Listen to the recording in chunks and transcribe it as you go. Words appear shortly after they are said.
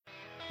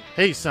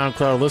Hey,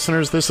 SoundCloud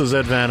listeners, this is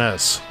Ed Van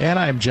Ness. And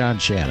I'm John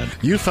Shannon.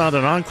 You found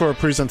an encore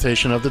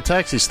presentation of the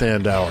Taxi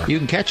Stand Hour. You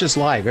can catch us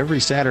live every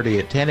Saturday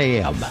at 10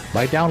 a.m.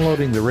 by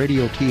downloading the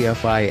Radio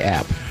TFI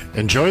app.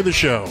 Enjoy the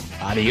show.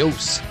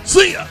 Adios.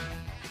 See ya!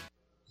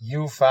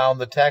 You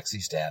found the Taxi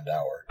Stand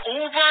Hour.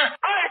 Over.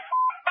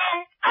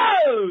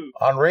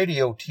 On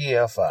Radio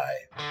TFI.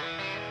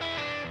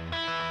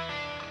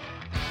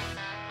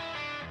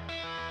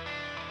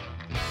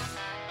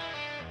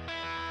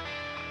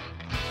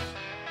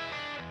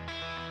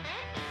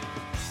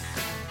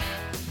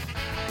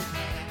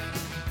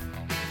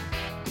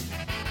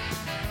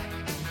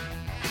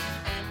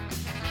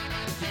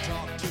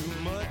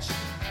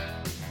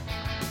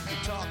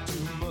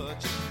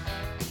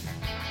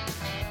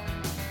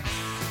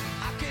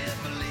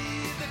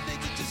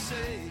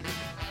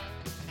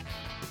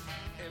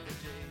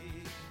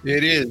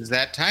 It is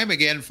that time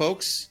again,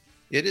 folks.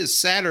 It is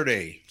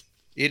Saturday.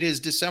 It is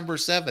December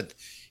 7th.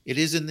 It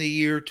is in the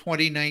year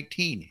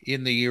 2019,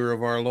 in the year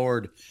of our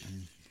Lord.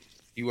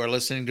 You are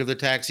listening to the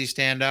Taxi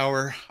Stand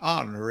Hour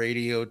on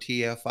Radio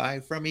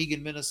TFI from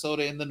Eagan,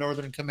 Minnesota in the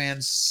Northern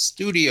Command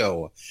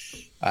studio.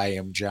 I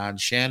am John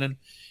Shannon.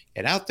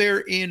 And out there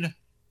in,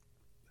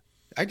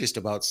 I just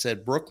about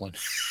said Brooklyn,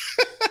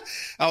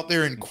 out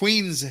there in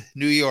Queens,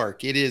 New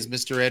York, it is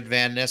Mr. Ed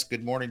Van Ness.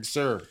 Good morning,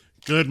 sir.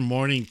 Good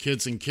morning,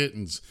 kids and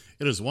kittens.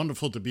 It is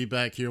wonderful to be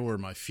back here where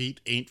my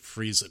feet ain't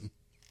freezing.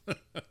 We're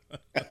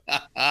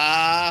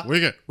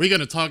going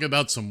to talk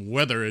about some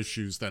weather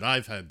issues that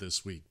I've had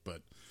this week,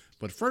 but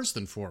first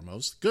and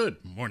foremost,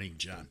 good morning,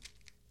 John.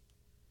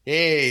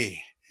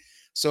 Hey,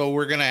 so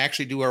we're going to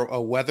actually do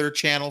a Weather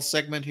Channel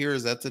segment here.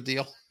 Is that the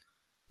deal?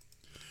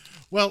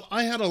 Well,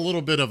 I had a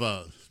little bit of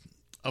a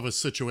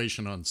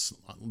situation on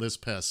this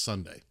past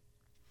Sunday.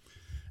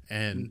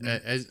 And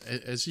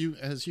as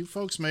you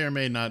folks may or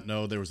may not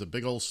know, there was a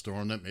big old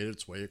storm that made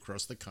its way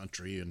across the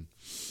country, and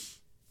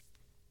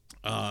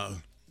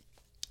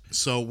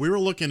so we were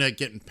looking at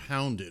getting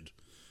pounded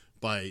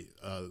by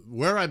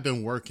where I've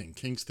been working,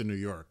 Kingston, New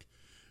York.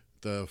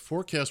 The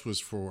forecast was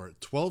for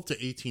 12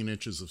 to 18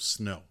 inches of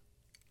snow.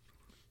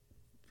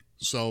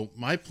 So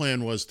my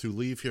plan was to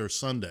leave here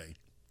Sunday,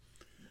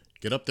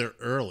 get up there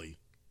early.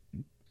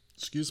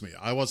 Excuse me,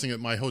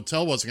 my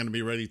hotel wasn't going to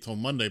be ready till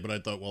Monday, but I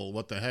thought, well,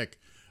 what the heck?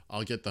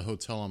 I'll get the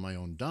hotel on my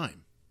own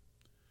dime.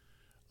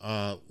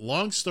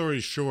 Long story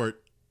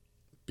short,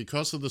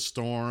 because of the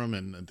storm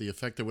and the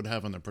effect it would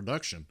have on the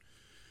production,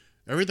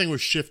 everything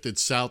was shifted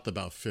south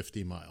about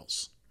 50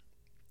 miles.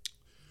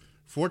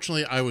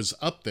 Fortunately, I was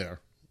up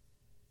there,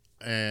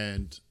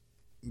 and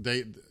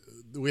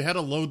we had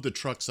to load the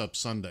trucks up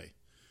Sunday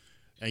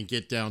and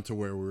get down to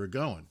where we were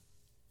going.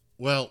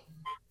 Well,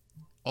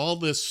 all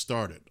this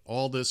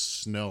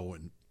snow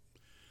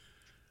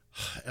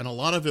and a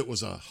lot of it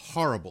was a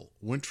horrible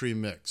wintry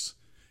mix.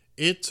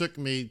 It took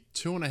me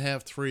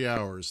 2.5, 3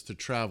 hours to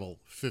travel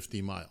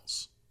 50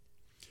 miles.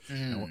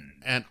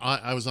 And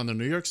I was on the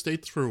New York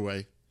State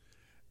Thruway,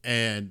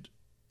 and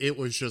it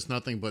was just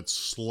nothing but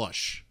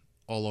slush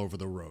all over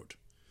the road.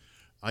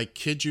 I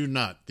kid you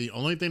not. The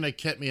only thing that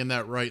kept me in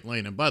that right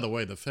lane, and by the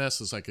way, the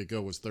fastest I could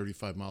go was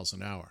 35 miles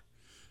an hour.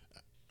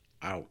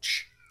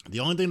 Ouch.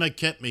 The only thing that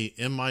kept me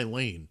in my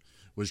lane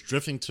was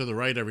drifting to the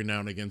right every now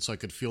and again so I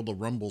could feel the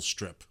rumble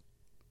strip.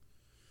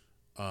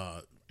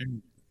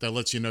 That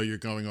lets you know you're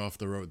going off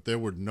the road. There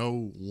were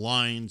no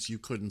lines. You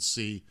couldn't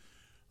see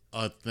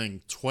a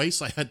thing.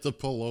 Twice I had to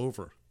pull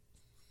over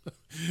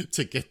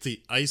to get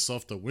the ice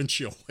off the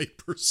windshield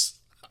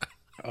wipers.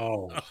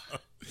 Oh.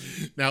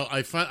 Now,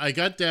 I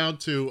got down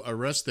to a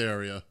rest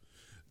area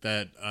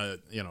that,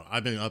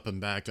 I've been up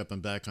and back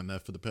on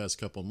that for the past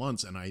couple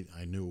months, and I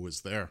knew it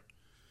was there.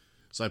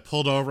 So I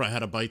pulled over, I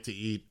had a bite to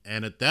eat,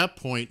 and at that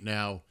point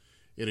now,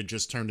 it had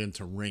just turned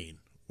into rain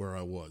where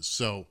I was.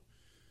 So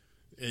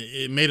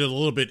it made it a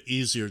little bit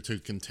easier to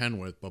contend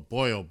with, but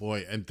boy, oh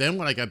boy. And then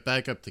when I got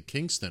back up to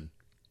Kingston,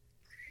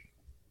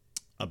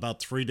 about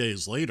 3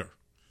 days later,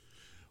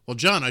 well,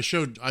 John, I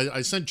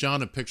sent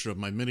John a picture of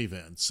my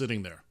minivan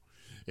sitting there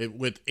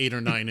with 8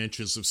 or 9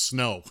 inches of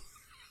snow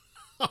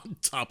on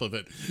top of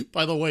it.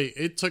 By the way,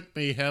 it took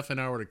me half an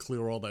hour to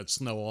clear all that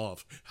snow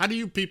off. How do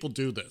you people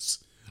do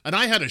this? And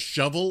I had a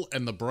shovel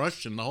and the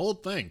brush and the whole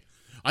thing.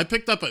 I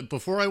picked up,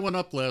 before I went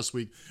up last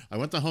week, I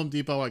went to Home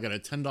Depot, I got a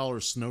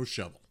 $10 snow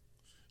shovel.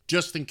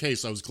 Just in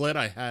case. I was glad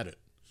I had it,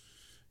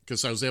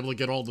 because I was able to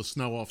get all the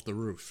snow off the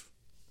roof.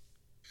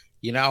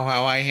 You know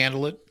how I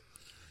handle it?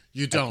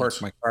 You don't. I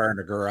park my car in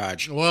the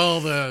garage. Well,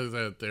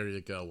 there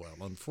you go.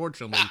 Well,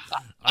 unfortunately,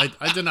 I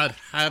did not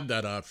have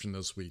that option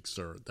this week,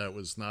 sir. That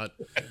was not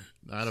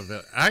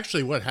available.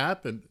 Actually, what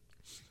happened,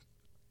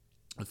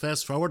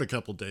 fast forward a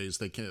couple days,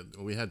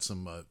 we had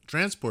some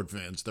transport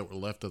vans that were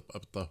left up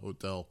at the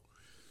hotel.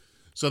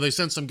 So they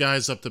sent some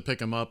guys up to pick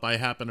them up. I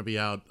happened to be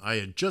out. I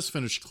had just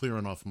finished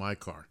clearing off my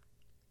car.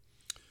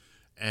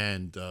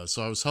 And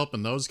so I was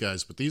helping those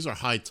guys, but these are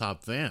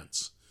high-top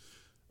vans.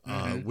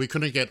 We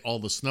couldn't get all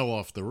the snow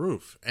off the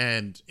roof,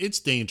 and it's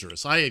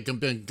dangerous. I had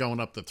been going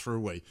up the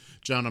thruway.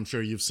 John, I'm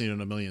sure you've seen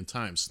it a million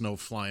times. Snow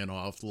flying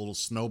off, little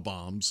snow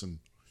bombs, and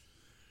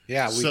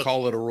Yeah, we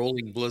call it a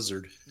rolling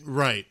blizzard.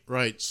 Right,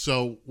 right.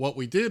 So what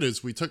we did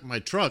is we took my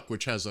truck,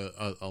 which has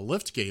a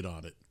lift gate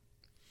on it.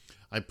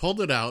 I pulled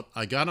it out.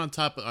 I got on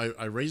top.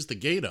 I raised the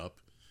gate up,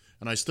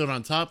 and I stood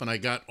on top, and I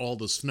got all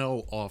the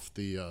snow off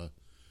the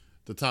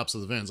tops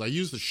of the vents. I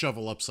used the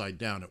shovel upside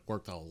down. It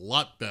worked a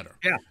lot better.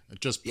 Yeah.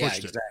 It just pushed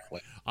it.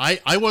 Exactly.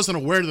 I wasn't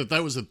aware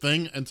that was a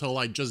thing until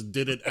I just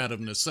did it out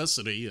of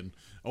necessity. And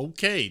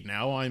okay,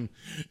 now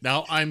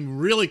I'm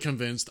really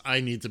convinced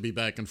I need to be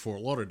back in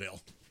Fort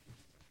Lauderdale.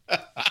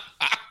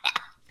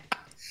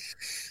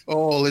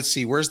 Oh, let's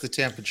see. Where's the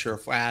temperature?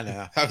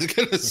 I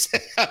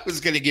was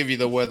gonna give you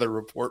the weather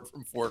report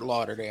from Fort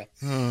Lauderdale,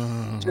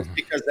 just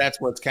because that's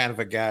what's kind of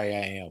a guy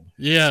I am.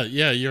 Yeah.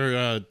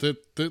 You're.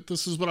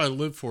 This is what I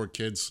live for,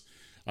 kids.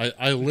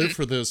 I live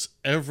for this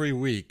every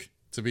week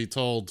to be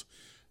told.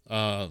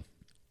 Oh,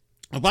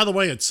 by the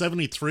way, it's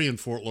 73 in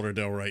Fort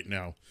Lauderdale right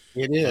now.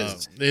 It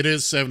is. It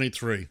is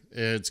 73.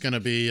 It's gonna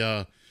be.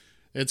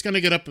 It's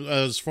gonna get up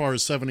as far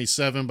as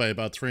 77 by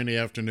about 3 in the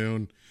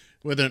afternoon,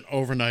 with an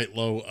overnight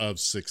low of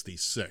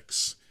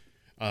 66.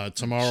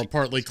 Tomorrow,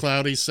 partly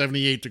cloudy,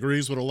 78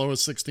 degrees with a low of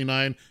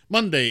 69.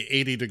 Monday,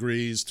 80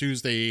 degrees.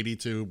 Tuesday,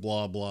 82,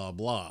 blah, blah,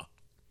 blah.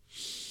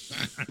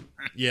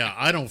 Yeah,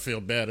 I don't feel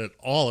bad at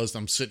all as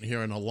I'm sitting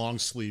here in a long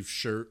sleeve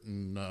shirt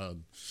and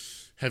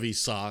heavy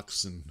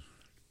socks. And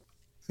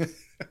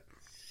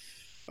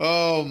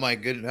oh, my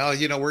goodness. Well,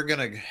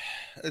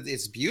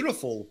 it's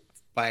beautiful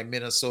by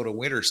Minnesota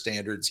winter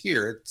standards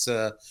here. It's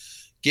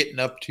getting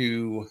up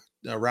to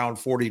around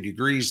 40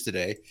 degrees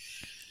today,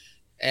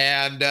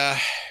 and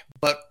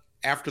but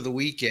after the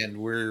weekend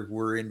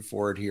we're in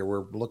for it here.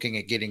 We're looking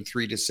at getting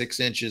 3 to 6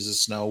 inches of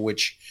snow,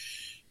 which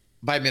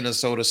by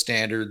Minnesota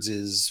standards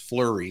is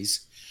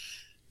flurries,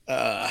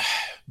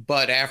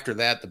 but after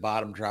that the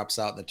bottom drops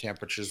out in the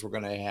temperatures. We're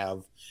going to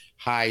have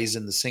highs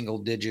in the single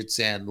digits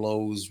and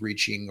lows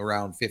reaching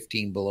around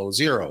 15 below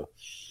zero.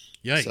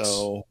 Yikes.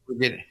 So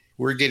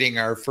we're getting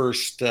our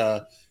first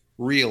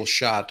real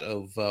shot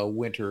of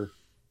winter,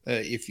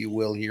 if you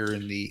will,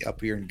 up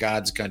here in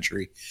God's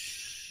country,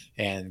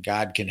 and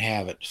God can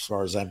have it, as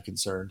far as I'm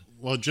concerned.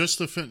 Well, just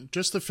to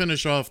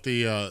finish off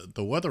the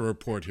weather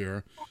report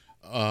here,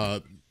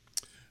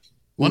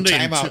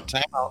 Monday.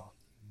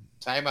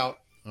 Time out.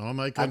 Oh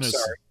my goodness!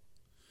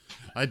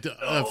 I'm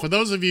sorry. For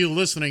those of you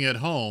listening at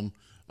home,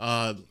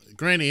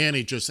 Granny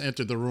Annie just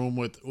entered the room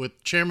with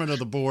Chairman of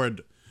the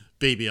Board,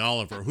 Baby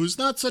Oliver, who's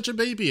not such a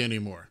baby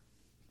anymore.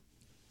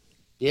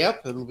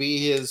 Yep, it'll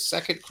be his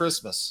second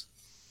Christmas.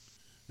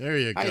 There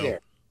you go. Hi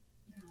there.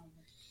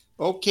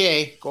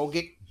 Okay, go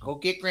get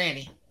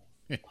Granny.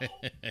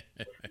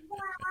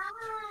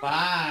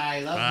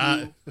 Bye.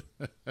 Love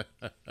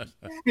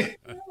you.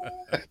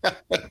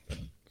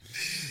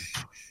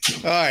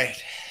 All right.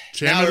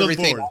 Chairman now of the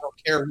board. I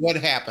don't care what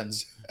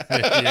happens.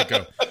 There you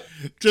go.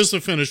 Just to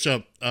finish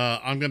up,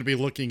 I'm going to be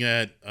looking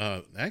at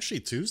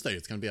actually Tuesday.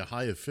 It's going to be a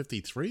high of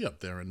 53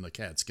 up there in the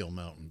Catskill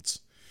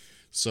Mountains.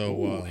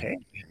 So.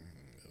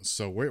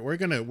 So we're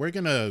gonna work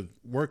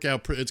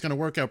out. It's gonna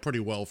work out pretty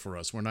well for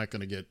us. We're not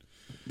gonna get.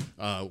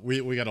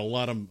 We got a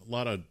lot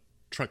of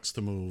trucks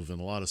to move and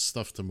a lot of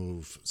stuff to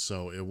move,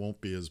 so it won't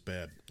be as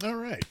bad. All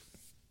right.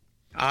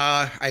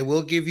 I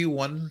will give you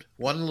one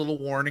little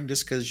warning,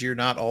 just because you're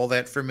not all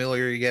that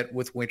familiar yet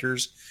with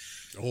winters.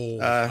 Oh,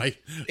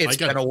 it's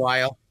been a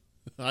while.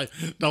 I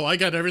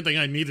got everything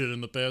I needed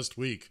in the past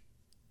week.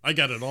 I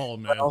got it all,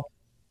 man. Well,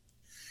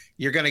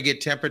 you're gonna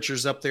get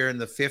temperatures up there in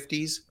the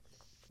 50s.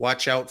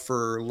 Watch out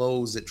for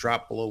lows that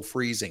drop below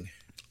freezing.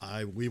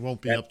 We won't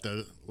be up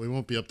there. We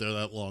won't be up there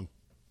that long.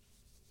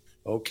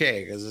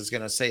 Okay, because it's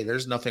going to say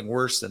there's nothing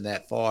worse than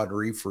that thaw and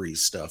refreeze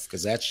stuff,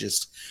 because that's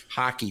just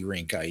hockey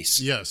rink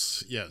ice.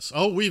 Yes.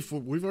 Oh, we've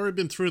already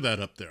been through that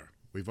up there.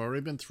 We've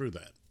already been through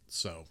that.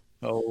 So.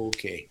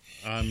 Okay.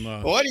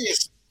 What do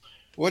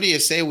you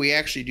say we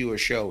actually do a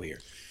show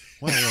here?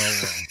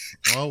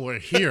 Well, we're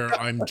here.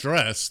 I'm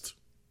dressed.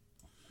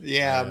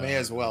 Yeah, may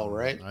as well,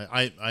 right?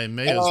 I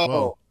may as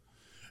well.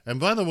 And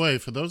by the way,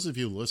 for those of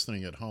you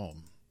listening at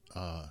home,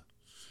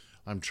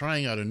 I'm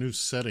trying out a new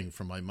setting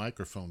for my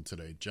microphone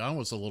today. John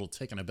was a little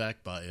taken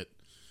aback by it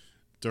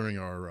during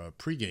our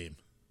pregame.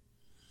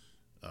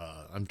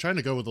 I'm trying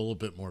to go with a little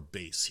bit more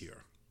bass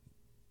here.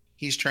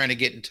 He's trying to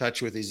get in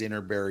touch with his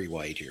inner Barry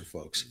White here,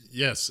 folks.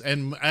 Yes,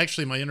 and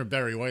actually my inner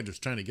Barry White is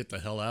trying to get the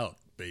hell out,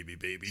 baby.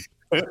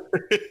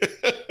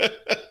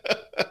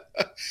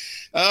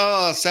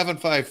 Oh,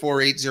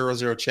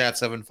 754-800 chat,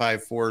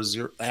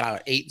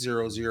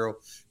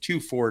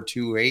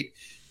 754-800-2428. If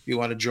you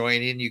want to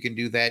join in, you can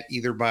do that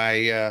either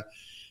by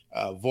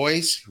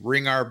voice,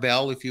 ring our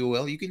bell, if you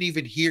will. You can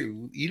even hear,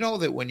 you know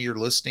that when you're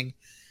listening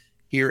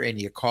here and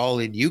you call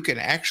in, you can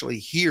actually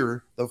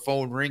hear the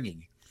phone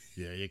ringing.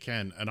 Yeah, you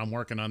can. And I'm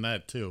working on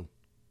that too.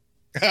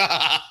 You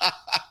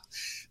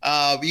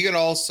can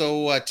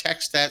also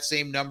text that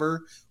same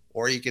number,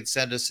 or you can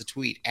send us a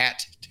tweet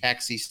at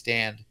Taxi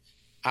Stand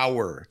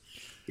Hour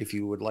if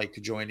you would like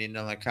to join in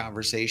on that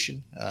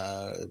conversation.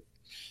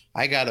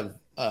 I got a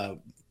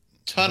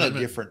ton of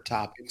different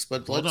topics,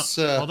 but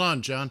hold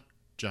on, John.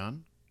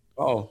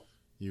 Oh,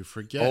 You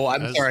forget. oh,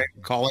 I'm sorry.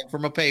 I'm calling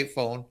from a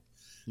payphone.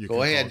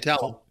 Go ahead,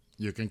 tell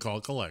You can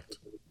call collect.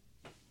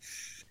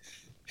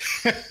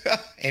 them.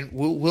 And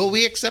will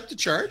we accept the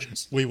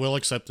charges? We will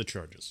accept the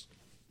charges.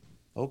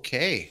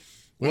 Okay.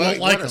 We won't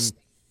like them.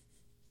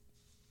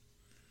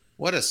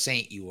 What a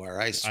saint you are!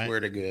 I swear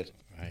to God.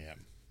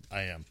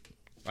 I am.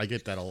 I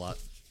get that a lot.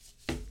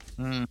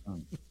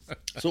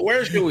 So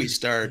where should we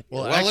start?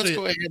 Well, Let's actually,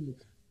 go ahead.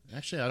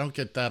 Actually, I don't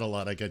get that a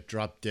lot. I get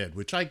drop dead,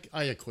 which I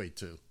equate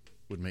to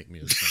would make me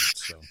a saint.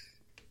 So,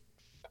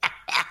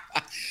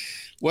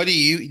 What do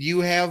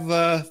you have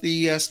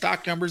the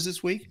stock numbers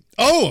this week?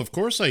 oh, of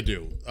course I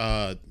do.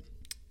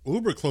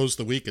 Uber closed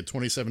the week at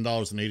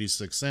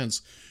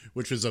 $27.86,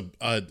 which is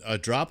a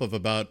drop of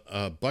about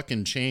 $1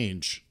 and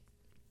change,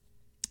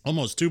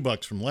 almost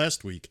 $2 from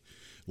last week.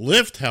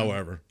 Lyft,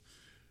 however,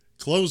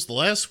 closed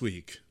last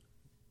week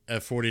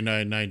at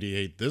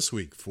 $49.98. This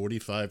week,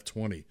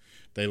 $45.20.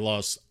 They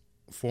lost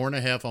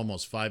 $4.50,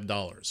 almost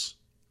 $5.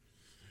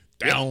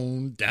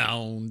 Down,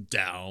 down,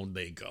 down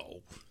they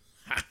go.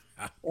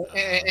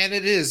 And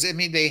it is. I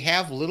mean, they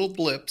have little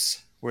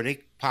blips where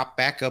they pop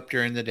back up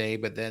during the day,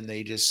 but then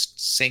they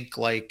just sink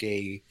like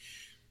a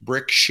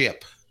brick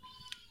ship.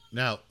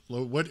 Now,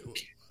 what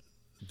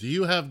do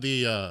you have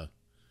the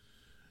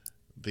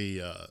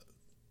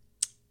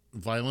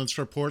violence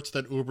reports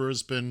that Uber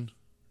has been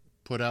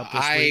put out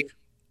this week?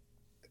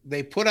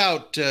 They put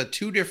out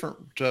two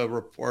different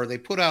or they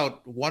put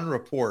out one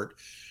report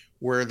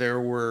where there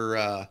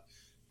were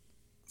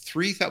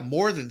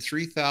more than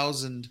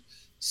 3,000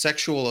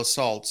 sexual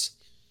assaults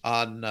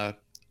on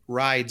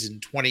rides in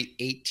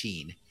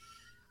 2018.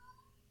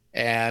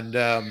 And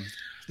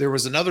there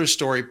was another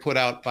story put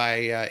out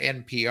by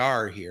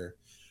NPR here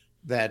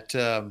that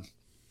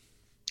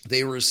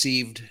they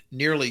received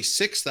nearly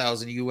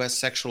 6,000 U.S.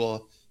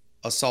 sexual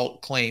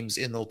assault claims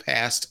in the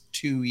past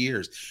 2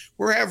 years.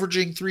 We're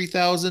averaging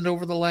 3,000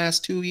 over the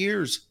last 2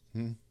 years.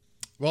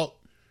 Well,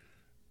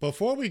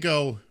 before we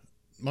go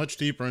much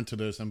deeper into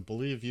this, and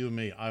believe you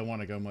me, I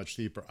want to go much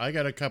deeper. I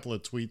got a couple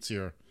of tweets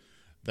here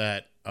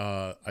that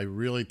I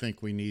really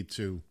think we need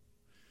to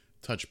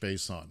touch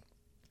base on.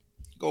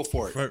 Go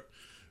for it.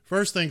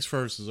 First things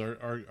first is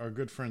our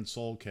good friend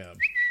Soul Cab.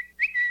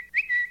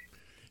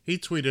 He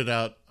tweeted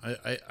out,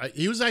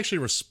 he was actually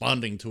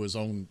responding to his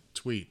own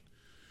tweet,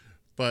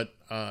 but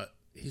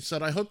he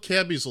said, I hope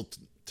cabbies will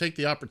take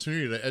the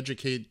opportunity to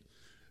educate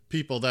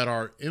people that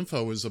our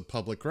info is a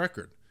public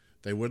record.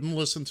 They wouldn't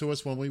listen to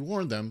us when we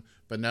warned them,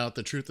 but now that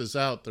the truth is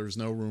out, there's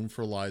no room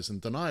for lies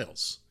and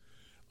denials.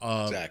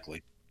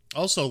 Exactly.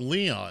 Also,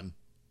 Leon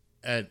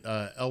at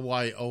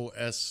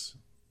Lyoshki,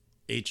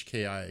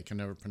 I can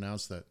never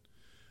pronounce that.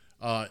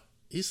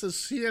 He says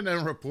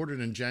CNN reported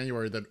in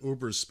January that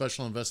Uber's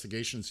Special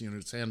Investigations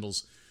Unit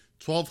handles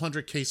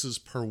 1,200 cases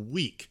per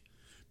week.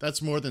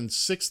 That's more than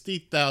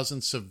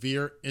 60,000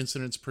 severe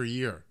incidents per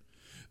year.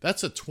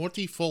 That's a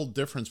 20-fold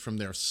difference from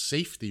their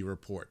safety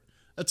report.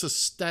 That's a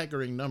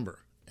staggering number.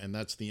 And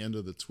that's the end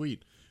of the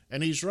tweet.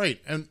 And he's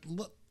right. And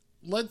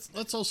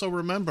let's also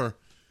remember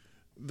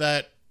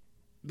that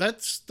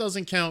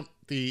doesn't count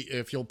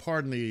if you'll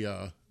pardon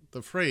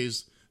the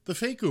phrase, the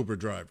fake Uber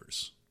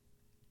drivers.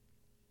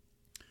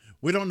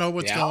 We don't know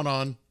what's going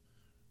on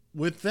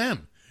with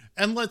them.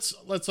 And let's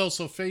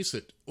also face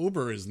it,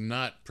 Uber is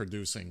not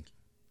producing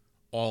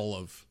all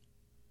of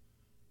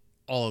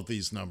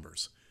these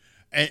numbers.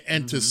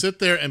 And to sit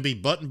there and be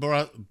button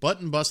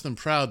busting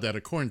proud that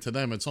according to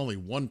them it's only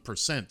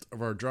 1%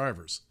 of our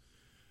drivers.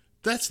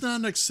 That's not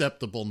an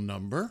acceptable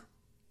number.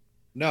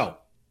 No.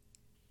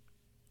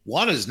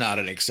 One is not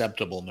an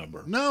acceptable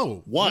number.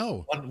 No.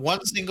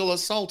 One single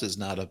assault is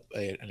not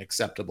an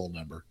acceptable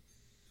number.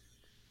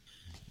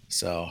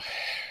 So,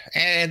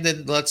 and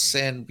then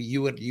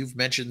you've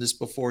mentioned this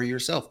before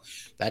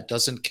yourself. That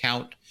doesn't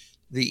count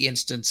the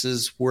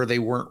instances where they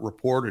weren't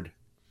reported.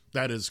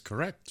 That is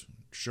correct.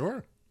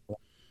 Sure.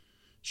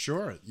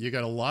 You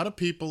got a lot of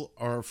people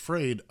are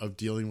afraid of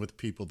dealing with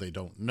people they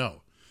don't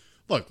know.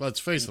 Look, let's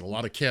face it. A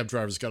lot of cab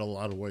drivers got a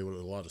lot away with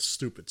a lot of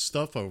stupid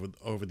stuff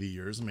over the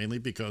years, mainly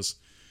because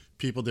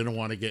people didn't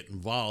want to get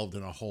involved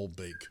in a whole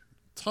big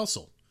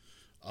tussle.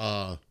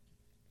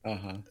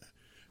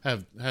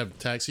 Have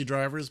taxi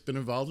drivers been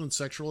involved in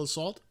sexual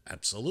assault?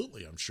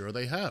 Absolutely. I'm sure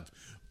they have.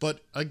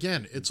 But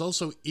again, it's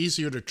also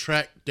easier to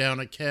track down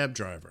a cab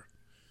driver.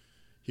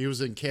 He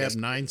was in cab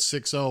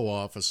 960,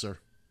 officer.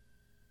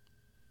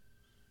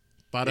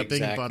 Bada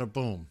bing, bada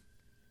boom.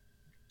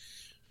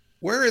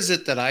 Where is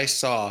it that I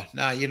saw?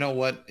 Now, you know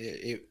what?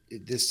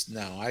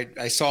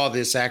 I saw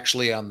this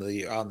actually on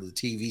the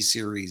TV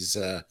series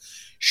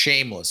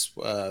Shameless.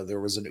 There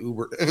was an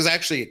Uber. It was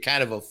actually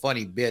kind of a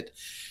funny bit.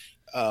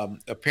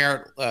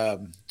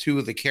 Two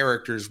of the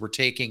characters were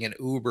taking an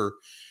Uber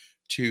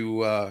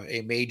to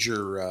a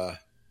major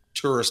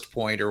tourist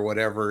point or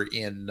whatever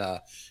in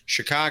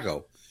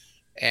Chicago,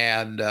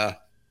 and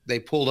they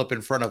pulled up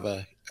in front of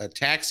a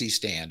taxi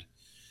stand.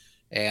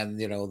 And,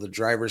 the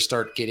drivers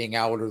start getting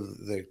out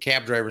of the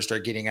cab drivers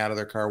start getting out of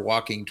their car,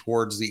 walking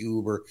towards the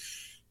Uber.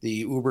 The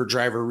Uber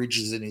driver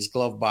reaches in his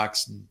glove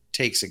box and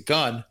takes a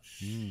gun,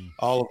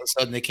 all of a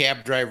sudden the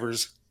cab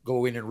drivers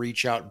go in and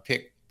reach out and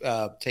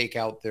take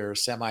out their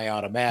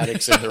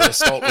semi-automatics and their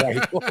assault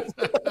rifles.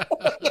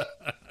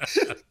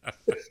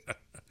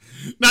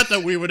 Not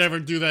that we would ever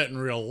do that in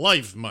real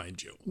life,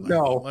 mind you.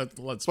 No,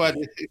 let's but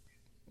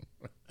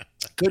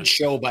good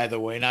show, by the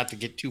way. Not to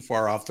get too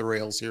far off the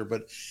rails here,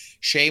 but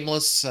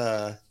Shameless.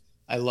 I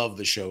love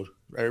the show.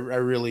 I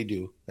really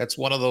do. That's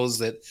one of those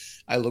that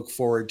I look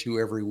forward to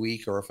every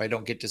week, or if I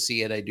don't get to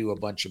see it, I do a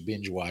bunch of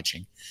binge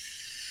watching.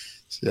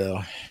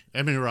 So,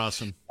 Emmy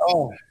Rossum.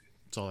 Oh,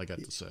 that's all I got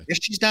to say. Guess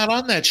she's not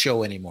on that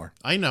show anymore.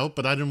 I know,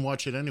 but I didn't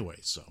watch it anyway.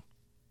 So.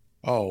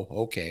 Oh,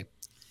 okay.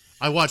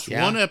 I watched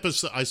one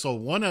episode. I saw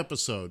one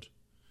episode,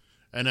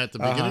 and at the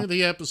beginning of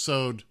the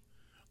episode,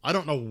 I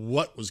don't know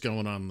what was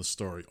going on in the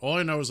story. All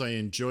I know is I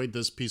enjoyed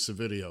this piece of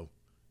video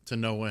to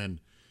no end.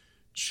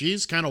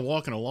 She's kind of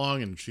walking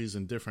along, and she's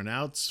in different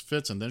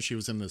outfits, and then she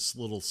was in this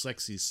little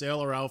sexy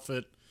sailor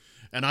outfit,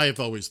 and I have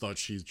always thought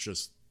she's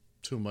just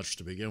too much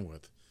to begin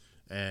with.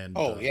 And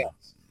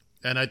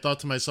and I thought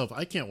to myself,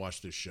 I can't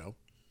watch this show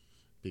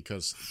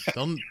because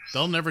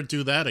they'll never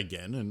do that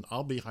again, and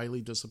I'll be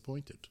highly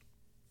disappointed.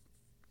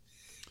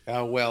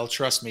 Well,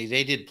 trust me,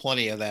 they did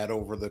plenty of that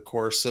over the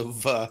course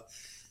of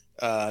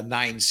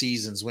 9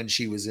 seasons when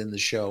she was in the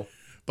show.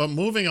 But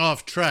moving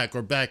off track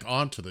or back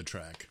onto the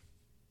track.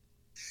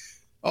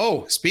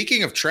 Oh,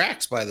 speaking of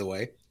tracks, by the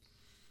way,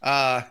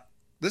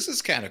 this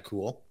is kind of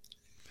cool.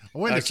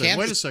 Wait a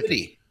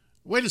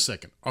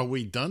second. Are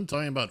we done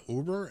talking about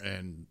Uber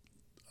and?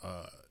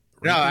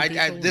 No,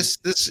 this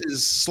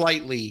is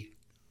slightly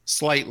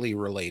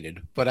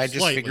related, but I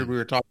just figured we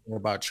were talking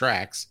about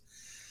tracks.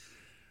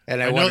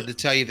 And I wanted to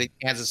tell you that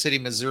Kansas City,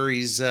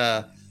 Missouri's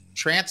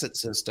transit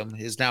system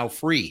is now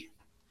free.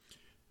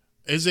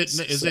 Is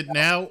it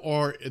now,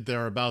 or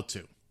they're about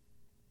to?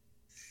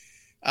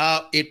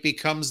 It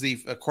becomes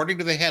according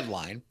to the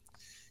headline,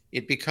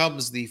 it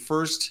becomes the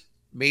first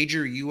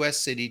major U.S.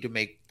 city to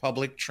make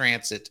public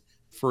transit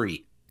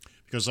free.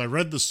 Because I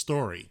read the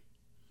story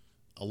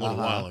a little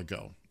while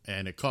ago,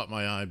 and it caught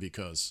my eye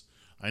because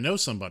I know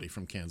somebody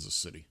from Kansas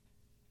City.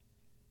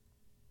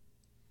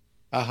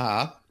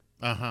 That's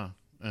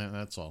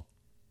all.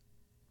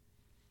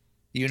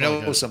 You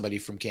know somebody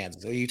from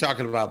Kansas. Are you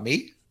talking about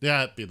me? Yeah,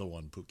 that'd be the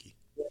one, Pookie.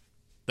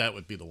 That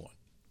would be the one.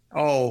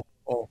 Oh,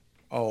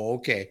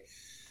 okay.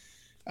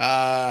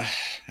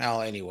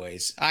 Well,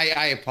 anyways,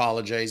 I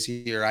apologize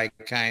here. I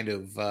kind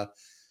of,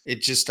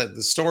 it just,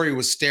 the story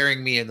was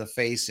staring me in the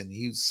face, and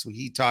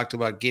he talked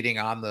about getting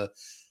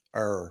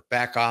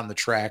back on the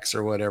tracks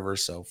or whatever.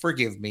 So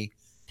forgive me.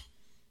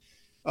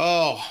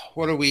 Oh,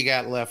 what do we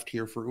got left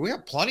here? We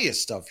have plenty of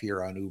stuff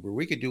here on Uber.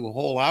 We could do a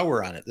whole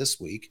hour on it this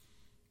week.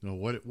 No,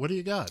 what do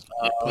you got?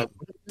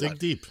 Dig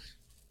deep.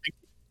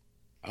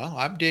 Oh,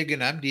 I'm digging.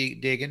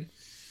 Digging.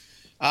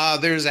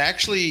 There's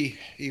actually,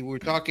 we were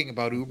talking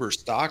about Uber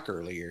stock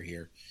earlier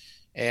here,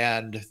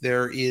 and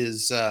there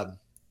is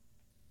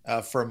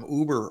from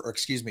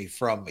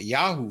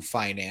Yahoo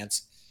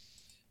Finance,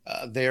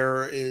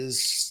 there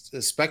is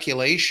a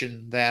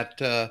speculation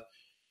that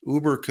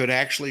Uber could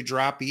actually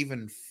drop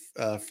even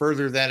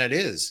further than it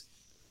is.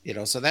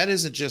 So that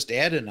isn't just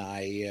Ed and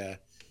I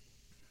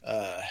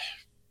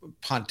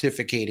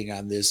pontificating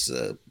on this.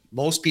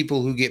 Most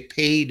people who get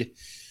paid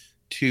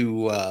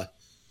to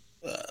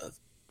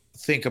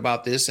think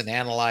about this and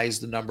analyze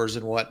the numbers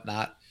and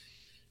whatnot.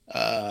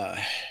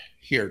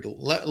 Here,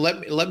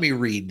 let me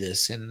read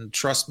this, and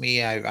trust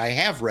me, I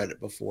have read it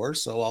before,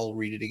 so I'll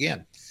read it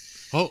again.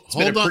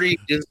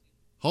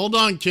 Hold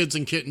on, kids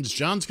and kittens.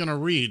 John's going to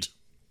read.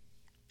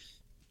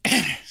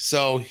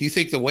 So you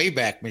think the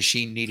Wayback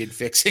Machine needed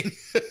fixing?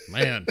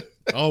 Man.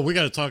 Oh, we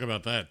got to talk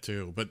about that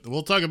too, but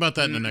we'll talk about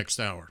that in the next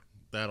hour.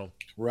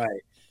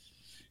 Right.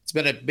 It's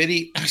been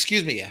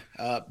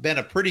been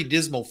a pretty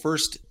dismal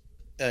first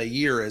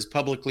year as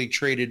publicly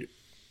traded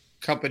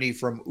company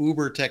from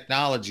Uber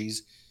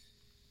Technologies.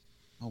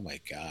 Oh my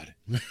God!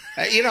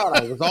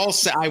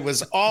 I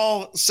was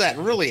all set.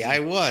 Really, I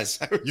was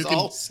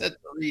all set to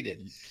read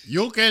it.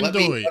 You can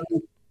do it.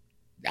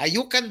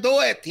 You can do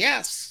it.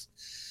 Yes.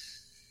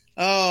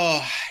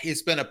 Oh,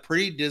 it's been a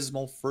pretty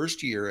dismal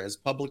first year as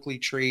publicly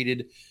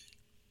traded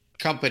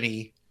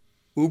company,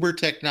 Uber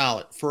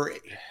Technology.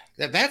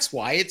 That's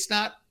why it's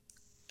not.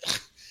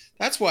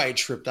 That's why I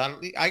tripped on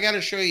it. I got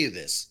to show you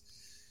this.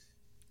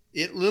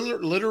 It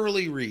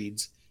literally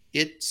reads,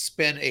 it's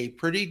been a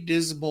pretty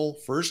dismal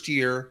first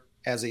year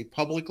as a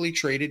publicly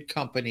traded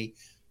company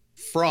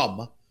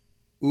from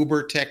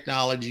Uber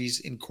Technologies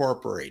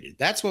Incorporated.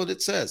 That's what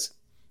it says.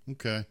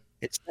 Okay.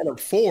 Instead of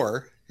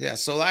 4. Yeah,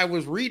 so I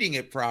was reading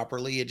it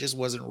properly. It just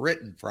wasn't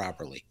written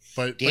properly.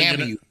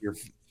 Damn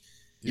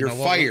you're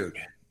fired.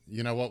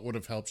 You know what would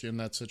have helped you in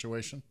that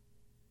situation?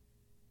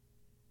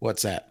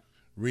 What's that?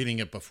 Reading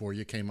it before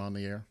you came on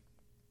the air.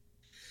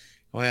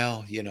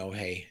 Well,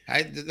 hey,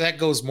 that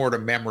goes more to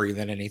memory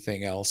than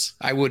anything else.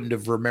 I wouldn't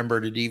have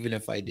remembered it even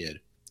if I did.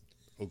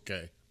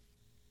 Okay.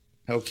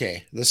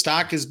 The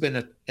stock has been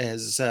on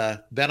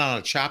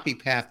a choppy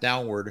path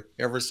downward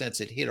ever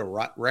since it hit a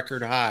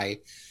record high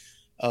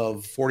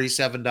of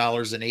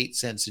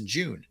 $47.08 in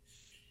June.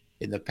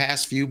 In the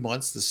past few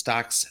months, the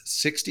stock's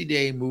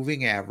 60-day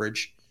moving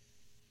average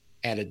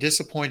and a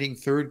disappointing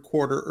third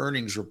quarter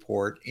earnings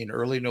report in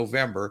early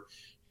November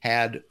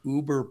had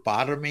Uber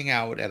bottoming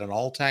out at an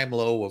all-time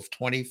low of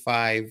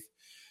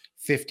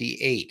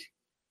 $25.58.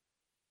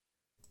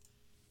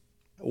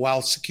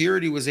 While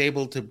security was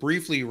able to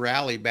briefly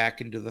rally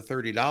back into the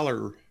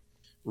 $30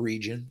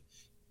 region,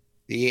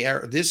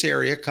 this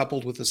area,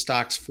 coupled with the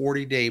stock's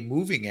 40-day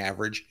moving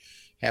average,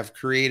 have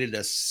created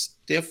a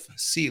stiff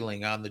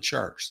ceiling on the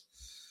charts.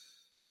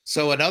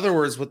 So, in other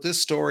words, what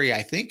this story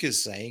I think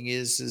is saying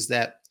is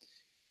that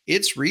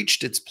it's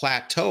reached its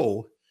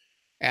plateau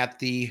at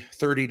the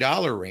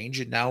 $30 range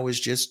and now is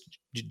just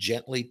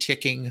gently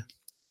ticking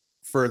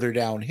further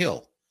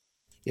downhill.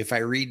 If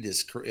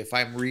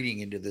I'm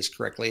reading into this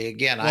correctly,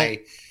 again, well,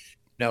 I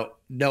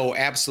know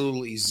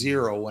absolutely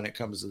zero when it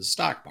comes to the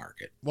stock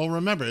market. Well,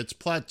 remember, its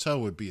plateau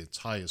would be its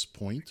highest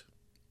point.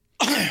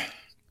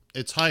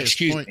 Its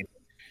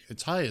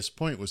highest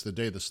point was the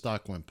day the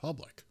stock went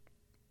public.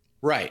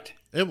 Right.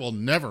 It will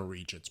never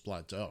reach its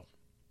plateau.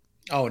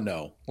 Oh,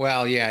 no.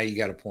 Well, yeah, you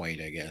got a point,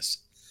 I guess.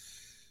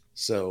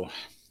 So,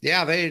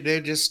 yeah,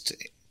 they just,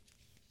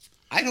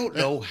 I don't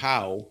know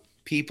how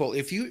people,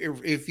 if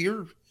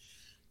you're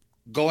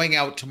going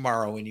out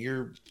tomorrow and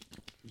you're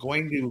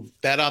going to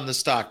bet on the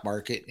stock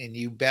market and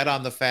you bet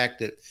on the fact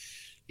that,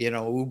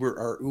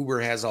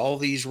 Uber has all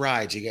these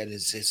rides, again,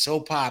 it's so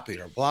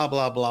popular, blah,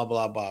 blah, blah,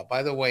 blah, blah.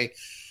 By the way,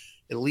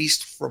 at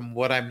least from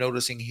what I'm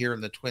noticing here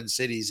in the Twin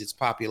Cities, its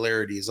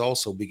popularity is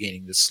also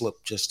beginning to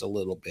slip just a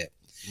little bit.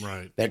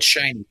 Right. That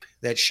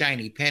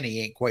shiny penny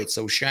ain't quite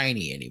so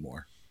shiny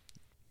anymore.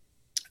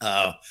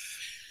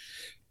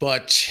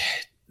 But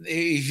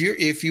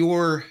if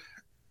you're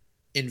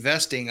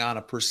investing on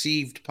a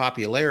perceived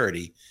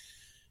popularity,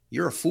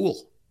 you're a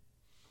fool,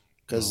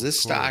 because this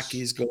stock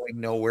is going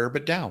nowhere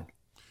but down.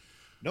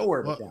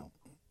 Nowhere but down.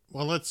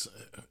 Well,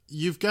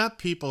 you've got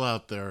people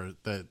out there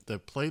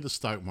that play the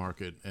stock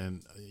market,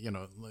 and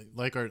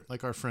like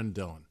our friend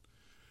Dylan.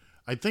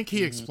 I think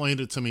he explained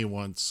it to me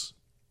once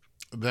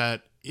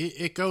that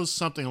it goes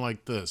something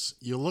like this.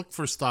 You look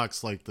for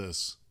stocks like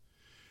this.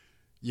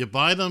 You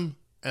buy them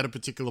at a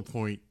particular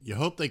point. You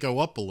hope they go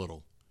up a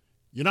little.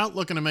 You're not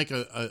looking to make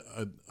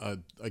a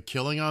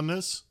killing on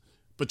this,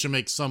 but you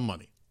make some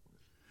money.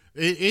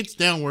 It's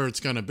down where it's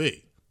going to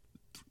be,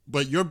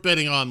 but you're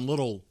betting on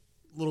little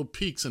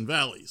peaks and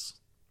valleys.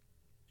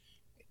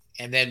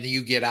 And then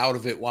you get out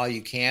of it while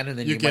you can, and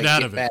then you get might out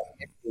get of back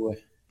it. Into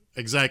it.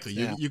 Exactly.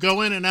 Yeah. You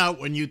go in and out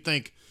when you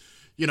think,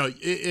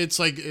 it's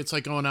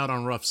like going out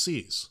on rough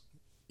seas.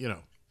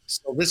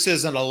 So this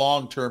isn't a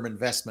long-term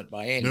investment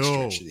by any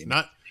stretch of the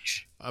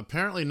imagination.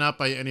 Apparently not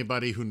by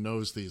anybody who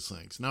knows these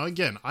things. Now,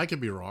 again, I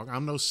could be wrong.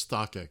 I'm no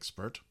stock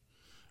expert.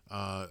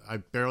 I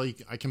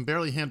can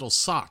barely handle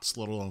socks,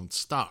 let alone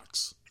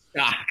stocks.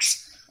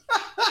 Stocks.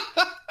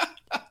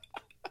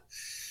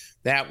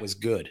 That was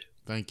good.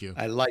 Thank you.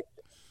 I like it.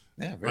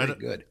 Yeah, very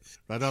good.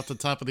 Right off the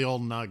top of the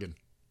old noggin.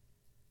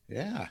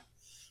 Yeah.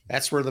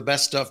 That's where the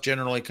best stuff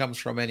generally comes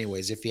from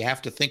anyways. If you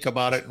have to think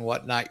about it and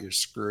whatnot, you're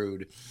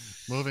screwed.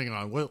 Moving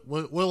on.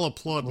 We'll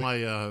applaud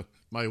my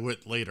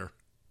wit later.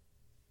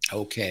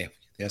 Okay.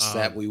 Yes,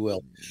 that we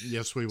will.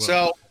 Yes, we will.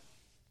 So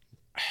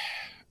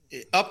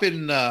up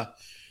in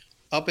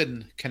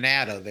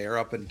Canada there,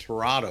 up in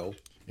Toronto.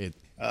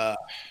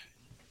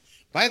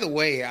 By the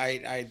way,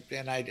 I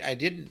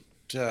didn't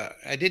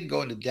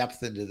go into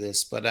depth into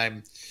this, but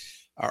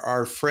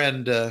our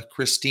friend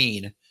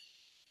Christine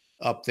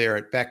up there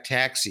at Beck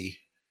Taxi,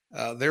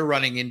 they're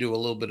running into a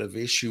little bit of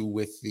issue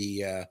with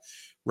the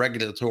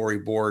regulatory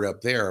board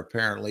up there,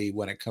 apparently,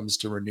 when it comes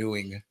to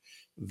renewing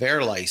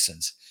their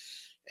license.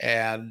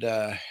 And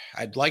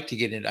I'd like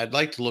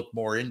to look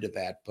more into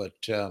that,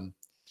 but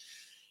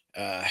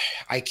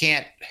I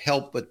can't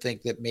help but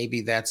think that maybe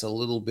that's a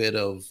little bit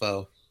of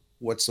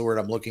what's the word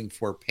I'm looking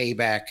for,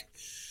 payback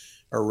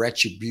or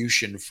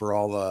retribution for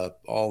all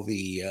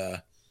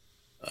the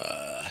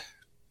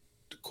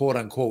quote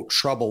unquote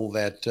trouble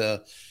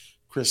that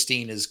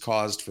Christine has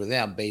caused for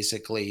them,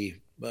 basically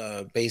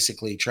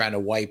trying to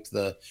wipe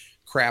the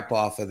crap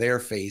off of their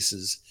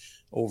faces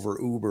over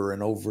Uber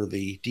and over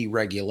the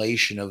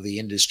deregulation of the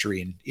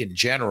industry in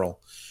general.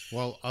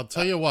 Well, I'll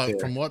tell you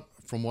what,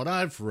 from what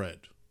I've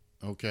read,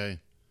 okay,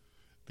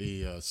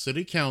 the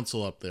city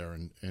council up there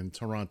in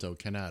Toronto,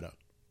 Canada,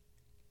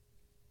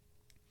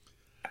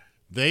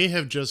 they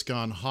have just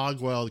gone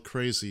hog wild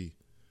crazy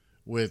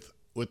with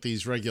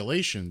these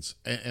regulations,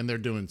 and they're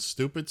doing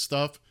stupid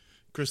stuff.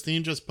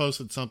 Christine just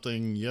posted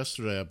something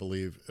yesterday, I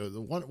believe.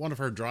 One of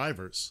her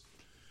drivers,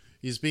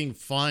 he's being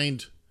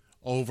fined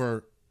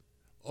over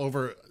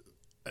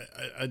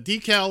a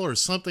decal or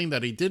something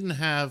that he didn't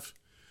have,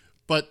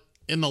 but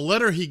in the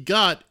letter he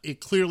got,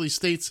 it clearly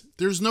states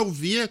there's no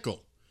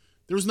vehicle.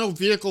 There's no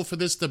vehicle for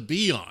this to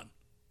be on,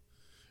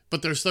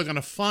 but they're still going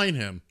to fine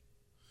him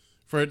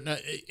for it.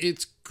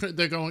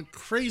 They're going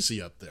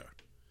crazy up there.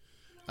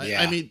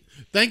 Yeah. I mean,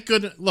 thank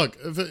goodness. Look,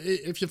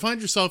 if you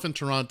find yourself in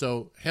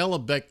Toronto, hail a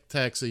Beck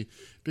taxi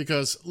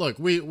because, look,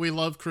 we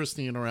love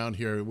Christine around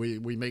here.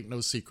 We make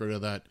no secret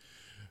of that.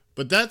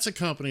 But that's a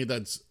company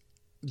that's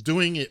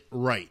doing it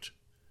right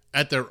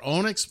at their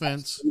own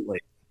expense. Absolutely.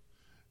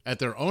 At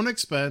their own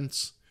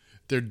expense,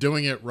 they're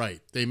doing it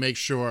right. They make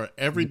sure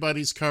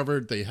everybody's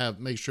covered. They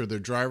make sure their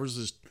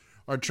drivers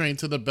are trained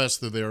to the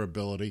best of their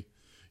ability.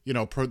 You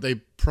know, they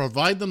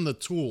provide them the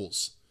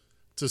tools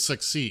to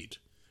succeed.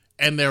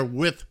 And they're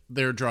with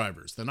their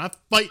drivers. They're not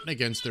fighting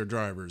against their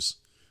drivers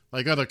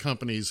like other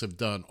companies have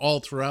done all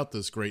throughout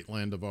this great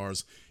land of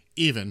ours,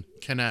 even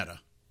Canada.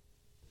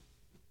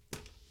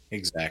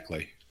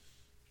 Exactly.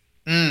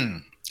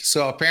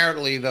 So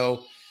apparently,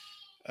 though,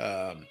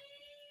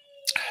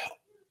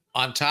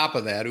 on top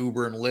of that,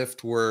 Uber and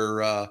Lyft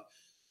were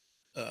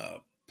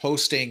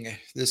posting,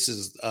 this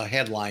is a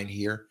headline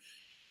here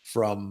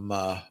from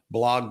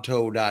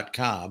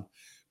blogto.com.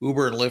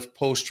 Uber and Lyft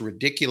post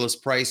ridiculous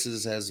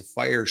prices as a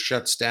fire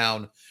shuts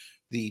down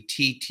the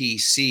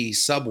TTC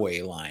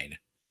subway line.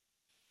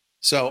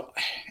 So,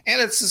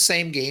 and it's the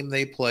same game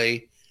they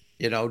play,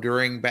 or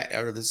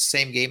the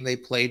same game they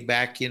played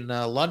back in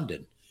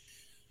London.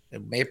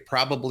 It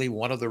probably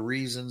one of the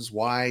reasons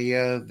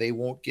why they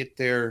won't get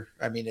their.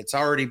 I mean, it's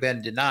already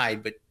been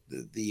denied, but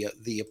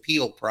the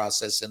appeal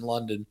process in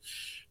London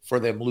for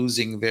them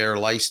losing their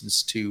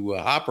license to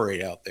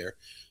operate out there.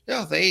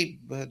 They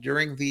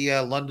during the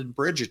London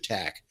Bridge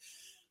attack,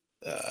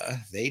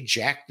 they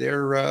jacked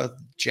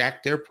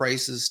their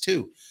prices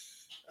too,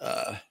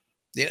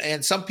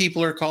 and some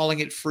people are calling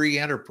it free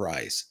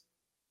enterprise.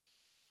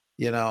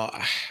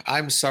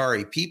 I'm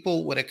sorry,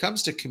 people. When it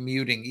comes to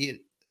commuting,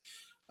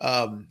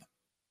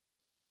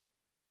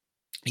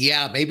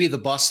 maybe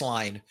the bus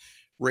line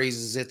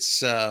raises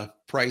its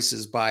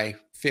prices by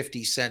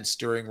 50 cents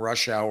during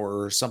rush hour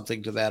or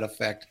something to that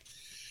effect.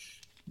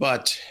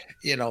 But,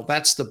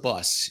 that's the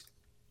bus.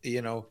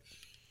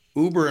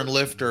 Uber and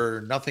Lyft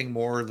are nothing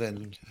more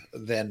than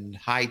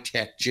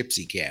high-tech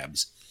gypsy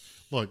cabs.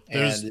 Look,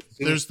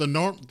 there's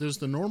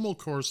the normal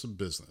course of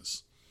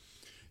business.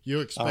 You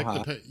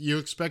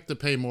expect to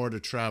pay more to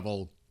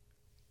travel.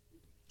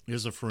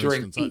 Here's a for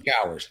during instance, peak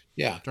hours.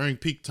 Yeah. During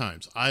peak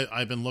times.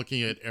 I've been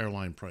looking at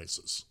airline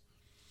prices.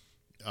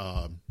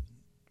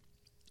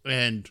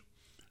 And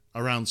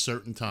around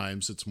certain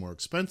times it's more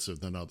expensive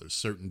than others,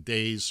 certain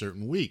days,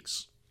 certain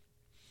weeks.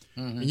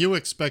 And you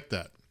expect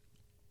that.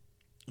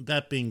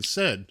 That being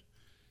said,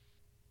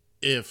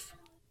 if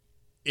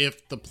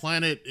the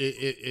planet,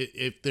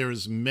 if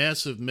there's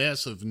massive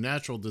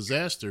natural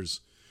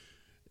disasters,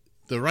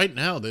 right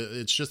now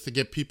it's just to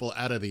get people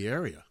out of the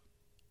area.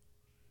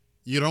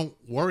 You don't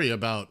worry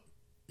about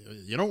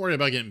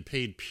getting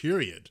paid.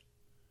 Period.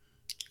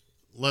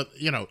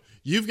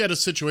 You've got a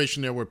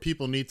situation there where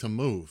people need to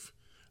move,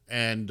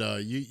 and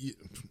you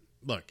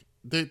look.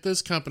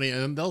 This company,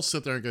 and they'll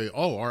sit there and go,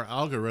 "Oh, our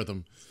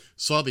algorithm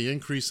saw the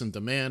increase in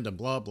demand and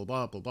blah, blah,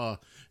 blah, blah, blah."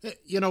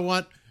 You know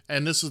what?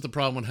 And this is the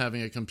problem with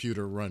having a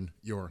computer run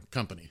your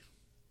company.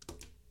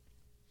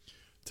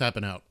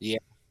 Tapping out. Yeah.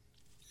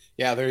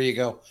 Yeah, there you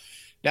go.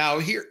 Now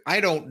here, I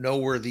don't know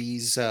where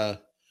these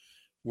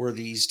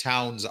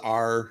towns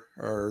are,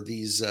 or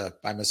these,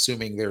 I'm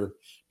assuming they're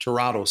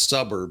Toronto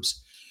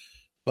suburbs,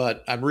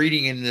 but I'm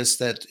reading in this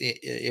that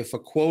if a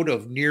quote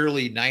of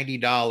nearly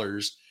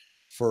 $90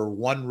 for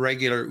one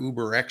regular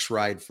Uber X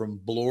ride from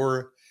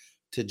Bloor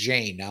to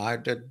Jane. Now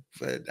I'd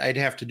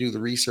have to do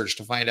the research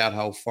to find out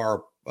how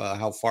far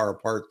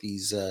apart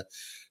these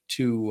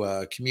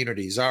two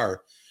communities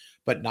are,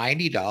 but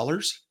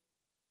 $90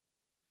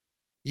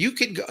 you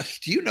can go.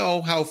 Do you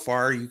know how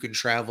far you can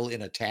travel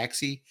in a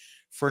taxi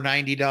for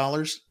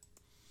 $90?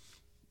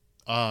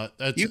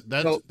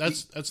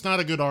 That's not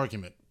a good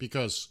argument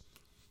because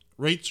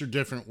rates are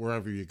different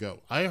wherever you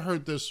go. I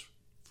heard this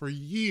for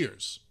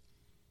years.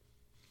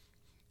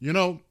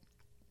 This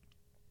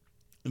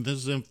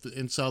is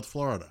in South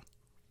Florida.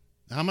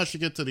 How much to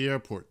get to the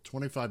airport?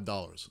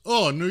 $25.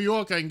 Oh, in New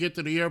York, I can get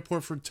to the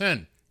airport for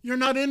 $10. You're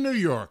not in New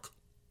York.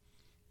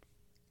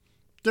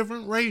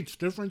 Different rates,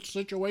 different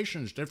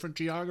situations, different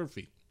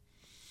geography.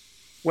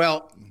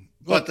 Well,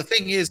 but the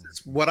thing is,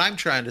 what I'm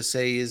trying to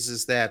say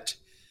is that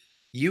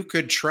you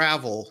could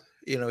travel,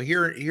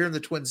 here in the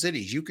Twin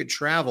Cities, you could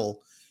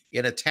travel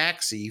in a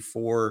taxi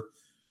for,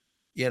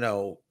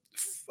 30,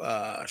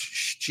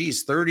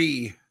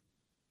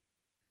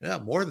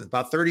 more than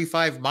about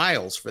 35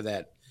 miles for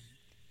that.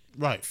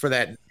 Right. For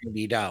that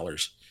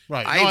 $90.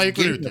 Right. No, I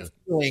agree with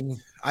you.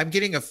 I'm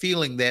getting a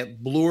feeling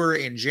that Bloor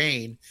and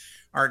Jane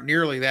aren't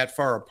nearly that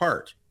far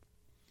apart.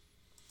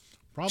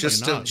 Probably not.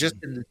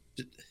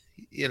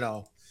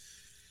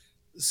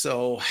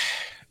 So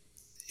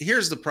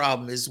here's the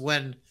problem is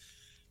when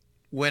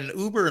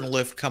Uber and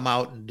Lyft come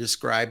out and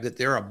describe that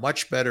they're a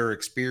much better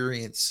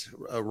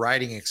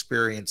riding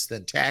experience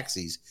than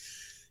taxis,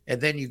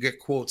 and then you get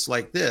quotes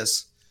like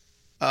this,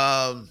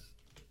 that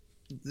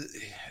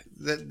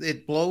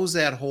it blows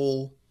that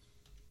whole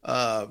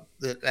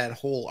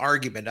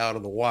argument out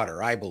of the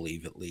water, I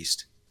believe, at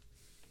least.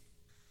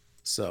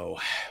 So,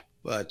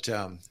 But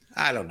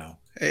I don't know.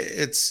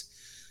 It's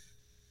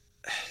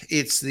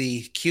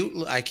the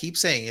cute. I keep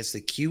saying it's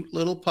the cute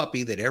little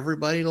puppy that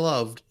everybody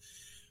loved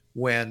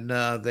when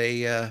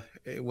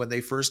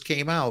they first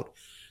came out.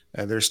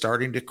 They're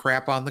starting to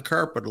crap on the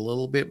carpet a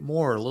little bit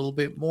more, a little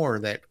bit more.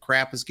 That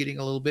crap is getting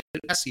a little bit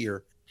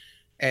messier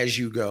as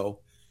you go.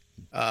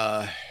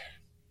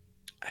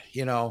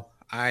 You know,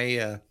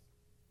 I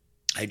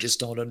just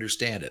don't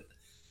understand it.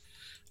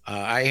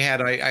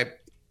 I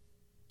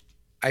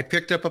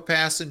picked up a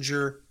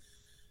passenger.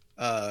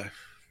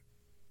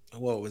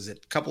 What was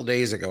it? A couple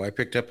days ago, I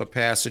picked up a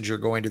passenger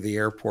going to the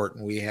airport,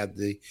 and we had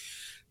the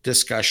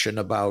discussion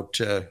about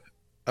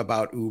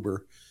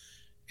Uber,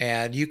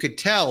 and you could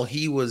tell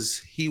he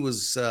was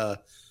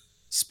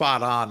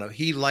spot on.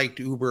 He liked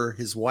Uber.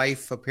 His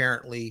wife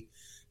apparently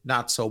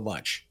not so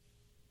much.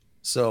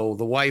 So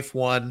the wife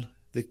won.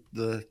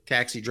 The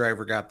taxi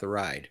driver got the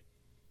ride.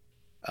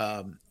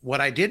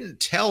 What I didn't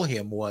tell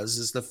him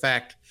is the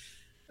fact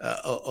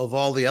of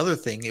all the other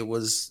thing. It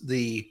was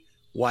the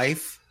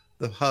wife,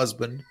 the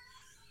husband,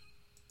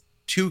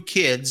 2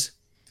 kids,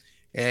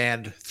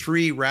 and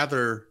 3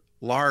 rather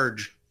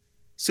large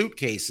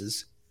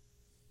suitcases.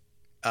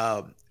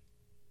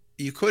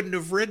 You couldn't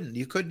have ridden.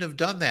 You couldn't have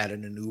done that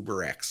in an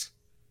Uber X.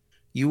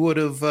 You would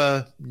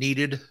have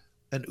needed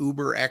an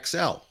Uber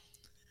XL.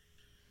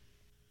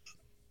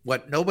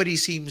 What nobody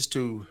seems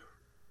to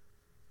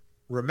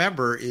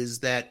remember is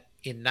that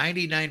in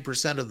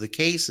 99% of the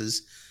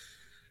cases,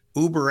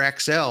 Uber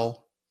XL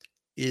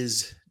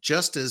is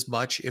just as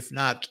much, if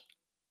not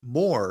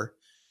more,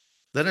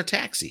 than a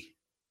taxi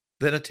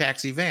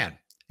van.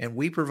 And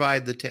we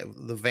provide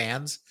the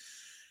vans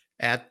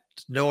at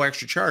no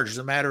extra charge. As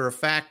a matter of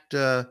fact,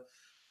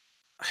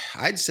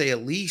 I'd say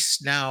at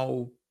least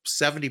now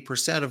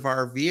 70% of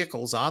our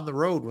vehicles on the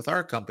road with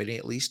our company,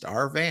 at least,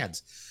 are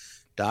vans.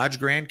 Dodge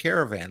Grand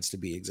Caravans, to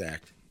be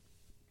exact.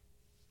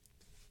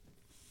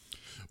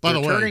 By the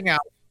way, turning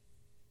out.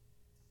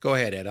 Go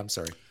ahead, Ed. I'm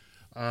sorry.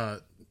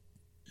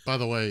 By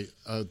the way,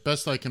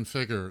 best I can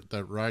figure,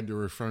 that ride you're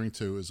referring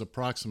to is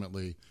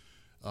approximately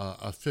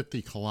a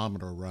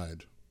 50-kilometer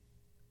ride.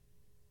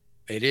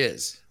 It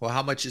is. Well,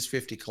 how much is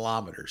 50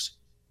 kilometers?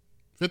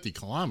 50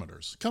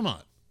 kilometers? Come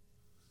on.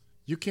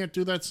 You can't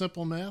do that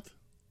simple math?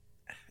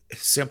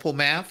 Simple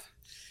math?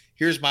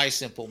 Here's my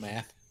simple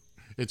math.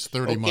 It's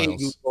 30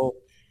 miles. Google.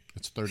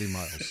 It's 30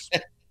 miles.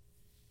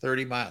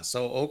 30 miles.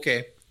 So,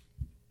 okay.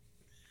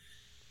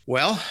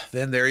 Well,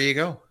 then there you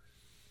go.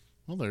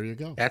 Well, there you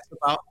go.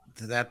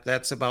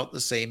 That's about the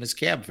same as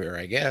cab fare,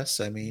 I guess.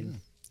 I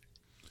mean,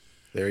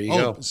 there you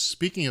go.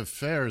 Speaking of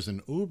fares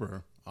and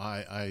Uber,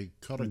 I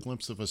caught a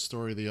glimpse of a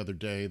story the other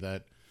day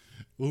that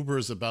Uber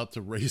is about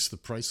to raise the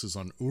prices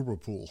on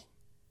Uberpool,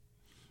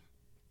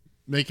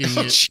 making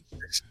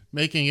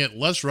it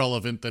less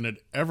relevant than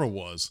it ever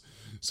was.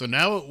 So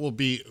now it will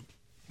be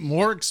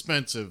more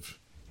expensive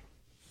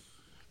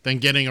than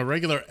getting a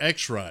regular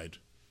X ride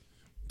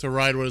to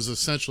ride what is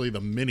essentially the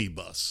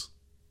minibus.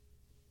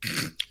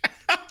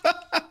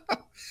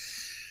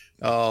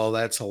 Oh,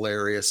 that's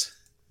hilarious.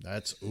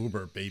 That's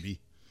Uber, baby.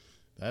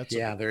 There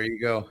you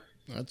go.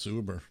 That's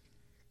Uber.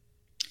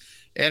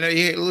 And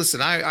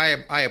listen,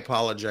 I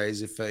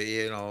apologize if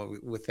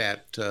with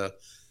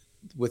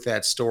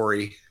that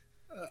story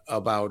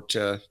about,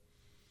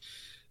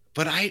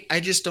 but I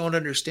just don't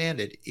understand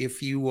it.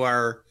 If you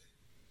are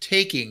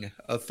taking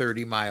a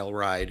 30-mile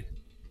ride,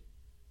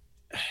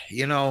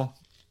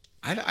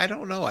 I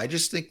don't know. I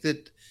just think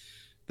that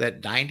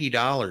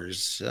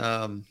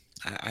 $90.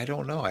 I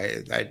don't know.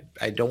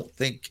 I don't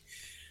think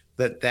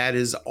that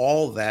is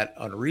all that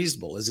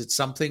unreasonable. Is it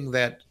something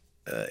that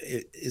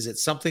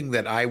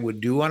I would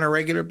do on a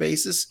regular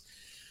basis?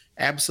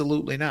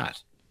 Absolutely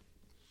not.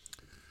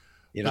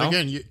 But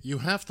again, you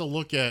have to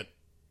look at,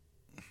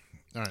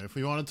 all right, if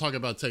we want to talk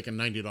about taking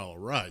 $90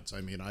 rides,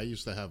 I mean, I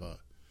used to have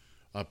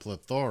a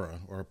plethora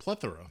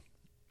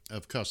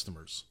of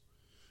customers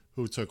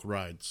who took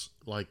rides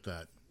like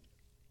that.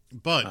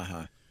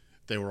 But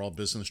they were all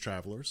business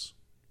travelers.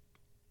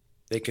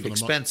 They could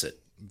expense it.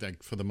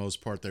 For the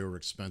most part, they were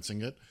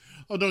expensing it.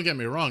 Oh, don't get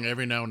me wrong.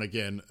 Every now and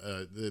again,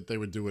 they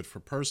would do it for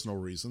personal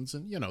reasons.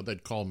 And,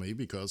 they'd call me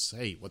because,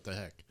 hey, what the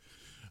heck?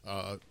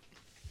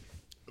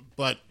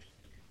 But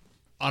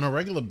on a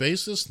regular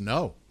basis,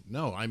 no.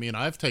 I mean,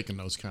 I've taken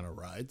those kind of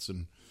rides.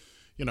 And,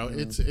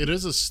 it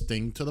is a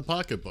sting to the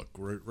pocketbook,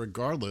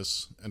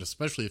 regardless. And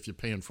especially if you're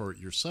paying for it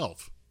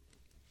yourself.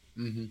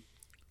 Mm-hmm.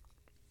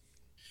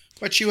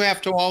 But you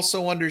have to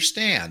also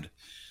understand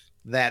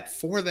that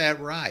for that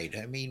ride,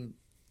 I mean,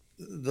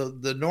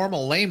 the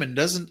normal layman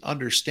doesn't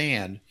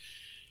understand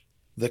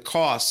the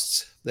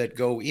costs that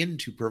go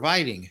into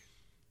providing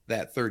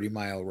that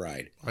 30-mile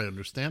ride. I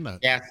understand that.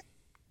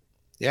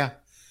 Yeah.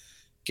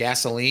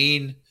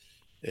 Gasoline,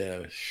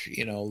 the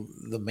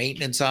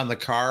maintenance on the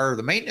car,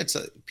 the maintenance,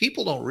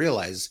 people don't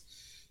realize.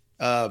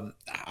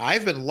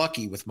 I've been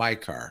lucky with my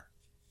car.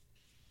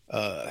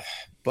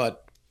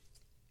 But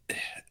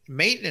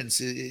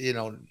maintenance,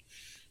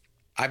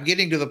 I'm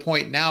getting to the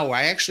point now where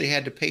I actually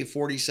had to pay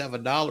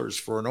 $47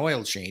 for an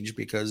oil change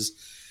because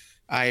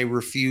I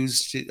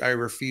refuse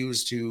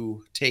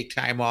to take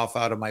time off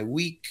out of my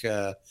week,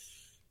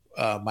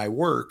 my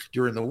work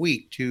during the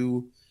week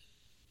to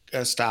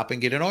stop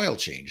and get an oil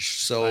change.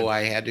 So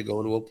I had to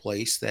go to a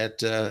place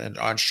that, and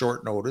on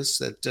short notice,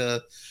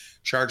 that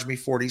charged me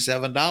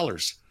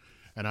 $47.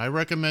 And I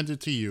recommended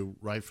to you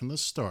right from the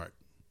start,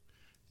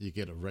 you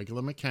get a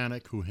regular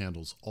mechanic who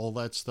handles all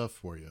that stuff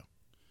for you.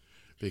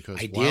 Because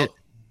I did.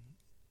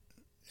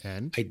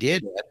 And? I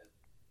did.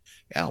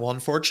 Yeah, well,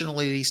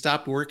 unfortunately, he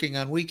stopped working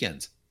on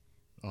weekends.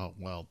 Oh,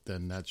 well,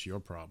 then that's your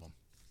problem.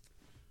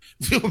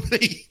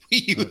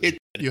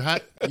 you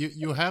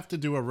have to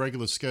do a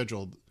regular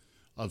schedule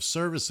of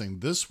servicing.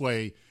 This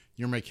way,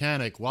 your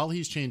mechanic, while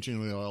he's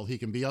changing the oil, he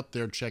can be up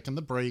there checking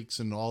the brakes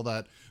and all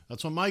that.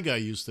 That's what my guy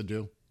used to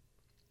do.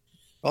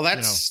 Well,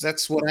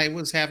 that's what I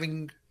was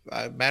having.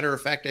 Matter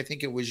of fact, I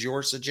think it was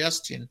your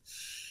suggestion,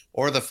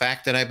 or the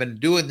fact that I've been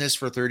doing this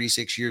for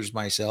 36 years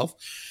myself,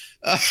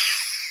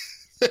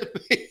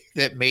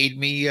 that made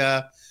me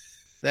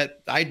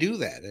that I do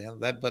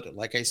that. But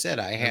like I said,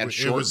 I had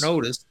short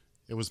notice.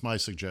 It was my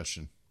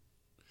suggestion.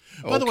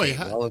 Okay, by the way,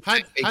 how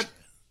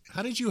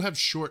did you have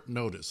short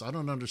notice? I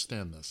don't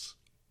understand this.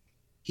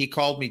 He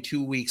called me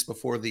 2 weeks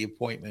before the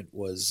appointment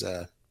was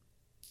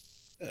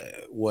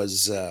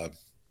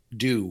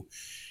due,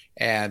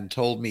 and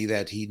told me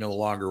that he no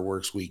longer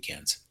works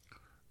weekends.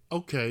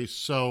 Okay,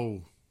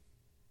 so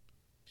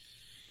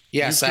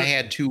yes, I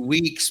had 2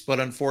 weeks,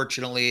 but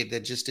unfortunately,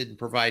 that just didn't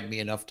provide me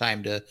enough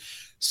time to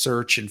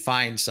search and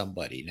find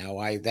somebody. Now,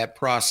 that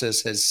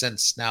process has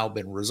since now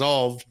been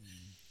resolved,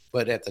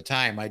 but at the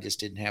time, I just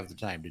didn't have the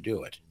time to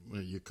do it.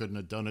 You couldn't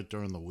have done it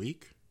during the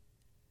week?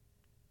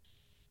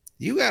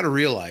 You got to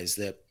realize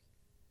that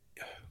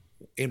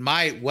in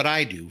what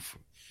I do,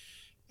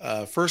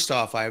 first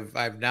off,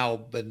 I've now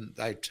been,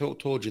 I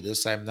told you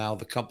this, I'm now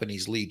the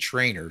company's lead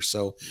trainer.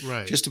 So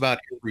right. just about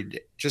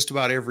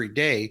every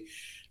day,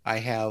 I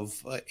have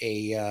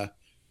a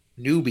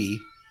newbie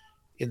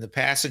in the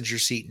passenger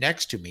seat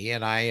next to me,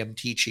 and I am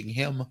teaching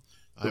him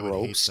the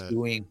ropes.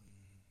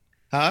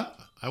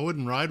 I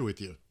wouldn't ride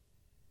with you.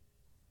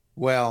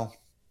 Well,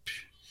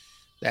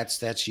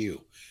 that's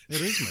you.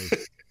 It is me.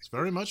 It's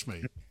very much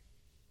me.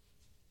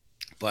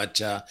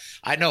 But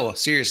I know,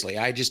 seriously,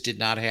 I just did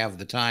not have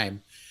the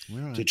time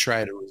to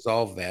try to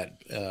resolve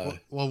that.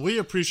 Well, we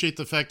appreciate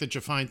the fact that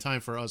you find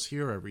time for us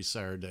here every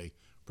Saturday,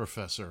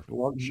 Professor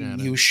Shannon.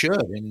 You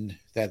should, and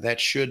that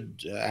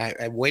should.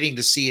 I'm waiting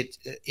to see it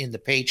in the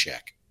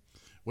paycheck.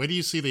 Wait till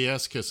you see the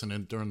ass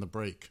kissing during the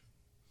break.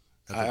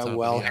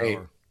 Hey,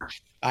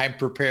 I'm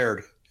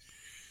prepared.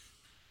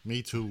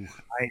 Me too.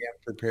 I am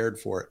prepared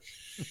for it.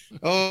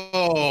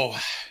 Oh,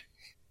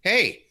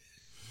 hey.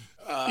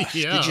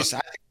 Yeah.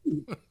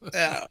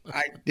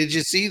 Did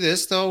you see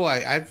this though?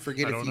 I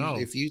forget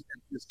if you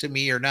sent this to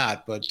me or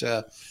not, but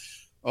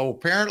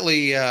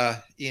apparently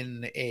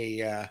in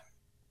a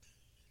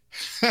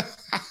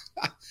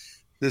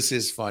this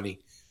is funny,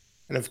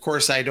 and of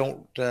course I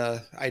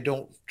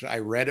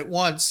read it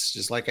once,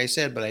 just like I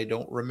said, but I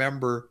don't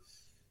remember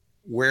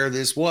where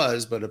this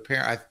was. But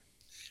apparently, I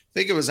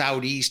think it was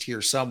out east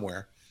here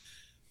somewhere.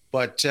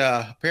 But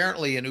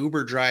apparently, an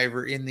Uber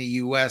driver in the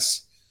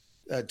U.S.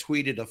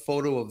 Tweeted a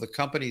photo of the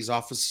company's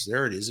office.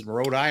 There it is in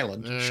Rhode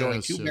Island,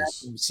 showing two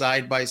bathrooms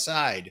side by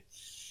side,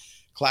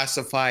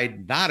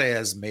 classified not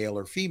as male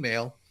or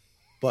female,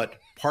 but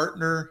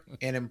partner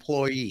and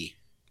employee.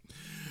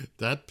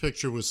 That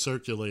picture was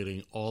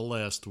circulating all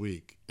last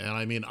week. And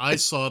I mean, I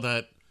saw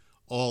that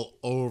all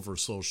over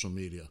social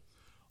media.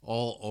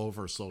 And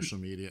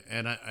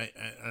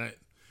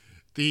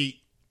the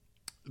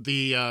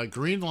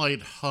Green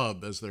Light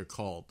Hub, as they're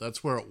called,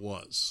 that's where it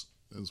was.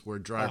 Is where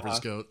drivers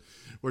go,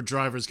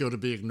 to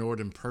be ignored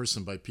in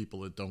person by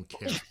people that don't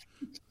care.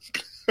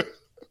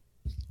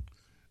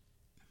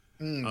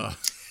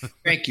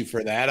 Thank you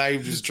for that. I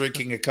was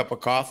drinking a cup of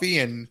coffee,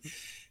 and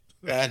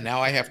now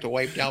I have to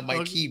wipe down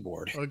my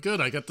keyboard. Oh, good!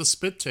 I got the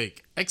spit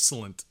take.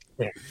 Excellent.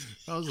 That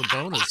was a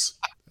bonus.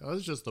 That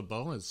was just a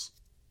bonus.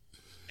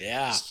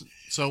 Yeah.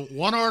 So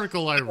one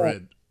article I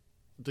read,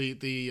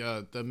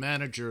 the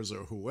managers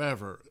or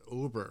whoever,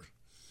 Uber,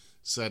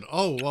 said,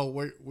 "Oh, well,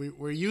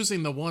 we're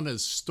using the one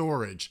as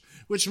storage,"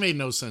 which made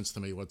no sense to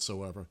me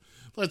whatsoever.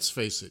 Let's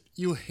face it,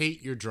 you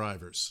hate your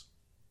drivers.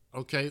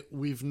 Okay?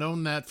 We've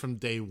known that from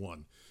day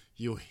one.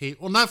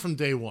 Not from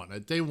day one.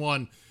 At day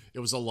one,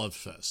 it was a love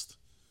fest.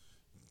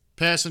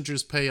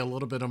 Passengers pay a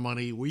little bit of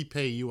money. We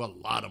pay you a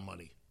lot of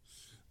money.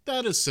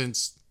 That has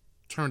since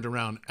turned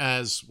around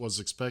as was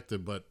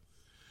expected, but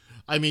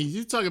I mean,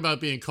 you talk about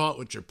being caught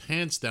with your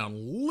pants down,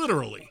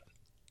 literally.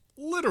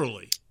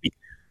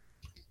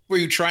 Were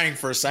you trying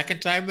for a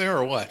second time there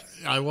or what?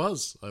 I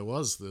was.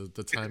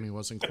 The timing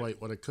wasn't quite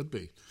what it could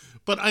be.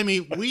 But, I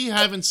mean, we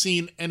haven't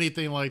seen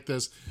anything like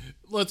this.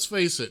 Let's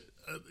face it.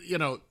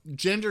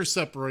 Gender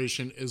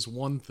separation is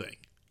one thing.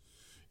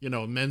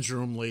 Men's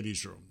room,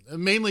 ladies' room.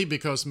 Mainly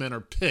because men are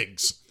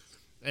pigs.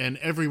 And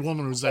every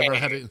woman who's ever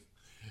had to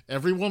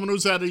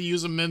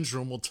use a men's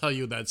room will tell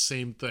you that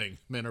same thing.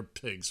 Men are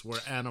pigs. We're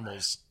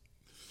animals.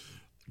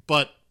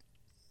 But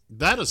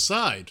that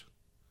aside,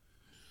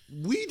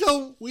 we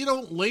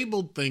don't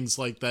label things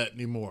like that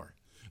anymore.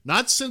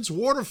 Not since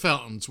water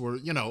fountains were,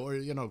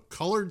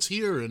 coloreds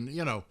here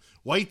and,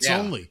 whites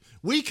only.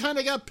 We kind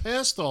of got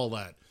past all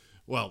that.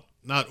 Well,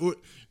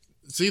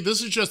 see,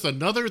 this is just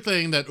another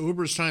thing that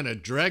Uber's trying to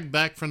drag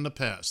back from the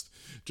past.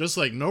 Just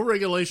like no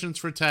regulations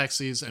for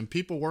taxis and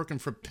people working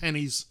for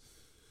pennies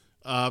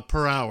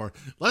per hour.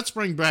 Let's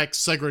bring back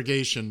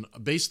segregation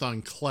based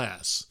on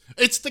class.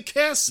 It's the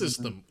caste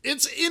system.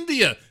 It's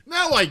India.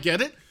 Now I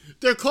get it.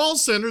 Their call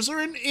centers are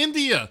in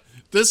India.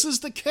 This is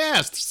the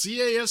caste,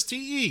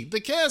 C-A-S-T-E,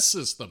 the caste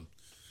system.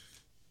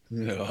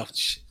 No.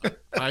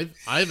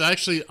 I've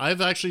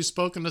actually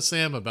spoken to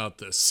Sam about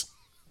this.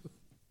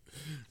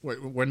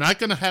 We're not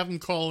going to have him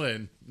call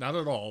in, not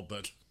at all,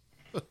 but.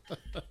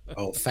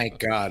 Oh, thank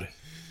God.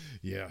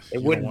 Yeah,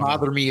 it wouldn't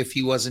bother me if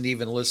he wasn't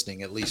even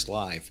listening, at least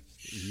live.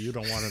 You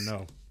don't want to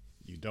know.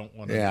 You don't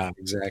want to. Yeah, know.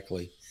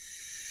 Exactly.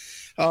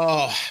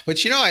 Oh, but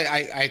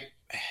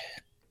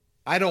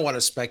I don't want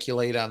to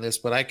speculate on this,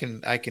 but I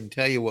can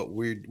tell you what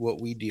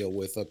we deal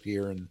with up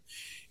here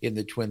in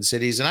the Twin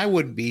Cities, and I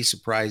wouldn't be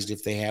surprised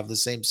if they have the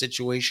same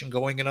situation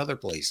going in other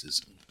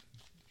places.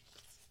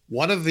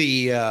 One of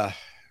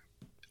the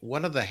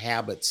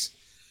habits,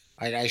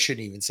 I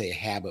shouldn't even say a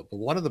habit, but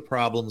one of the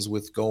problems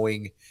with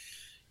going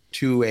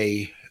to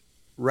a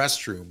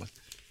restroom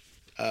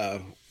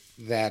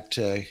that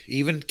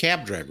even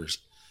cab drivers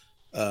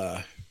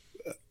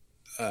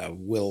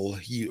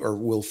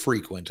will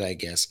frequent, I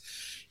guess,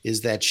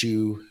 is that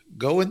you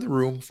go in the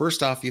room.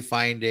 First off, you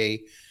find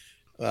a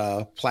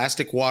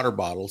plastic water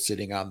bottle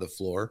sitting on the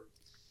floor,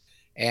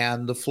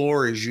 and the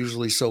floor is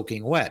usually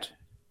soaking wet.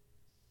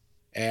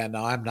 And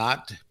I'm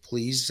not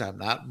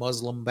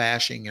Muslim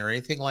bashing or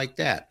anything like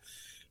that,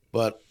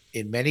 but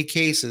in many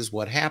cases,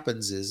 what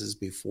happens is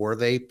before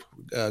they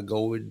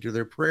go into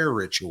their prayer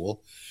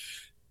ritual,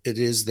 it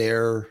is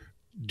their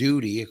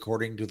duty,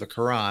 according to the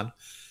Quran,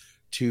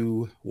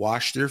 to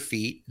wash their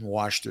feet and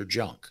wash their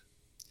junk.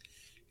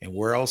 And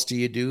where else do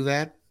you do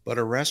that but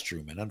a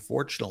restroom? And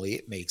unfortunately,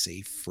 it makes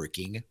a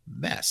freaking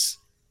mess.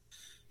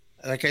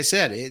 Like I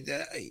said,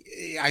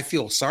 I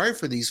feel sorry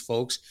for these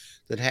folks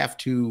that have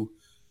to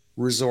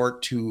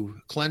resort to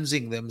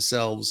cleansing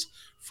themselves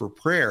for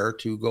prayer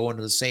to go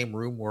into the same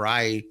room where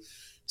I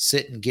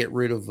sit and get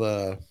rid of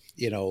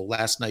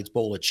last night's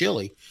bowl of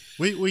chili.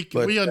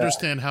 We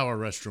understand how a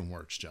restroom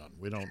works, John.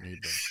 We don't need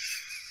to.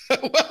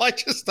 Well, I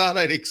just thought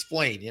I'd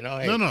explain. Hey,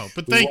 no,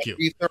 but thank you.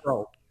 Be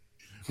thorough.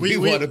 We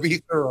want to be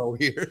thorough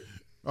here.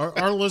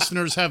 Our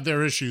listeners have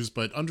their issues,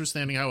 but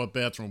understanding how a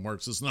bathroom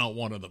works is not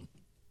one of them.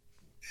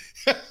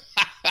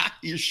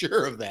 You're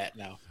sure of that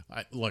now?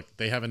 Look,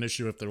 they have an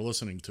issue if they're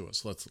listening to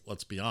us.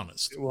 Let's be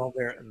honest. Well,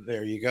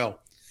 there you go.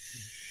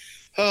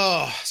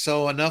 Oh,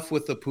 so enough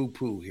with the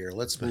poo-poo here.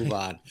 Let's move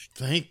on.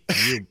 Thank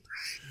you.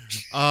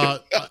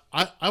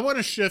 I want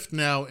to shift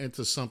now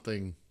into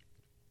something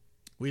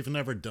we've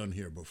never done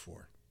here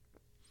before.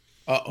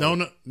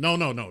 Uh-oh. No,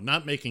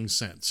 not making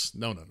sense.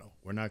 No.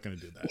 We're not going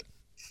to do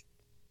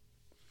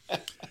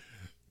that.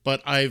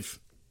 But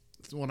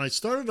when I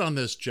started on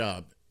this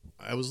job,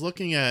 I was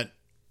looking at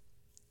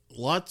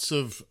lots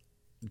of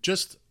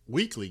just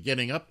weekly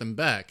getting up and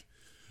back,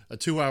 a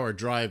 2-hour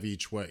drive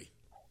each way.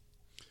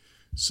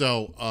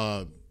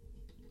 So,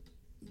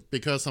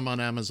 because I'm on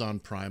Amazon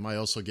Prime, I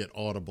also get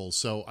Audible.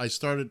 So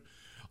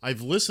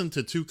I've listened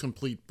to 2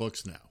 complete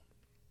books now.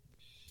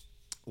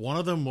 One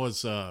of them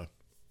was the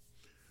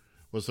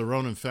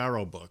Ronan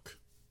Farrow book,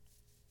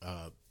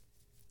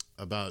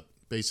 about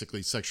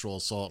basically sexual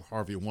assault,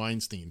 Harvey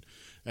Weinstein.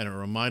 And it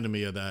reminded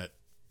me of that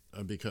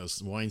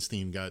because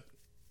Weinstein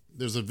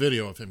there's a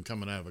video of him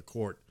coming out of a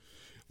court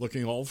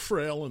looking all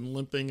frail and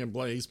limping and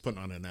he's putting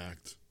on an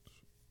act.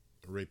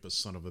 A rapist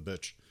son of a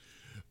bitch.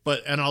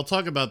 And I'll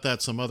talk about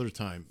that some other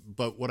time.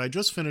 But what I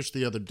just finished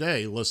the other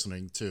day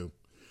listening to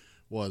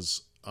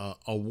was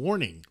a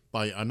warning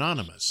by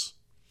Anonymous.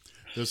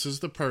 This is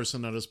the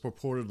person that is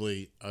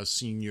purportedly a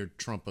senior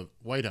Trump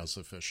White House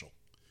official.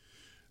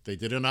 They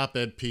did an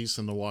op-ed piece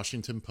in the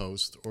Washington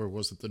Post, or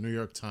was it the New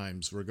York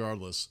Times,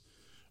 regardless,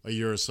 a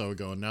year or so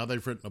ago. And now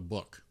they've written a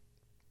book.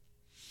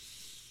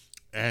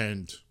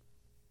 And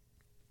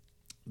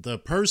the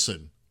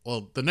person,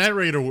 the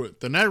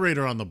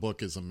narrator on the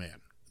book is a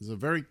man. He's a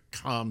very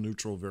calm,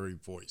 neutral, very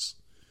voice.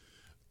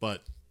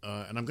 But,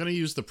 and I'm going to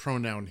use the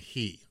pronoun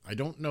he. I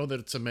don't know that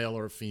it's a male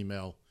or a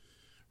female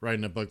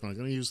writing a book, but I'm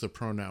going to use the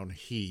pronoun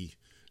he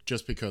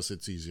just because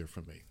it's easier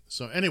for me.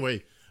 So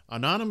anyway,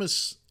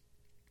 Anonymous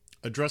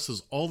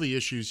addresses all the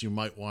issues you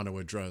might want to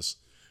address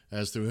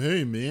as to,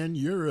 hey man,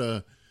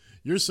 you're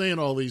saying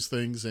all these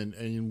things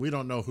and we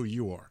don't know who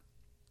you are.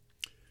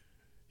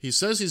 He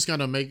says he's going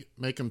to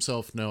make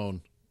himself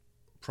known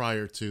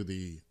prior to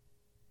the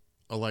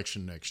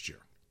election next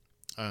year,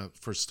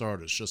 for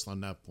starters, just on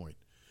that point.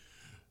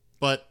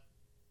 But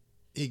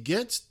he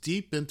gets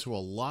deep into a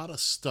lot of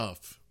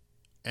stuff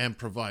and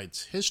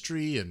provides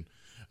history. And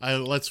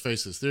let's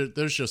face this,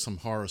 there's just some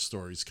horror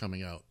stories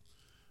coming out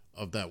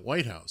of that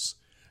White House.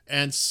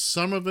 And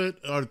some of it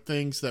are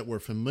things that we're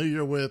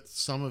familiar with.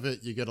 Some of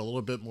it you get a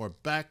little bit more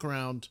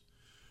background.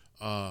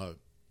 To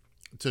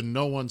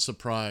no one's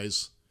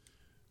surprise,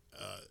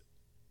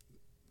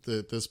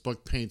 this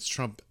book paints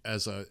Trump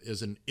as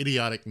an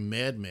idiotic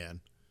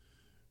madman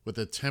with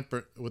a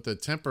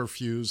temper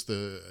fuse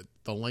the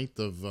length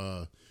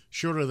of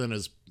shorter than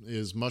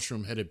his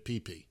mushroom-headed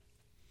pee-pee.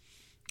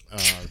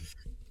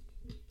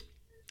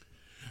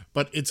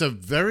 But it's a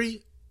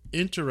very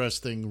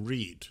interesting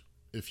read,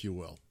 if you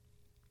will.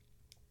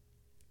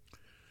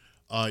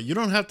 You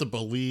don't have to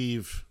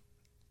believe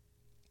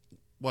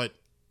what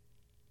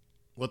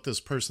this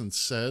person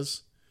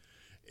says.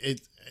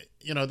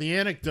 The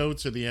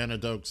anecdotes or the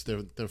anecdotes,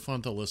 they're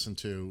fun to listen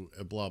to,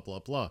 blah blah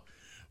blah,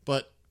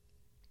 but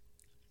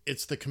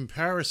it's the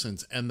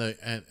comparisons and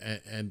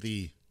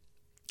the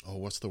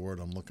what's the word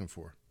I'm looking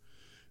for?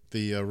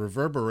 The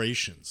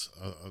reverberations.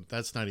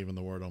 That's not even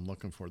the word I'm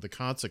looking for. The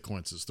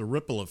consequences, the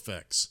ripple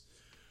effects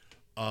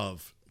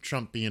of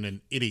Trump being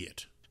an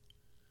idiot.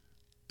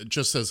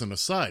 Just as an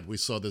aside, we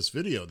saw this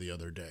video the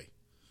other day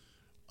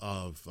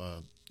of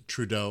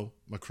Trudeau,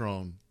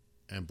 Macron,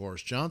 and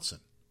Boris Johnson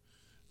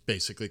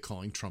basically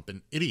calling Trump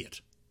an idiot.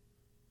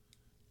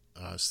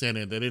 They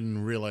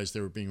didn't realize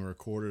they were being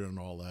recorded and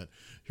all that.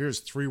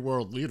 Here's 3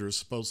 world leaders,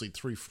 supposedly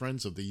 3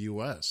 friends of the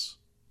U.S.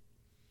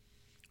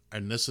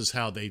 And this is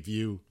how they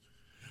view...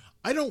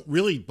 I don't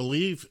really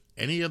believe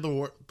any of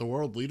the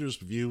world leaders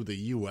view the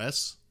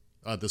U.S.,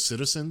 the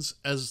citizens,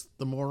 as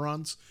the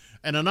morons.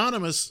 And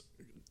Anonymous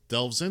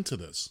delves into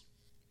this.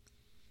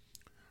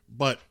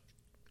 But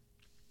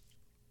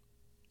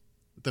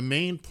the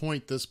main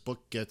point this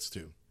book gets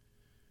to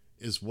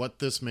is what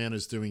this man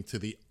is doing to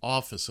the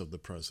office of the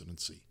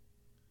presidency.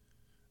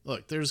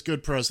 Look, there's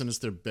good presidents,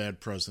 there are bad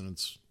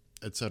presidents,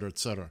 et cetera, et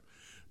cetera.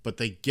 But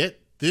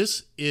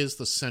this is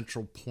the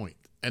central point.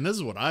 And this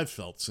is what I've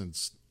felt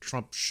since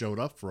Trump showed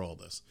up for all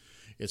this.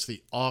 It's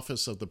the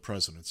office of the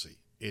presidency.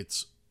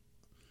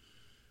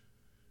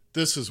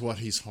 This is what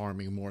he's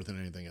harming more than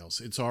anything else.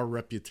 It's our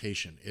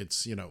reputation.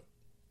 It's,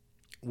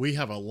 we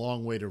have a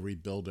long way to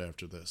rebuild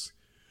after this.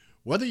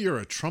 Whether you're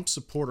a Trump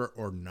supporter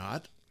or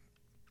not,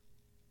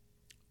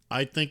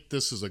 I think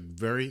this is a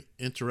very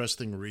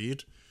interesting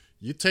read.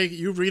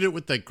 You read it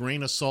with that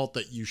grain of salt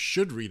that you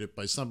should read it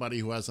by somebody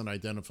who hasn't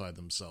identified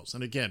themselves.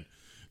 And again,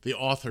 the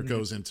author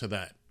goes into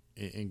that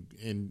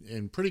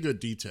in pretty good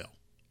detail.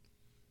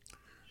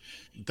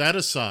 That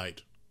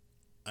aside,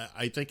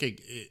 I think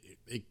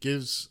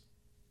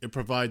it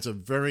provides a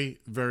very,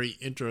 very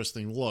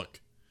interesting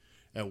look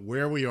at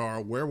where we are,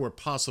 where we're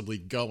possibly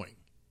going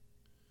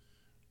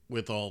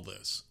with all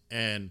this.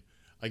 And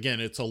again,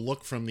 it's a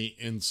look from the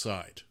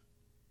inside.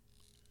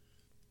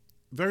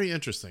 Very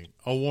interesting.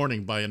 A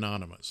warning by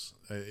Anonymous.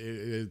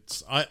 I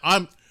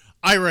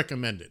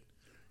recommend it.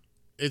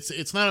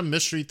 It's not a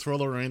mystery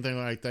thriller or anything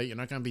like that. You're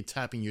not going to be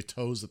tapping your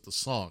toes at the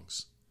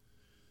songs.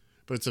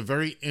 But it's a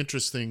very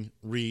interesting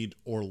read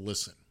or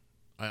listen.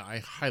 I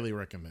highly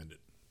recommend it.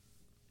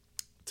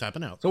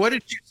 Tapping out. So what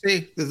did you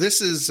say? This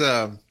is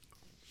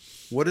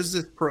what is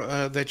it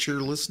that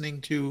you're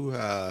listening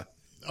to?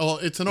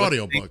 It's an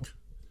audiobook.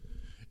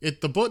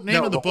 The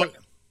name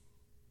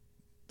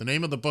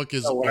of the book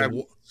is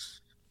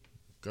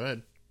Go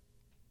ahead.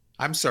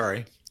 I'm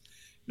sorry.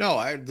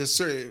 No,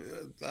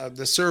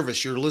 the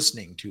service you're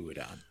listening to it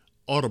on.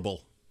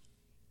 Audible.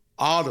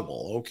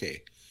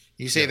 Okay.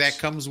 You say that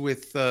comes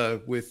with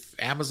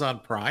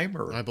Amazon Prime,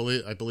 or I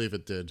believe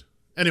it did.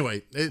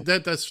 Anyway,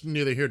 that's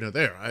neither here nor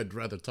there. I'd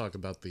rather talk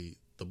about the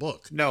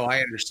book. No, I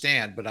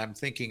understand, but I'm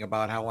thinking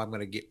about how I'm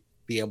going to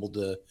be able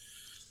to,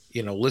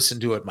 listen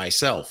to it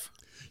myself.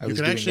 I was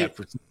doing that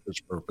for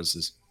research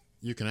purposes.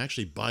 You can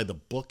actually buy the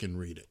book and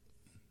read it.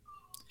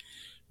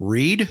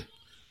 Read?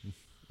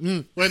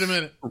 Wait a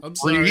minute. I'm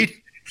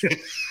sorry.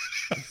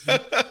 Who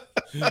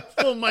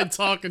am I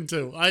talking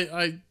to?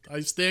 I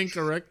stand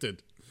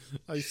corrected.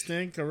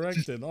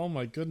 Oh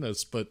my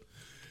goodness. But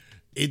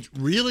it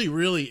really,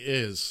 really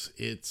is.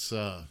 It's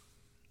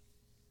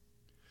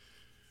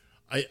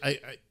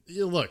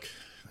look,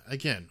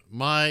 again,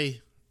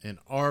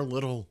 our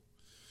little,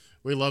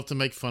 we love to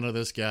make fun of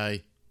this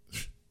guy.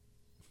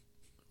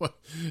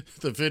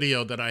 The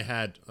video that I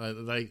had,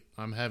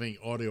 I'm having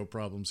audio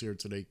problems here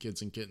today,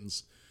 kids and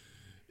kittens.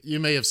 You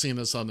may have seen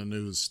this on the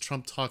news.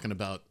 Trump talking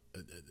about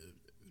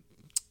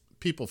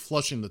people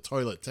flushing the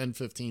toilet 10,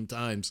 15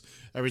 times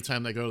every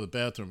time they go to the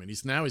bathroom. And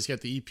he's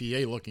got the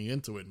EPA looking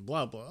into it and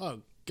blah, blah.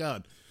 Oh,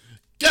 God.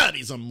 God,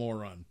 he's a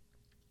moron.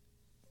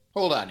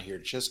 Hold on here.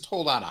 Just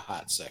hold on a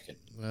hot second.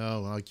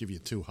 Well, I'll give you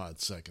 2 hot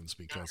seconds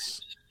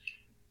because...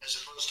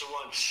 As opposed to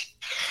once.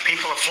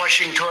 People are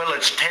flushing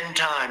toilets 10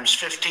 times,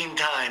 15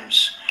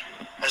 times,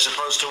 as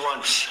opposed to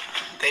once.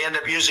 They end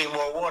up using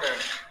more water.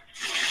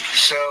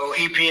 So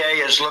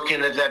EPA is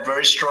looking at that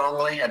very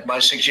strongly, at my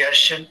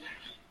suggestion.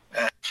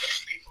 People are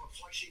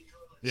flushing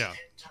toilets 10 times.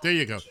 There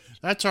you go.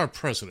 That's our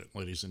president,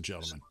 ladies and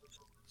gentlemen.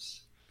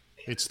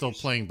 It's still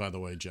playing, by the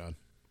way, John.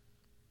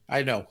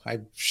 I know.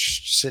 I'm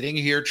sitting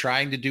here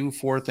trying to do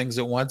 4 things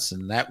at once,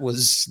 and that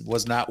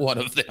was not one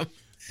of them.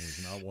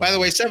 There's not one. By the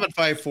way,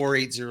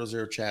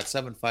 754-800 chat,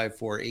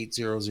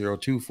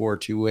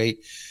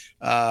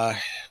 754-800-2428.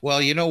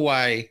 Well, you know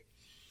why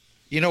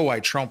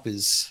Trump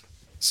is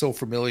so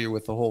familiar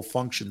with the whole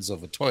functions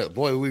of a toilet.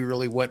 Boy, we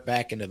really went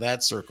back into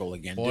that circle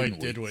again,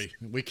 did we?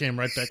 We came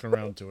right back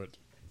around to it.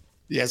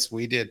 Yes,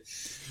 we did.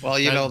 Well,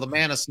 you know, the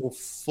man is so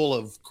full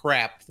of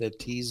crap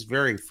that he's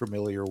very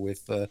familiar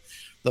with the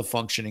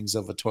functionings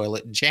of a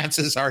toilet, and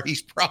chances are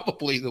he's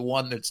probably the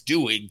one that's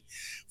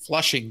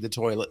flushing the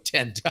toilet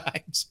 10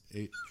 times.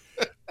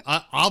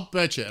 I'll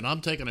bet you, and I'm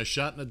taking a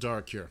shot in the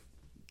dark here.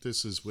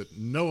 This is with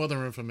no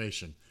other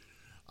information.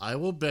 I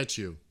will bet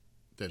you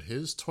that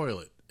his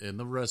toilet in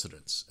the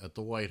residence at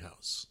the White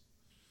House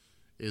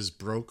is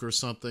broke or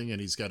something,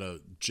 and he's got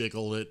to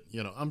jiggle it.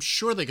 You know, I'm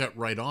sure they got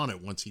right on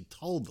it once he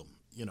told them.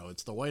 You know,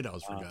 it's the White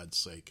House, for God's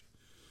sake.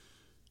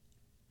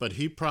 But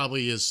he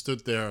probably has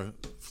stood there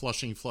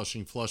flushing,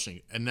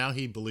 and now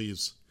he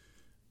believes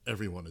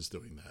everyone is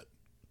doing that.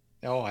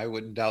 No, I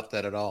wouldn't doubt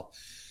that at all.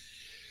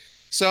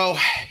 So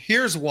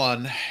here's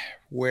one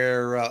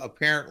where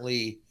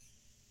apparently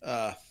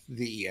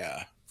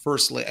the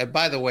first.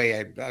 By the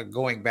way,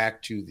 going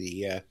back to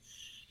the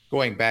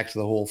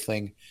whole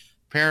thing.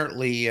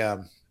 Apparently,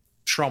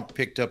 Trump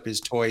picked up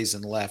his toys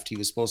and left. He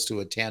was supposed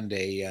to attend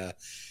a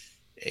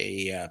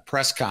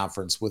press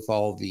conference with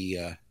all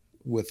the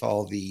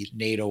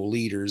NATO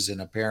leaders,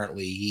 and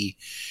apparently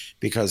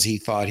because he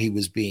thought he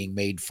was being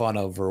made fun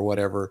of or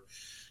whatever,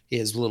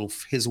 his little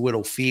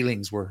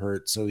feelings were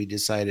hurt, so he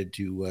decided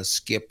to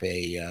skip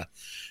a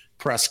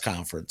press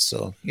conference.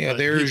 So yeah,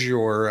 there's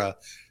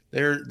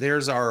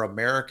our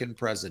American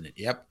president.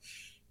 Yep,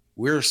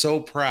 we're so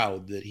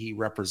proud that he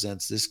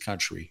represents this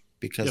country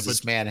because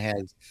this man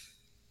has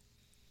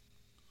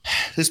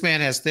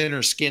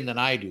thinner skin than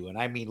I do, and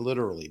I mean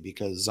literally,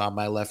 because on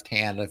my left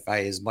hand, if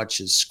I as much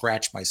as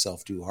scratch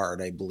myself too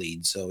hard, I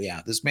bleed. So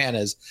yeah, this man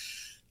has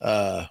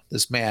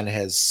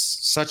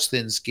such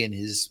thin skin.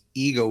 His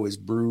ego is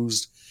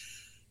bruised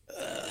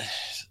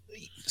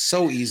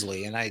so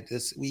easily, and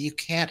you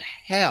can't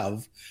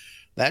have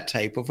that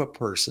type of a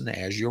person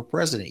as your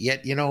president.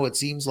 Yet, you know, it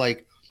seems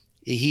like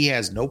he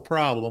has no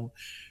problem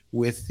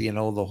with, you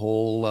know, the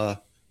whole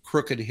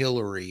Crooked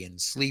Hillary and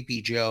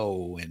Sleepy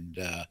Joe and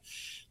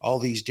all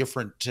these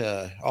different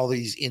all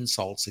these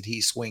insults that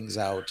he swings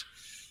out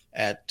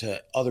at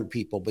other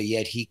people, but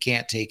yet he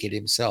can't take it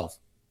himself,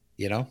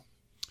 you know.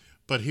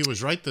 But he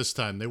was right this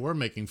time. They were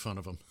making fun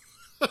of him.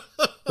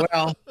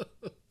 Well,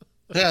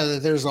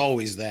 there's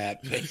always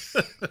that.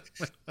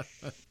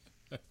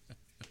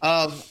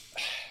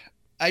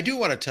 I do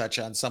want to touch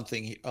on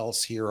something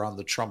else here on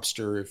the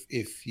Trumpster,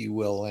 if you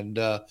will. And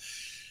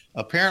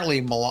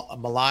apparently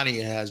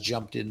Melania has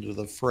jumped into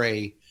the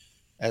fray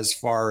as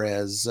far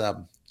as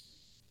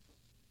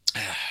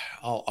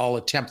I'll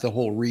attempt the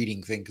whole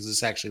reading thing because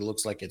this actually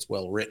looks like it's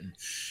well written.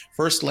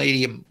 First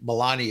Lady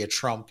Melania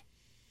Trump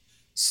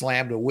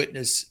slammed a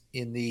witness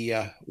in the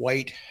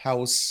White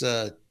House.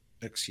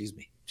 Excuse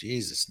me.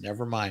 Jesus,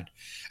 never mind.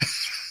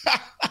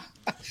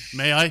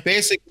 May I?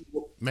 Basically,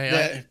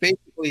 let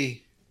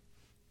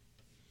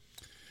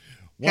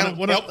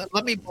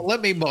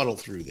me muddle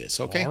through this,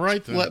 okay? All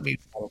right, then. Let me.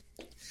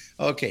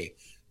 Okay,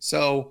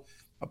 so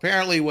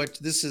apparently,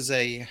 this is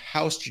a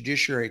House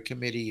Judiciary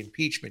Committee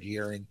impeachment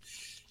hearing,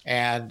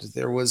 and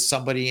there was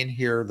somebody in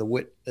here. The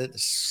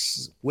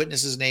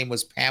witness's name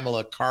was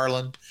Pamela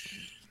Karlan,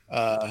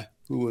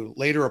 who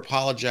later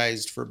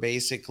apologized for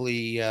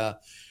basically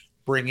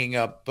bringing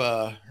up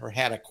or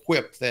had a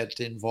quip that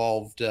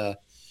involved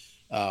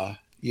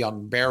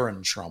young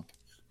Barron Trump,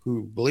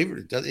 who, believe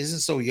it, isn't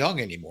so young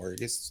anymore.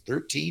 He's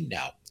 13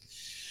 now.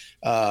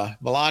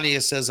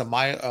 Melania says a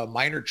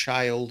minor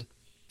child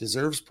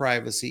deserves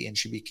privacy and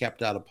should be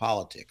kept out of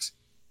politics.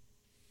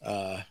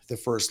 The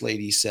First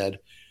Lady said,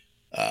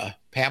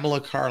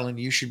 Pamela Karlan,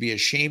 you should be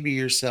ashamed of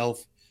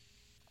yourself,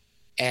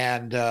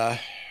 and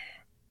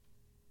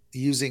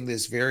using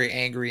this very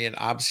angry and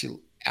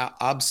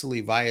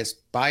obviously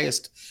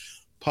biased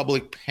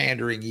public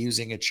pandering,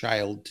 using a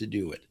child to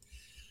do it.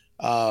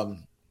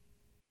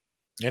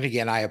 And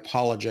again, I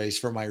apologize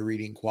for my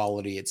reading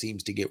quality. It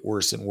seems to get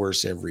worse and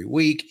worse every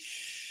week.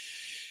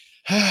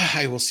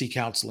 I will see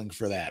counseling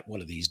for that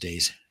one of these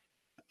days.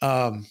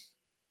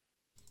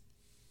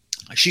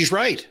 She's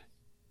right.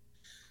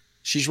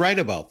 She's right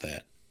about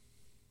that.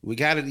 You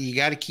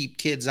got to keep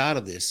kids out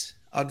of this.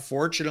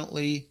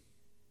 Unfortunately,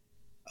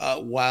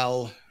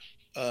 while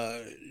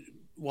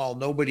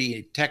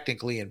nobody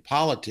technically in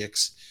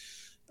politics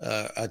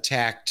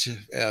attacked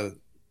the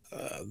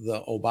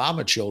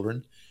Obama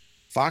children,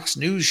 Fox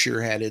News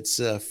sure had its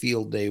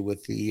field day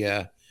with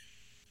the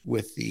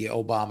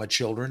Obama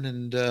children.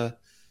 And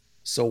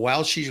so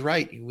while she's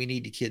right, we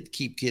need to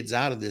keep kids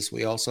out of this,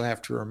 we also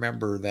have to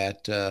remember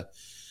that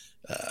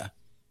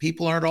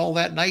people aren't all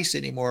that nice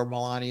anymore,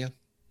 Melania.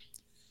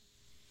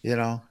 You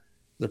know,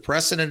 the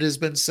precedent has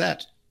been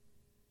set.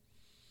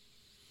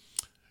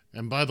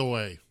 And by the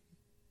way,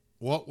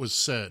 what was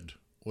said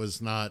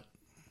was not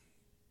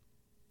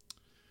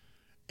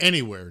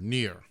anywhere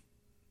near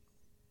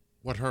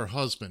what her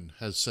husband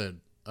has said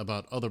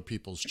about other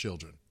people's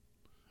children,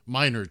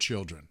 minor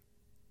children.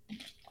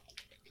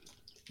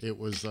 It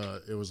was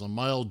a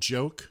mild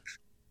joke.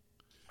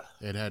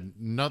 It had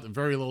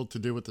very little to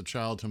do with the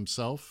child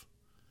himself,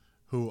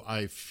 who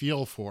I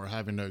feel for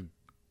having to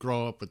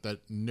grow up with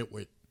that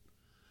nitwit.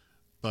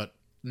 But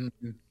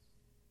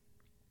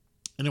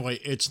anyway,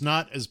 it's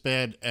not as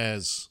bad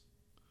as,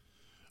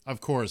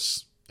 of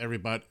course,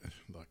 everybody.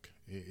 Look,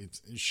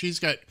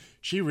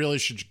 she really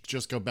should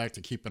just go back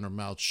to keeping her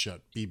mouth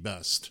shut. Be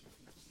best.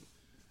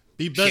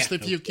 Be best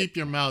if you keep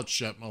your mouth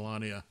shut,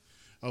 Melania.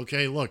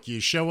 Okay, look,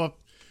 you show up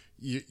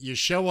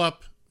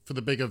for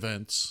the big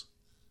events,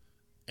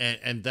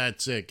 and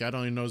that's it. God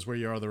only knows where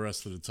you are the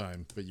rest of the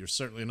time, but you're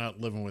certainly not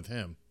living with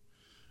him.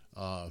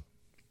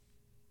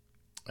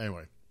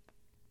 Anyway.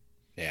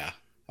 Yeah.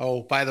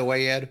 Oh, by the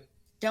way, Ed.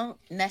 Don't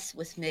mess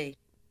with me.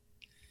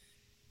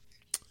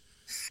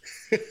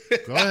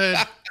 Go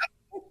ahead.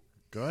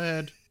 Go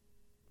ahead.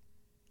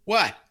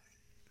 What?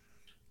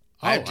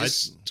 Oh, I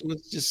was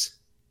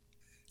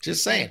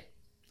just saying.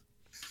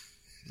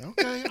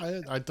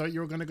 Okay, I thought you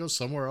were going to go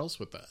somewhere else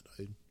with that.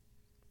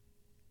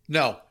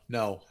 No.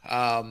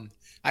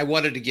 I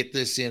wanted to get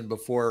this in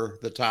before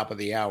the top of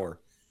the hour.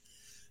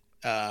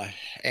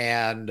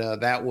 And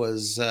that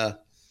was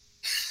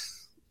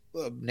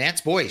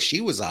Nance Boyce.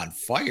 She was on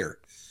fire.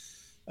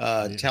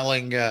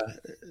 Telling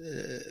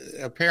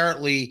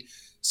apparently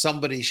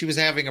somebody, she was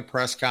having a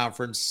press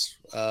conference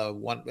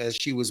as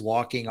she was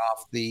walking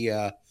off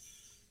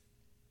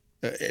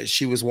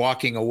she was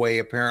walking away.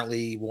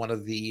 Apparently one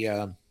of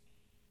the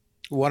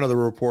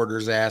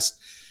reporters asked,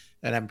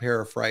 and I'm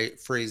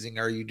paraphrasing,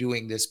 "Are you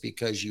doing this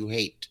because you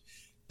hate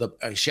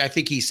I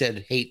think he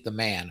said hate the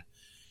man,"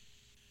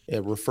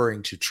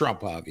 referring to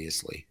Trump,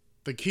 obviously.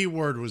 The key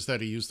word was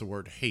that he used the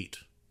word hate.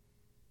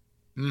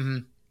 Mm-hmm.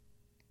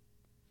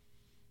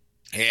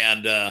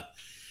 And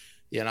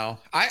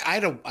I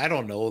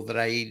don't know that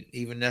I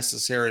even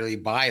necessarily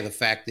buy the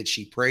fact that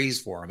she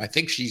prays for him. I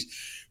think she's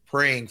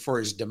praying for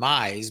his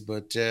demise,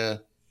 but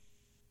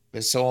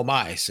so am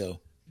I.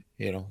 So,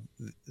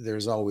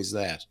 there's always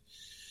that.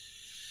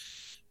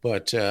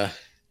 But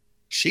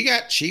she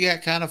got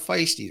kind of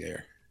feisty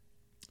there.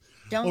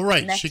 Well,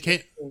 right.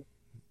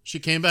 She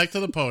came back to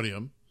the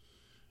podium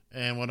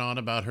and went on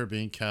about her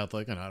being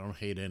Catholic and I don't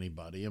hate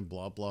anybody and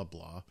blah, blah,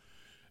 blah.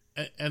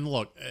 And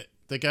look,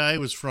 the guy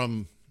was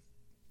from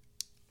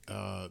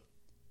a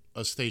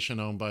station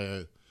owned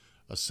by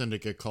a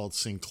syndicate called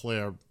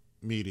Sinclair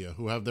Media,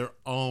 who have their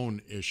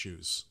own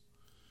issues.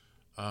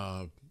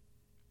 And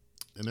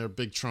they're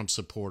big Trump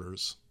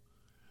supporters.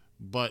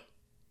 But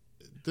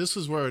this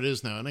is where it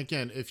is now. And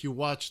again, if you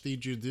watch the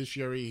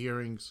judiciary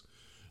hearings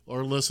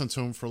or listen to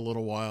them for a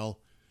little while,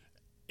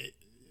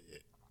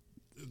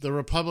 the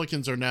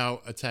Republicans are now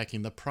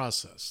attacking the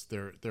process.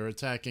 They're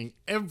attacking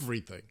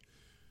everything.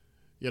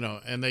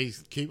 And they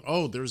keep,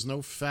 there's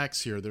no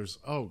facts here.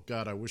 Oh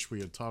God, I wish we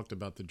had talked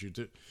about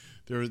the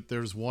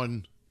there's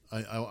one,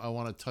 I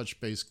want to touch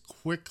base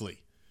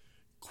quickly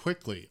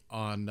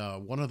on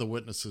one of the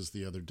witnesses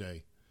the other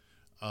day.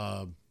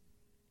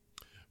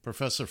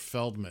 Professor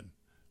Feldman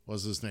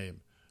was his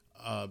name.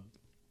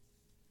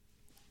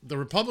 The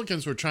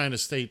Republicans were trying to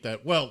state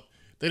that, well,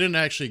 they didn't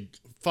actually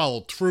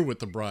follow through with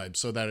the bribe,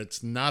 so that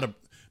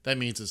that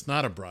means it's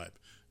not a bribe.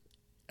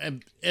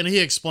 And he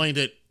explained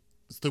it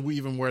to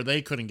even where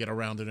they couldn't get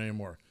around it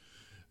anymore.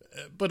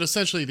 But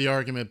essentially the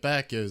argument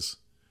back is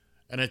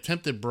an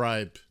attempted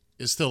bribe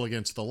is still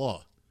against the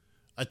law.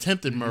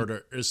 Attempted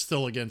murder is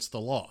still against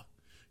the law.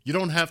 You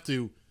don't have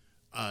to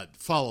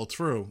follow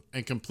through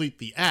and complete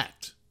the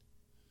act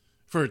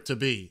for it to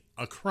be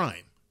a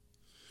crime.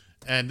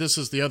 And this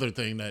is the other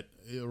thing that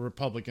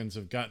Republicans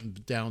have gotten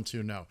down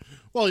to now.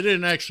 Well, he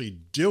didn't actually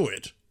do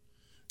it.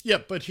 Yeah,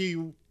 but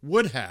he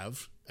would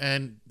have.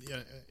 And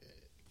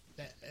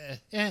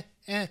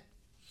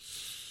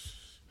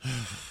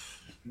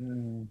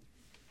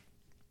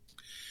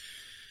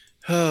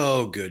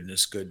Oh,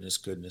 goodness.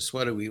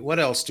 What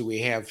else do we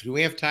have? Do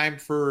we have time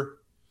for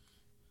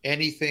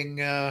anything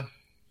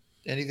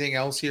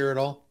else here at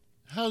all?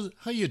 How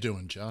you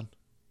doing, John?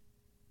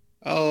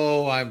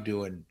 Oh, I'm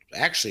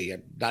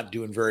not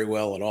doing very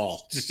well at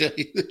all, to tell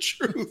you the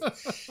truth.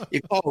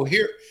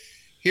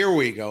 Here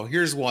we go.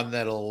 Here's one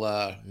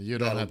that'll you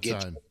don't have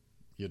time.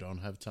 You don't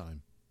have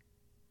time.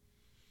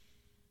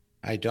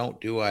 I don't,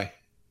 do I?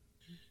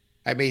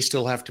 I may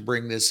still have to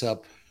bring this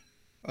up.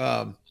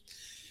 But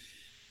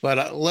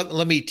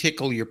let me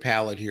tickle your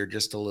palate here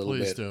just a little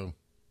bit. Please do.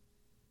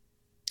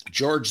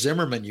 George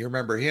Zimmerman, you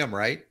remember him,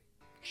 right?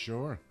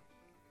 Sure.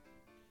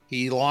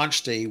 He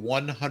launched a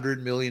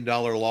 $100 million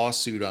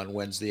lawsuit on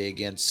Wednesday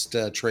against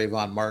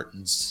Trayvon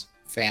Martin's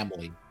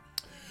family.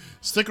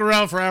 Stick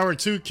around for hour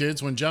 2,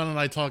 kids, when John and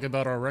I talk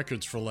about our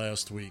records for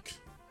last week.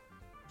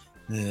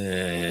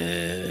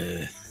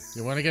 You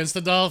went against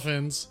the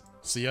Dolphins.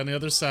 See you on the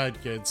other side,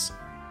 kids.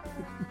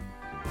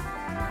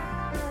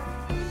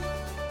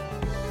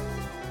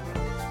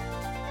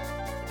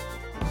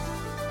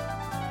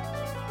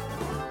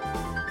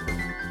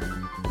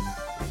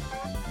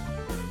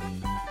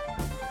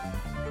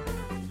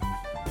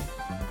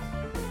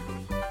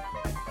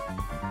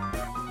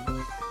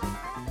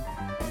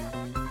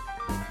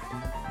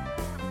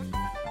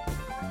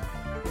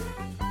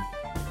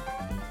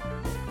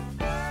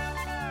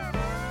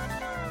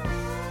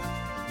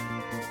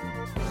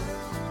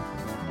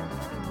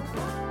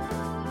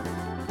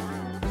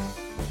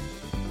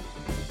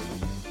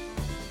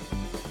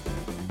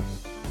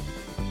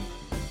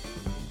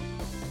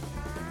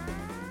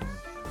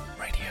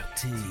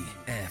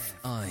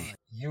 TFI.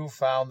 You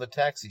found the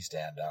Taxi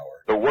Stand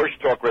Hour The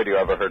worst talk radio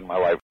I've ever heard in my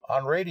life.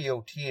 on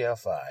Radio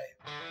TFI.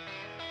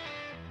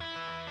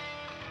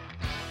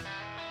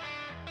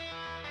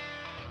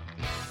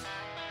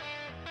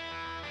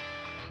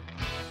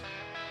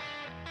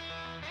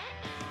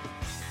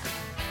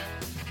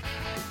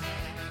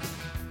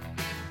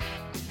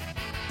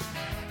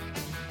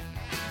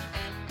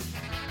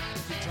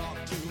 You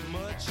talk too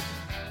much.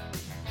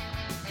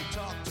 You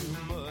talk too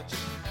much.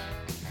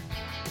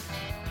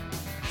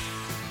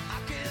 I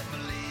can't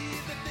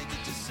believe the things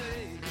that you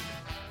say.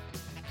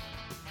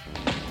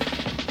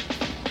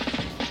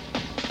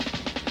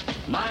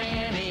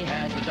 Miami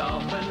has the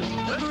Dolphins,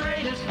 the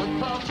greatest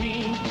football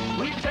team.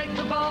 We take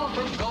the ball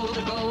from goal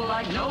to goal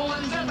like no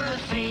one's ever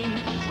seen.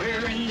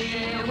 We're in the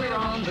air, we're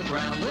on the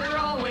ground, we're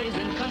always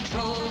in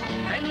control.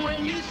 And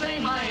when you say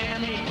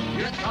Miami,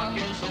 you're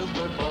talking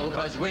Super Bowl,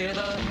 'cause we're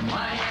the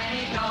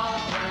Miami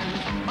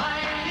Dolphins.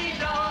 Miami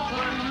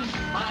Dolphins,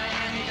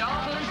 Miami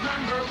Dolphins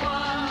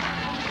 #1.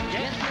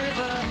 Yes, we're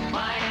the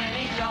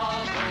Miami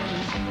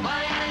Dolphins.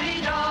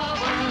 Miami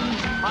Dolphins,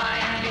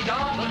 Miami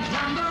Dolphins #1.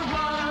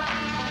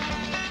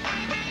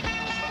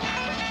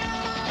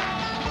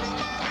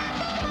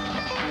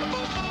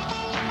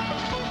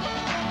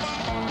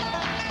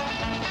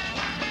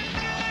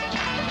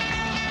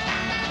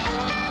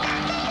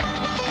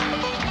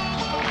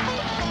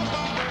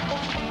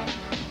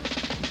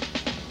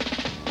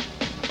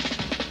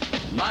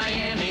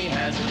 Miami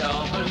has the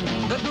Dolphins,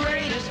 the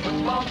greatest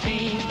football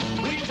team.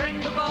 We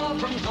take the ball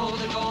from goal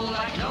to goal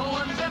like no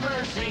one's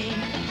ever seen.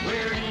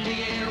 We're in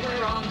the air,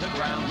 we're on the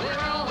ground, we're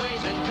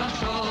always in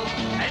control.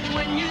 And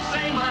when you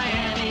say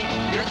Miami,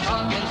 you're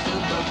talking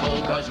Super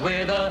Bowl, 'cause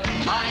we're the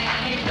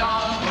Miami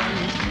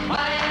Dolphins.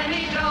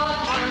 Miami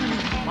Dolphins,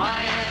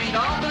 Miami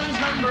Dolphins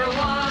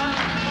 #1.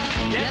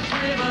 Yes,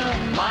 we're the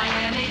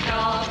Miami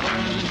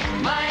Dolphins.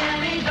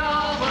 Miami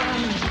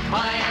Dolphins,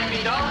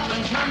 Miami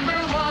Dolphins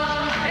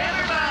 #1.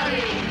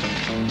 Everybody,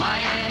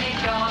 Miami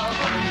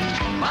Dolphins,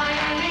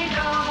 Miami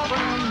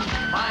Dolphins,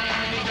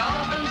 Miami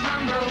Dolphins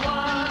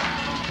 #1.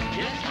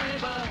 Yes, we're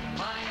the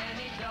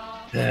Miami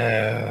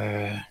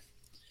Dolphins.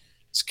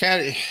 It's kind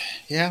of,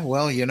 yeah,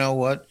 well, you know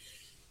what?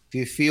 If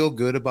you feel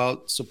good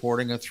about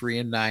supporting a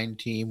 3-9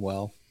 team,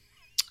 well,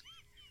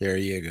 there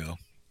you go.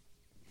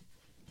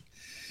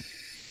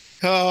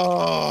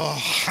 Oh,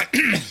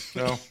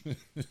 so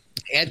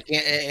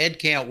Ed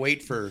can't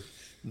wait for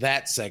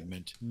that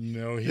segment.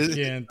 No, he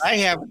can't. I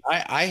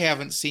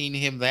haven't seen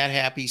him that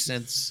happy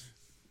since.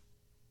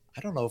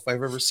 I don't know if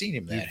I've ever seen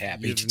him that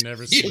happy. You've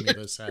never seen me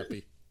this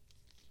happy.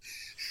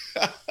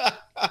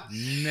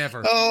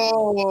 Never.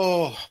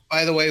 Oh,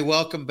 by the way,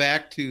 welcome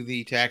back to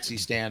the Taxi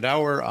Stand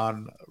Hour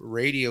on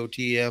Radio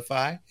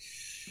TFI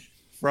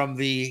from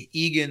the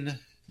Egan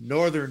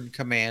Northern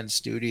Command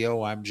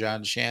Studio. I'm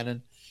John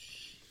Shannon,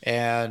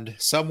 and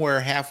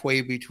somewhere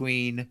halfway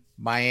between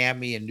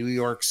Miami and New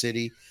York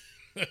City,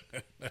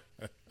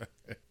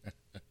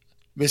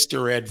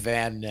 Mr. Ed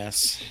Van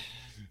Ness.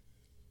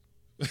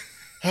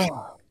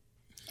 Oh,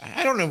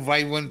 I don't know if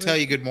I want to tell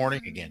you good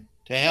morning again.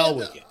 To hell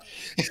with you.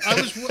 I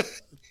was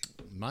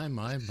my.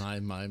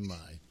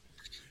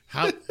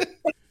 How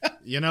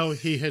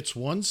he hits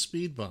one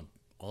speed bump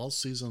all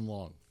season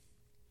long,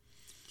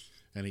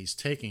 and he's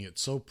taking it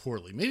so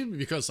poorly. Maybe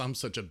because I'm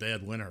such a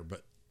bad winner,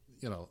 but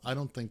I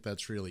don't think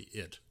that's really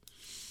it.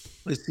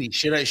 Let's see.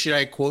 Should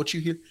I quote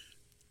you here?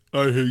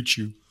 I hate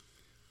you.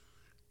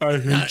 I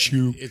hate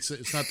you.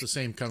 It's not the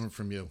same coming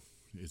from you.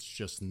 It's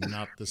just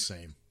not the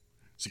same.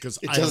 It's because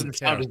It I doesn't don't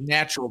care. sound as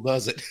natural,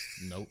 does it?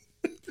 Nope.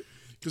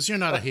 Because you're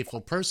not a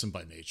hateful person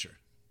by nature.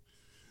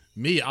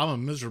 Me, I'm a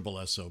miserable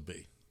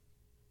SOB.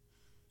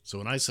 So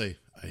when I say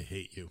I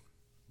hate you,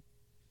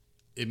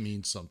 it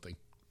means something.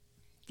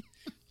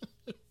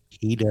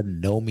 He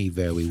doesn't know me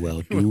very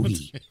well, do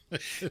he?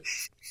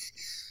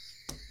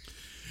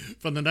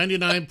 From the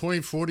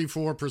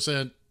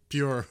 99.44%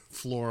 pure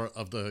floor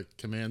of the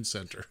command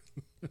center.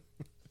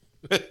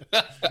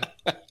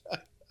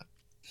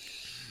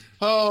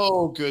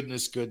 Oh,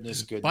 goodness.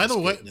 By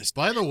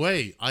the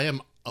way, I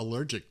am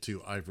allergic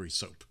to ivory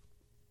soap.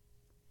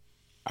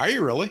 Are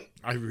you really?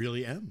 I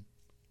really am.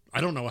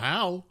 I don't know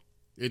how.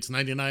 It's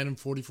 99 and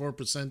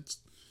 44%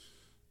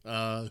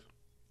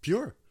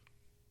 pure.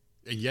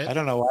 And yet I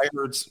don't know.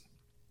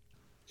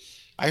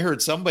 I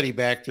heard somebody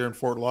back there in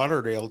Fort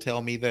Lauderdale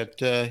tell me that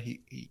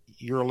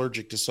you're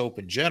allergic to soap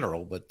in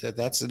general, but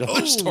that's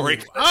another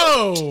story.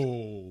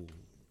 Oh,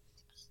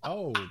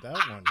 that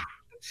one.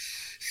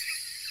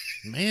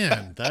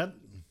 Man, that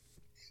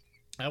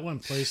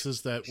went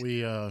places that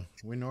we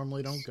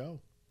normally don't go.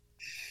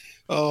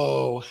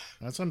 Oh,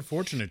 that's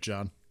unfortunate,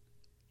 John.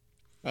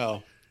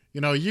 Oh,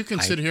 you can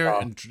sit here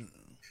and.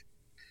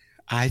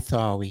 I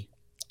thought we.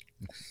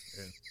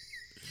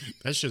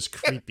 That's just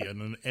creepy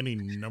in any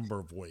number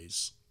of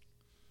ways.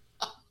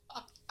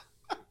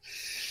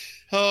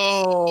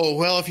 Oh,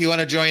 well, if you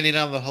want to join in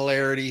on the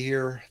hilarity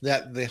here,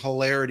 the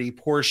hilarity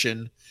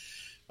portion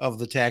of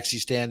the Taxi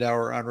Stand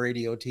Hour on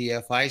Radio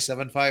TFI,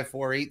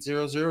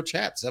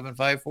 754-800-CHAT,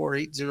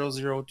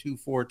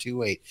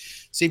 754-800-2428.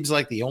 Seems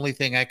like the only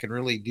thing I can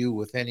really do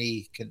with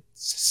any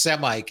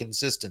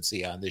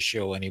semi-consistency on this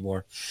show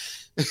anymore.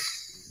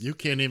 You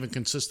can't even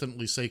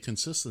consistently say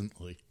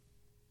consistently.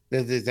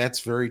 That's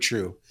very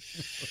true.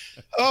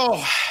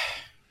 Oh,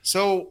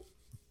 so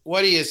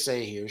what do you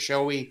say here?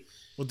 Shall we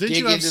dig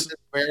into this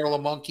barrel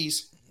of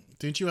monkeys?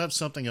 Didn't you have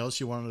something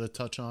else you wanted to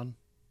touch on?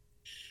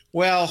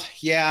 Well,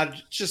 yeah,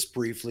 just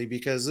briefly,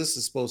 because this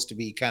is supposed to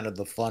be kind of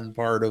the fun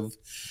part of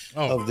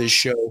this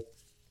show.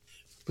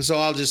 So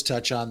I'll just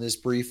touch on this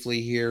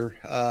briefly here.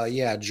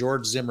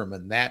 George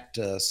Zimmerman, that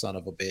son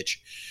of a bitch.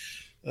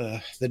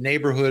 The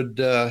neighborhood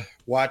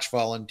watch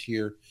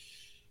volunteer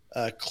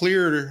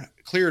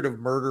cleared of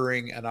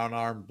murdering an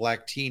unarmed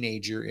black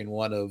teenager in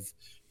one of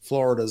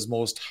Florida's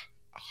most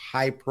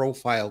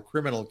high-profile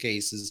criminal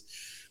cases,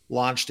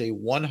 launched a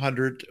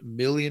 $100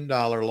 million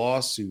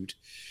lawsuit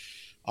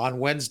on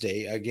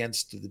Wednesday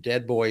against the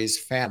dead boy's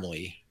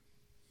family,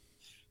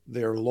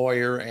 their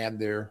lawyer, and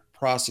their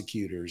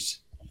prosecutors.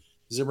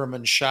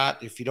 Zimmerman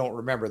shot, if you don't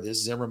remember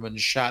this, Zimmerman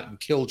shot and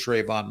killed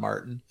Trayvon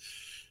Martin,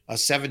 a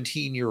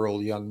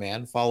 17-year-old young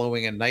man,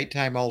 following a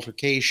nighttime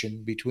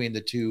altercation between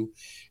the two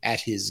at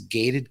his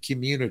gated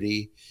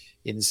community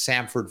in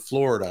Sanford,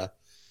 Florida,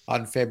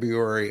 on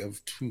February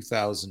of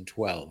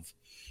 2012.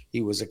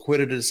 He was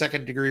acquitted of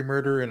second-degree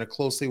murder in a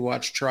closely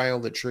watched trial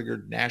that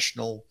triggered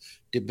national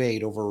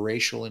debate over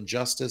racial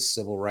injustice,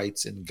 civil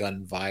rights, and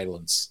gun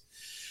violence.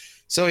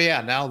 So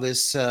yeah, now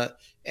this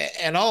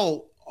and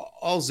all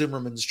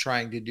Zimmerman's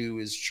trying to do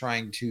is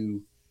trying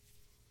to.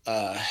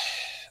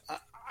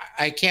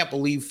 I can't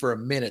believe for a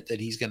minute that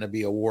he's going to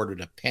be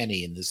awarded a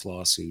penny in this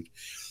lawsuit,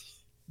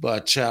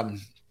 but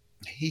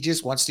he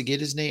just wants to get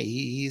his name.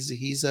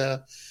 He's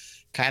a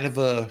kind of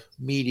a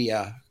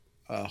media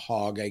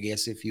hog, I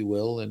guess, if you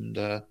will, and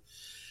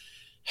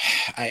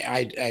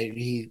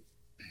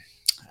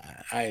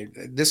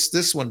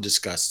this one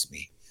disgusts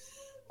me.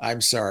 I'm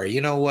sorry.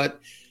 You know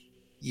what?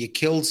 You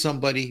killed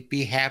somebody.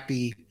 Be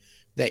happy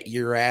that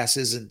your ass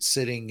isn't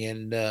sitting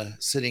in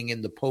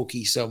the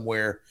pokey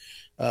somewhere,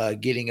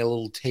 getting a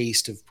little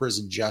taste of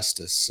prison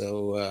justice.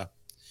 So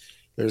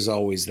there's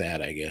always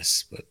that, I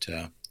guess. But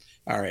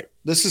all right,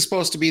 this is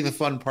supposed to be the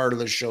fun part of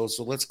the show,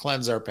 so let's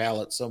cleanse our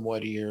palate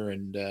somewhat here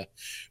and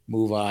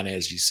move on,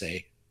 as you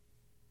say.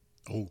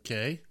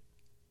 Okay.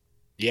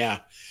 Yeah.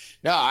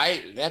 No,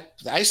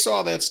 I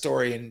saw that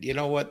story, and you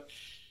know what?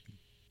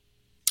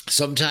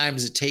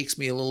 Sometimes it takes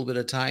me a little bit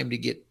of time to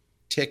get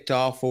ticked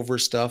off over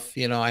stuff.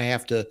 You know, I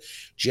have to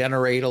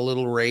generate a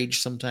little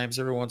rage sometimes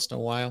every once in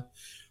a while.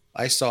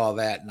 I saw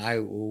that, and I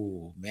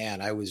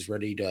was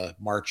ready to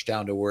march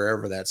down to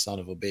wherever that son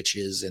of a bitch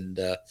is, and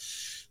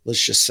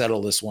let's just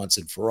settle this once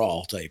and for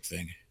all type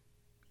thing.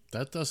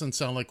 That doesn't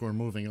sound like we're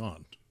moving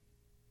on.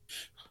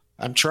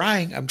 I'm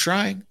trying.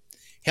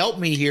 Help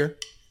me here.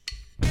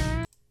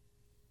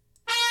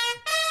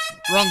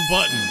 Wrong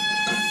button.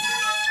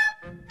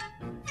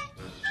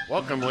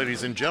 Welcome,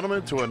 ladies and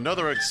gentlemen, to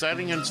another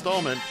exciting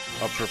installment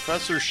of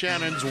Professor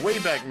Shannon's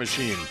Wayback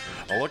Machine,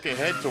 a look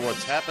ahead to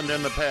what's happened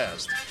in the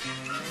past.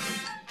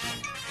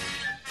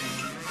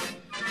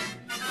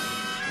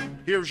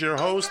 Here's your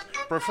host,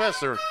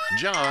 Professor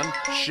John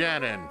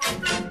Shannon.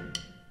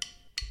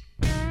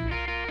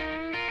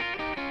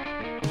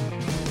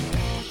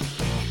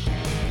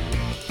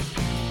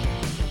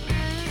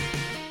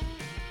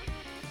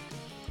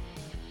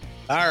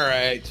 All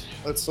right,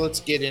 let's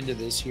get into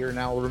this here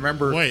now.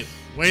 Remember, wait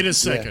a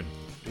second.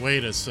 Yeah.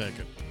 Wait a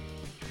second.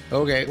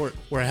 Okay,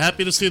 we're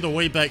happy to see the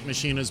Wayback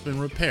Machine has been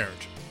repaired.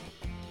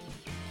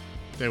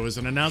 There was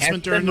an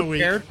announcement during the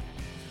week.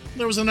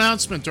 There was an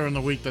announcement during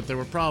the week that there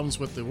were problems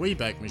with the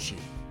Wayback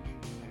Machine.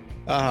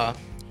 Well,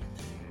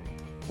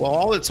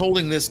 all that's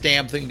holding this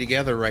damn thing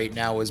together right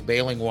now is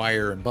baling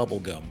wire and bubble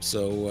gum.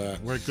 So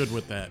we're good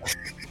with that.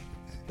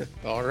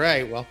 All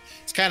right. Well,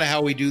 it's kind of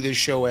how we do this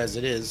show as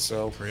it is.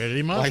 So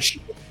pretty much.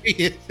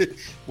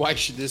 Why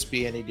should this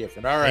be any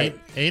different? All right.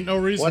 Ain't no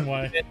reason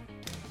why.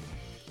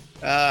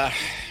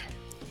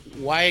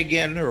 Why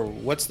again, or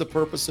what's the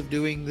purpose of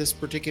doing this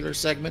particular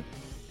segment?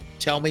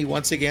 Tell me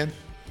once again.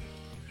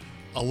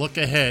 A look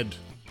ahead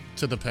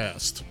to the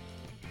past.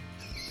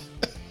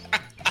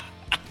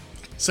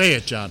 Say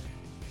it, John.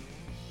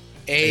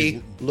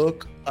 A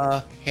look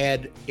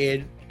ahead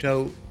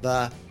into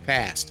the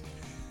past.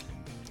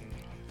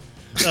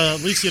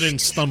 At least you didn't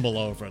stumble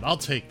over it. I'll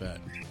take that.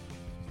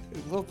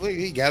 Well,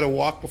 you got to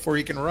walk before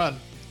you can run.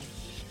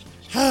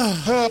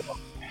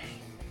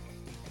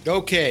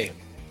 Okay.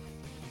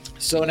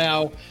 So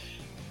now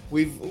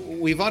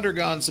we've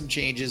undergone some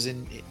changes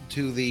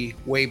into the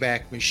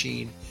Wayback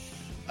Machine.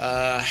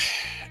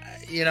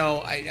 You know,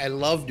 I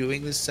love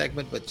doing this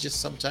segment, but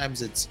just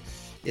sometimes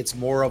it's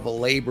more of a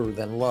labor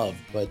than love.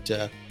 But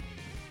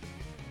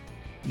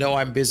no,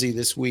 I'm busy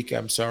this week.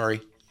 I'm sorry.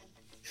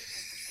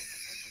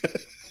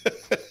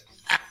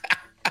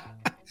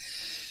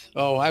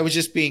 Oh, I was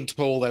just being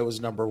told I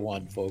was number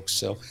one, folks.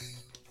 So,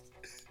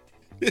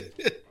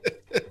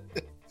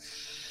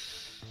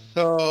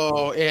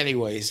 So,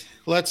 anyways,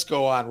 let's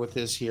go on with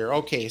this here.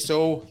 Okay,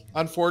 so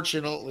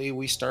unfortunately,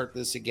 we start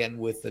this again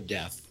with the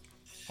death.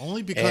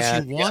 Only because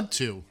And, you want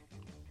to.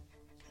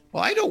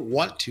 Well, I don't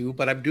want to,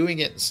 but I'm doing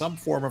it in some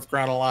form of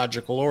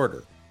chronological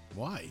order.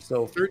 Why?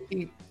 So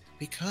 13,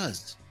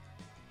 because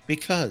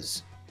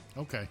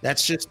Okay.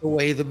 that's just the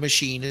way the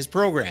machine is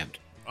programmed.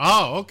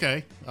 Oh,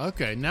 okay.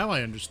 Okay, now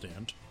I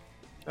understand.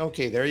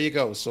 Okay, there you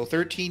go. So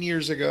 13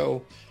 years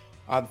ago,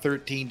 on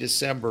 13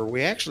 December,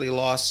 we actually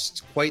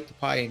lost quite the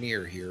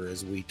pioneer here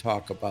as we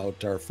talk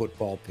about our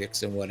football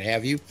picks and what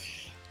have you.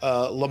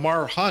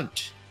 Lamar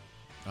Hunt,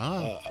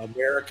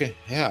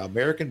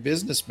 American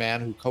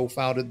businessman who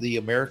co-founded the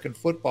American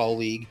Football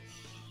League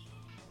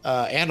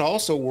and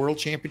also World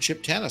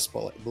Championship Tennis,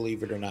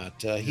 believe it or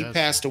not. He Yes.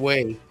 passed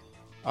away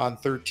on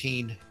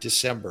 13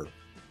 December,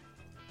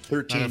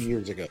 13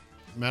 years ago.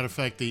 Matter of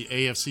fact, the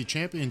AFC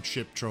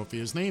Championship trophy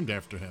is named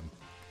after him.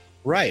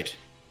 Right,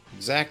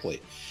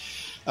 exactly.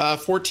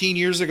 14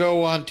 years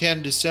ago on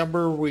 10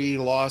 December, we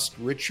lost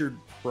Richard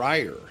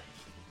Pryor.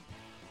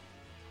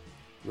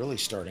 Really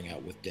starting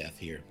out with death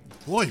here.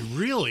 Boy,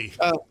 really?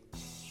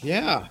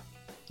 Yeah.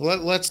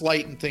 Let's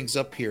lighten things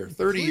up here.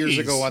 30 years Please.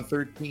 ago on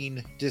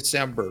 13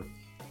 December,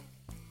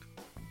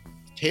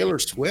 Taylor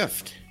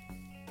Swift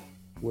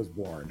was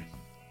born.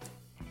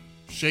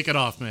 Shake it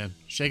off, man.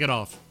 Shake it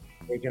off.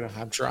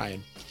 I'm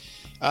trying.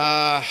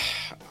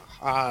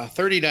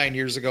 39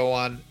 years ago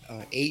on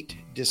 8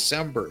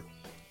 December,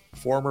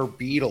 former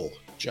Beatle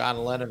John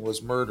Lennon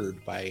was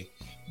murdered by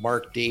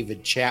Mark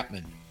David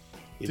Chapman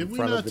in Did we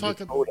front not of the talk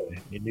Dakota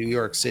in New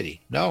York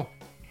City. No,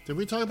 Did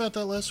we talk about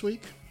that last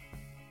week?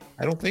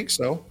 I don't think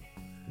so.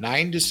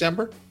 9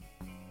 December?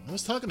 I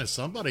was talking to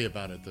somebody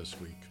about it this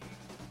week.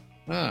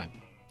 Huh.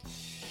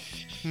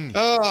 Hmm.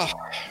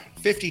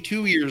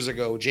 52 years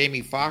ago,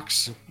 Jamie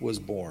Foxx was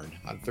born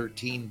on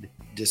 13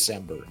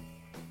 December.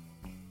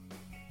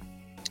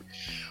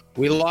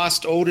 We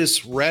lost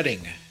Otis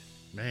Redding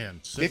Man,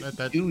 sitting at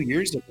that. 52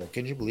 years ago.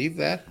 Can you believe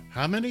that?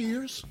 How many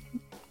years?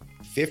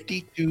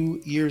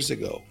 52 years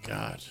ago.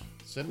 God.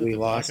 Sitting We at the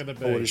lost back of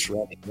the bay. Otis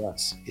Redding.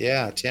 Yes.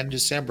 Yeah, 10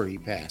 December he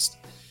passed.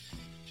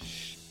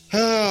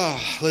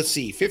 Let's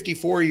see.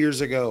 54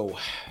 years ago,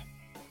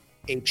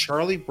 A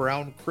Charlie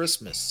Brown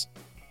Christmas.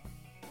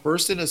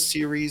 First in a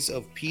series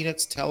of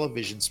Peanuts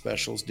television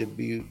specials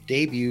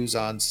debuts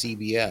on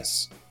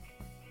CBS.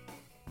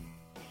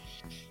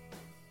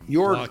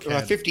 Your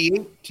Blockhead.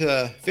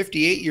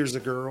 58 years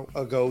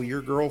ago,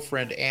 your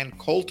girlfriend Ann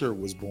Coulter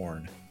was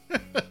born.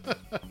 Can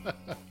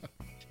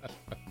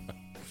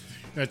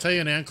I tell you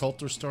an Ann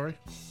Coulter story?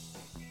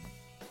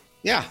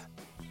 Yeah.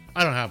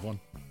 I don't have one.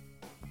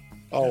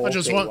 Oh, I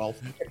just okay, want, well,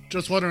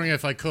 just wondering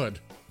if I could.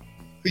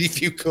 if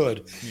you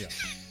could. Yeah.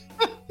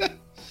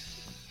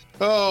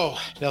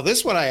 Oh, now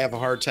this one I have a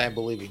hard time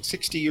believing.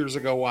 60 years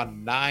ago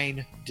on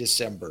 9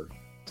 December,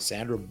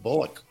 Sandra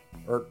Bullock.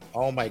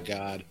 Oh my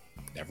God.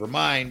 Never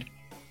mind.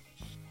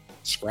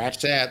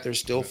 Scratch that. There's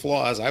still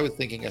flaws. I was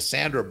thinking of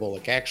Sandra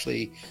Bullock,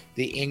 actually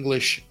the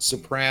English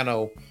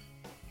soprano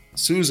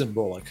Susan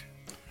Bullock.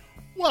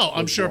 Well,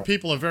 I'm Was sure born.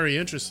 people are very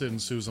interested in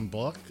Susan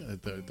Bullock.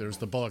 There's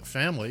the Bullock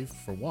family,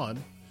 for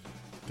one.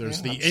 There's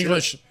Yeah, the I'm sure.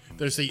 English.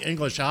 There's the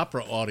English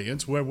opera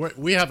audience, where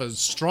we have a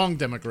strong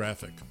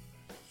demographic.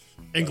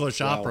 English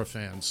Well, opera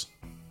fans.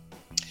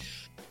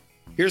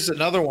 Here's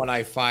another one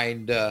I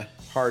find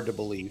hard to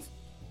believe.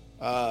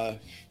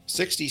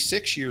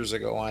 66 years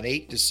ago on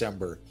 8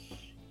 December,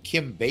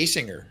 Kim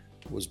Basinger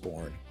was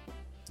born.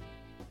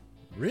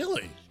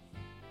 Really?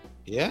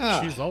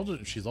 Yeah.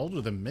 She's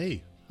older than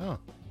me. Huh.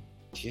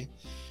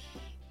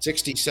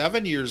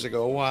 67 years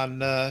ago on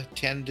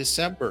 10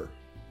 December,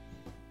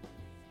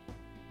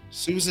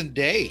 Susan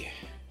Day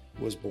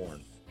was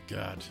born.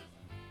 God,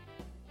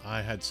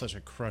 I had such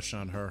a crush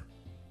on her.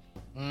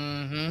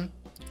 Mm-hmm.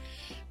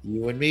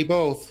 You and me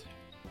both.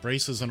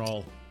 Braces and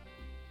all.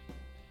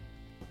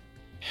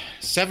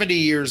 70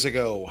 years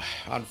ago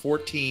on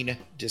 14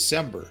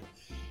 December,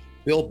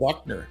 Bill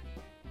Buckner.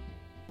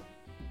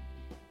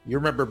 You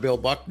remember Bill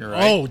Buckner,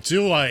 right? Oh,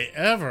 do I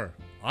ever?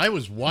 I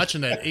was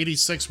watching that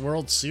 86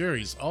 World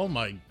Series. Oh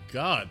my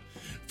God.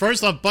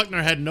 First off,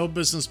 Buckner had no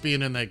business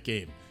being in that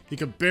game. He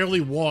could barely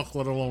walk,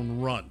 let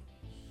alone run.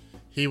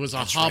 He was a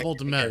That's right.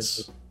 hobbled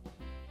mess.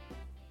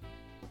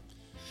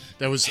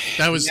 That was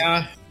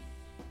Yeah.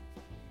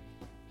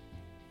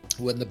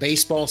 When the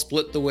baseball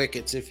split the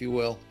wickets, if you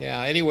will.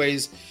 Yeah.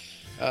 Anyways,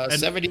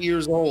 70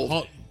 years old.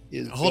 Hold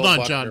is hold Bill on,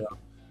 Buckner. John.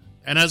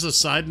 And as a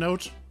side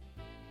note,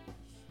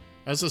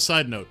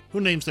 who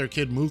names their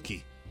kid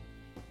Mookie?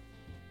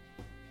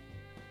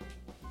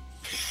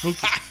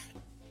 Mookie.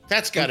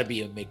 That's got to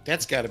be a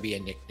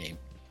nickname.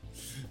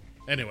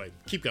 Anyway,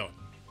 keep going.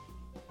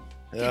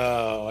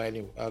 Oh,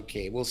 anyway,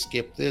 okay. We'll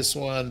skip this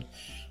one.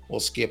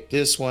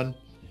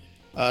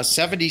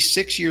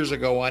 76 years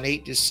ago on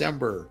 8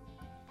 December,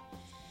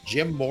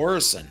 Jim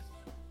Morrison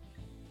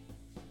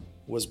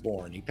was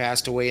born. He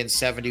passed away in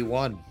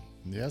 71.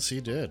 Yes,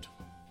 he did.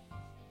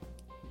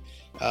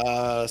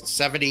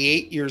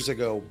 78 years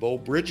ago, Bo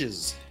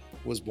Bridges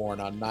was born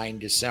on 9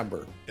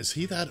 December. Is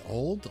he that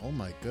old? Oh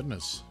my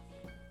goodness.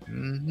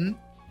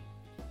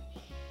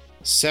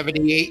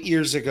 78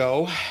 years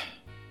ago,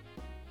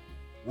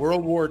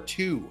 World War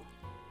II.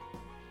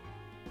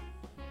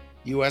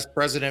 U.S.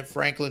 President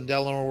Franklin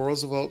Delano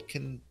Roosevelt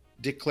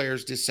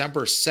declares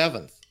December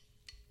 7th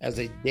as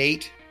a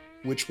date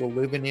which will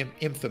live in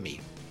infamy,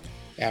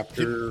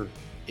 after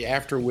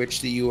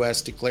which the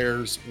U.S.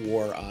 declares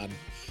war on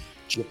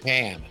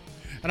Japan.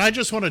 And I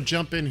just want to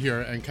jump in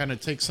here and kind of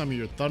take some of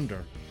your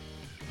thunder.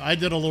 I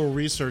did a little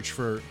research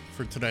for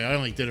today. I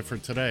only did it for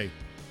today.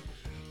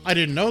 I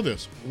didn't know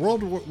this.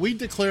 We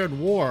declared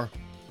war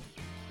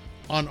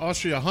on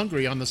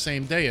Austria-Hungary on the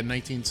same day in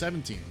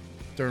 1917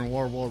 during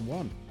World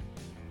War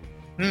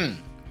I.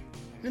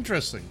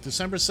 Interesting.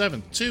 December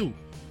 7th,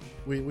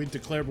 we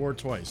declared war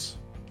twice.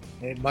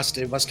 It must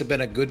have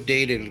been a good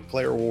day to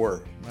declare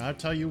war. I'll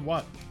tell you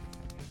what.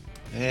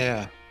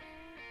 Yeah.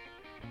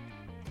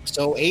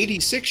 So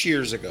 86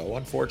 years ago,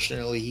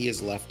 unfortunately, he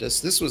has left us.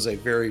 This was a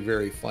very,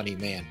 very funny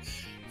man.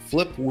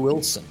 Flip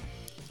Wilson.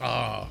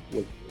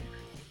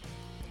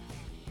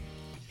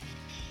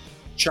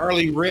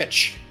 Charlie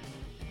Rich,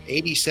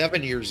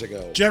 87 years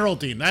ago.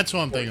 Geraldine, that's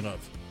what I'm thinking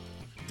of.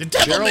 The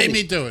devil made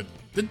me do it.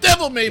 The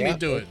devil made me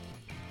do it.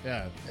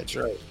 Yeah. That's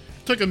right.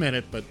 Took a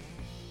minute, but...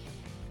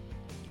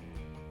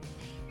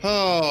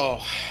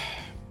 Oh,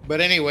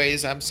 but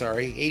anyways, I'm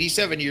sorry.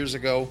 87 years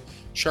ago,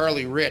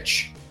 Charlie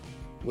Rich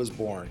was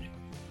born.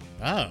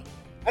 Oh.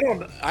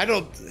 I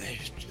don't,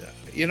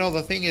 you know,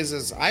 the thing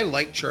is I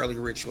liked Charlie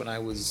Rich when I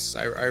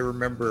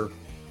remember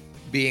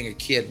being a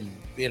kid, and,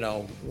 you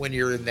know, when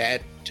you're in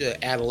that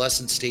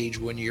adolescent stage,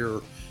 when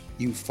you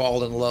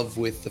fall in love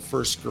with the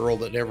first girl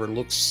that never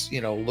looks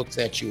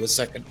at you a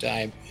second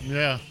time.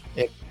 Yeah.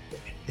 It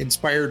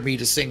inspired me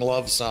to sing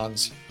love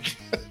songs.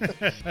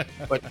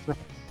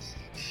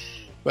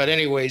 But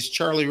anyways,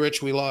 Charlie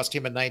Rich, we lost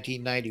him in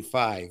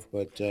 1995.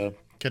 But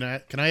can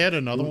I add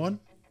another one?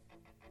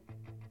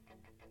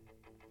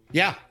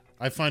 Yeah,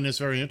 I find this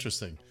very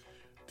interesting.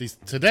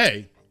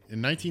 Today,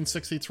 in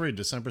 1963,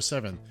 December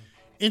 7th,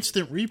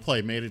 Instant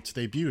Replay made its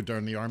debut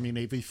during the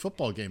Army-Navy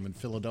football game in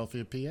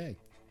Philadelphia, PA.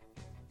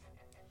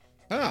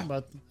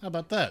 How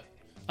about that?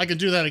 I could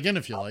do that again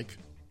if you like.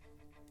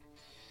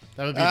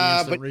 That would be the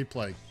Instant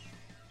Replay.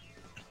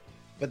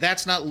 But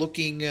that's not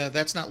looking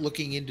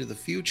into the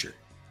future.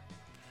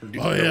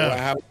 Oh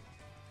yeah.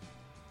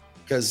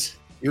 Because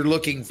you're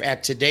looking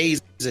at today's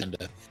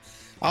agenda.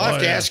 I'll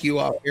have to ask you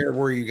out here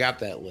where you got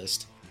that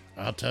list.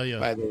 I'll tell you.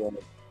 By the way.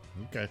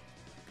 Okay.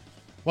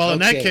 Well, in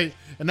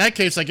that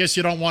case, I guess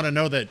you don't want to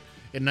know that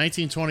in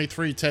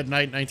 1923, Ted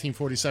Knight,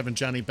 1947,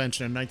 Johnny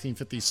Bench, and in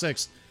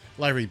 1956,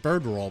 Larry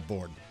Bird were all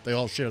born. They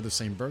all share the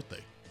same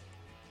birthday.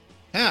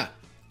 Huh.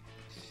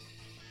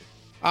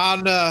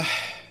 On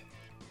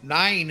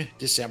 9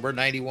 December,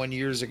 91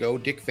 years ago,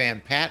 Dick Van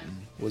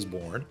Patten was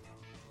born.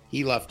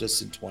 He left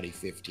us in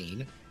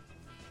 2015.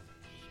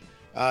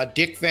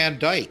 Dick Van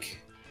Dyke,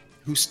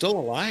 who's still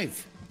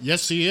alive.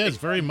 Yes, he is.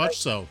 Very much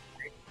so.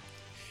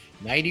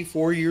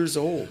 94 years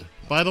old.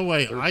 By the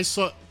way, I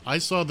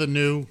saw the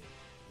new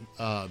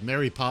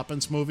Mary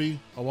Poppins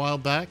movie a while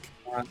back.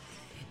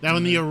 Now,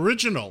 in the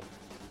original,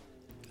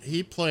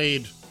 he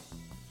played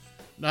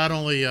not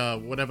only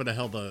whatever the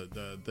hell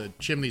the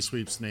chimney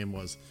sweep's name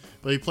was,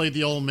 but he played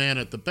the old man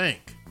at the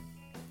bank.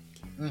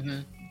 Mm-hmm.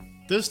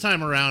 This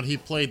time around, he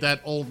played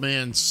that old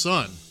man's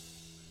son.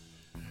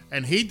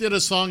 And he did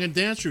a song and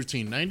dance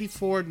routine,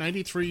 94,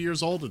 93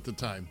 years old at the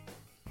time.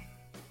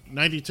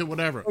 92,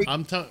 whatever.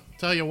 I'm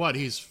tell you what,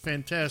 he's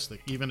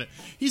fantastic.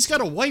 He's got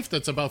a wife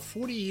that's about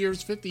 40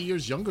 years, 50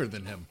 years younger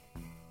than him.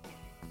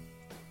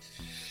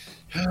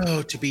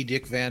 Oh, to be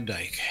Dick Van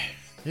Dyke.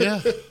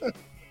 Yeah.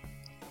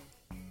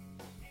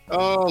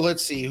 Oh,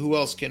 let's see. Who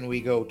else can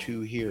we go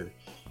to here?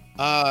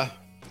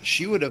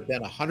 She would have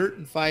been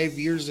 105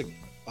 years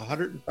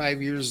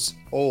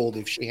old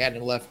if she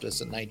hadn't left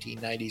us in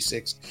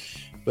 1996.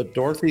 But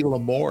Dorothy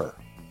Lamour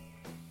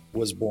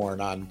was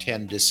born on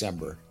 10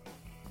 December.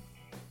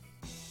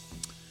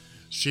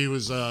 She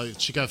was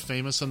she got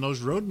famous in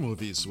those road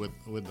movies with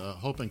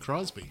Hope and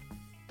Crosby.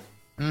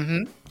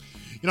 Mm-hmm.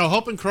 You know,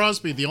 Hope and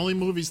Crosby, the only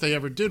movies they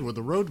ever did were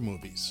the road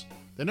movies.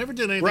 They never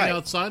did anything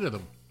outside of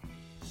them.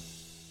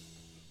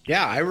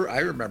 Yeah, I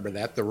remember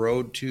that. The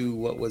road to,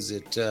 what was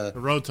it? The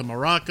road to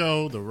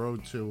Morocco, the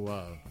road to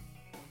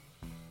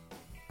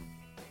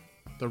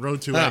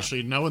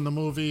actually knowing the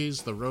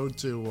movies, the road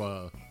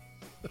to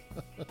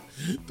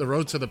the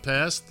road to the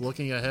past,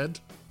 looking ahead.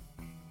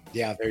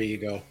 Yeah, there you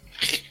go.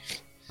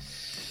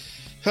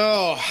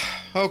 Oh,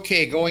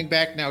 okay. Going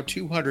back now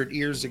 200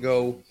 years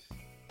ago,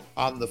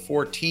 on the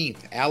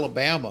 14th,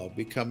 Alabama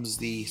becomes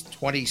the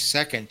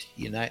 22nd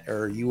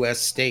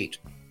U.S. state.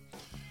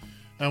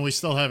 And we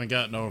still haven't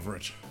gotten over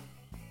it.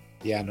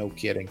 Yeah, no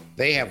kidding.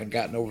 They haven't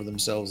gotten over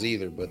themselves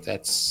either, but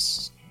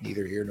that's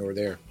neither here nor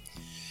there.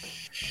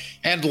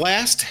 And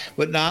last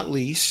but not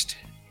least,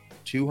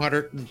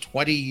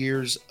 220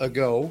 years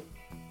ago,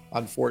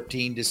 on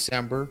 14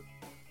 December,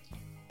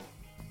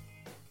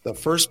 the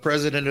first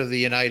president of the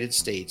United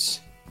States,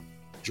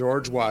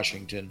 George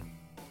Washington,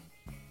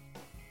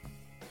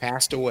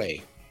 passed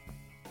away.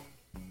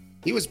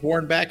 He was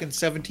born back in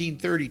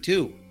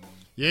 1732.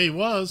 Yeah, he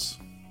was.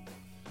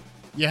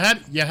 You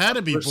had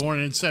to be born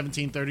in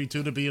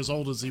 1732 to be as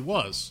old as he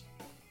was.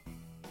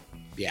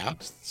 Yeah.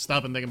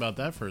 Stop and think about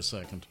that for a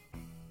second.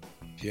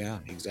 Yeah,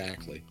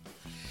 exactly.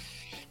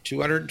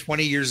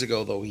 220 years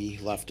ago, though, he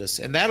left us,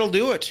 and that'll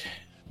do it.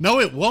 No,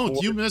 it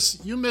won't. You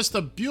missed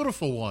a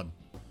beautiful one.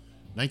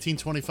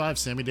 1925,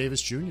 Sammy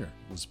Davis Jr.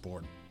 was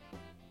born.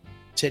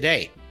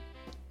 Today.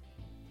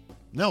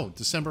 No,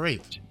 December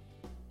 8th.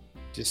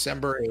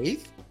 December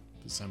 8th?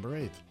 December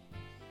 8th.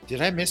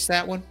 Did I miss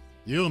that one?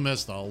 You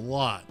missed a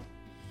lot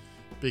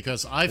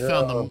because I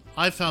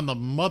found the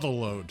mother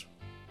lode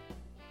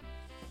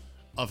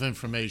of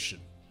information.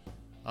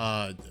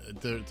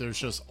 There's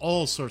just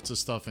all sorts of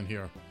stuff in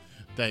here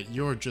that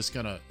you're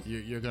gonna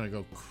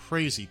go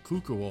crazy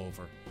cuckoo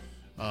over.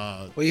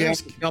 Well, you have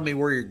to tell me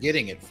where you're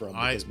getting it from,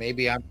 because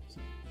maybe I'm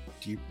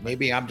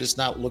just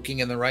not looking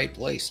in the right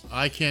place.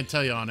 I can't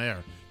tell you on air.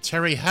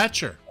 Terry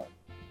Hatcher.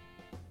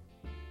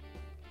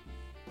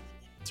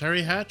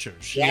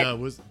 She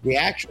was the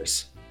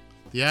actress.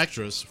 The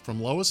actress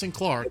from Lois and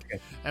Clark,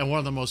 and one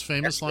of the most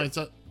famous lines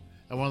on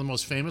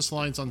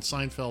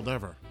Seinfeld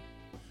ever.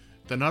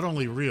 They're not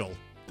only real,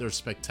 they're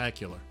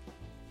spectacular.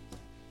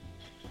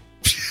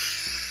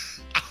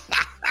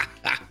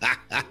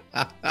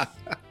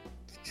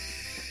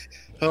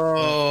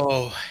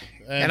 Oh,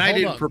 and I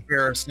didn't on.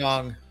 prepare a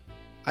song.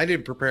 I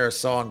didn't prepare a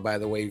song, by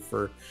the way,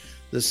 for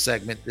this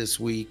segment this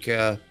week,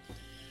 and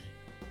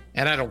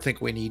I don't think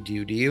we need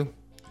to. Do you?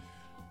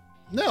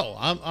 No,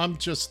 I'm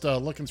just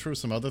looking through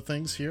some other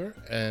things here,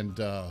 and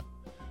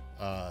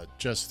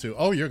just to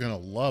you're gonna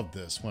love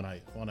this when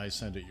I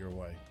send it your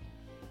way.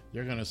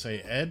 You're gonna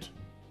say, Ed,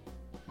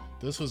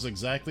 this was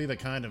exactly the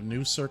kind of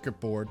new circuit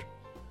board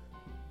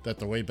that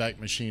the Wayback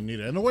Machine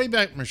needed, and the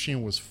Wayback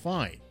Machine was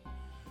fine,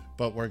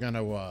 but we're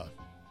gonna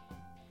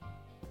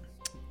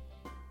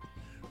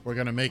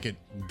make it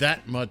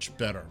that much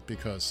better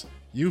because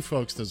you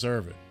folks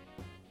deserve it.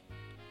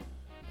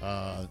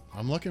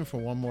 I'm looking for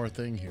one more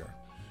thing here,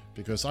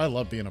 because I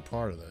love being a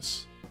part of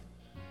this.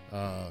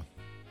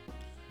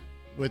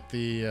 With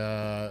the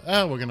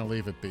we're gonna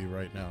leave it be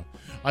right now.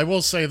 I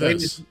will say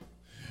this: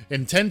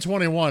 in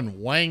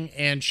 1021, Wang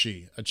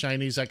Anshi, a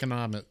Chinese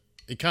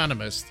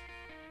economist,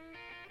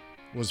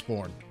 was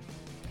born.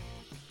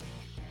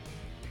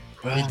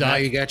 Well, He died- now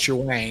you got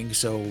your Wang,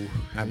 so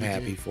I'm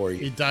happy for you.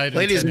 He died.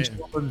 Ladies in and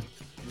gentlemen,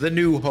 the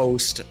new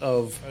host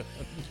of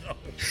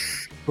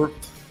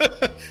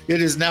it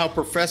is now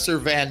Professor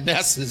Van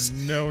Ness's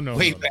no.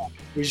 Wayback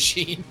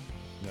Machine.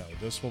 No,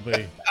 this will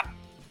be.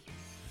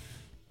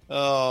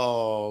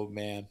 Oh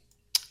man.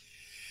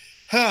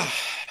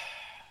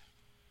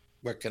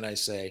 What can I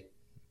say?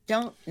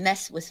 Don't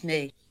mess with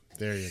me.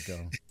 There you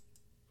go.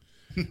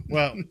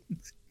 Well,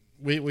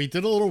 we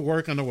did a little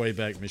work on the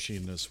Wayback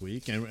Machine this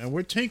week, and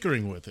we're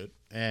tinkering with it,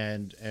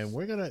 and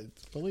we're gonna,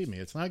 believe me,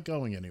 it's not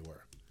going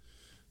anywhere.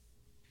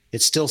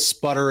 It's still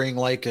sputtering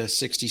like a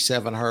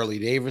 67 Harley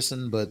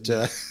Davidson, but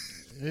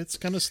It's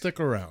gonna stick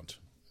around.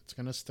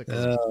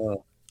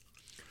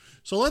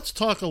 So let's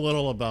talk a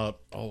little about,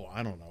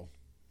 I don't know.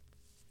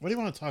 What do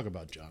you want to talk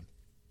about, John?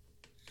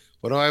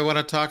 what do I want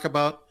to talk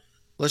about?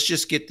 Let's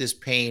just get this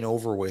pain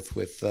over with.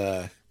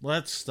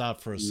 Let's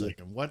stop for a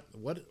second. What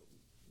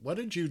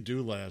did you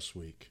do last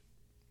week?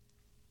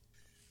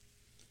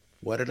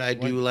 What did I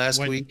do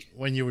last week?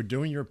 When you were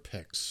doing your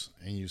picks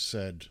and you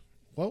said,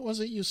 what was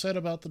it you said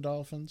about the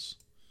Dolphins?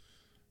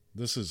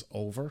 This is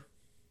over?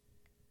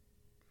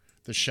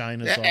 The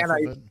shine is off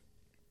of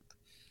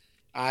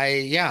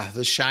it?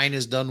 The shine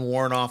is done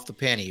worn off the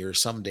penny or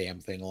some damn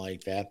thing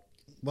like that.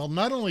 Well,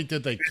 not only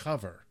did they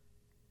cover,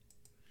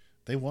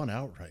 they won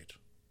outright.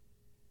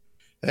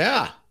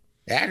 Yeah.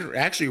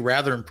 Actually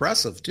rather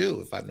impressive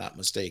too, if I'm not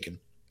mistaken.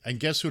 And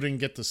guess who didn't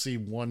get to see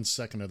 1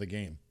 second of the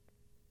game?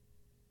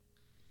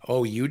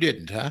 Oh, you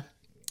didn't, huh?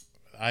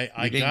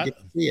 I didn't get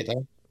to see it,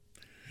 huh?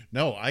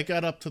 No, I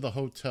got up to the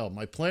hotel.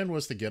 My plan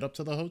was to get up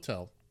to the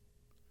hotel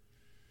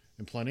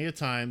in plenty of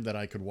time that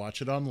I could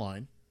watch it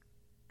online,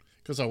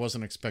 because I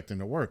wasn't expecting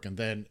to work. And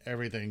then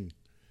everything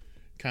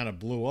kind of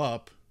blew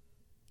up.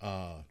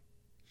 So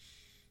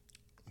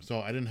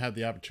I didn't have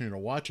the opportunity to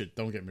watch it.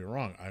 Don't get me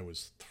wrong. I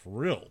was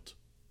thrilled.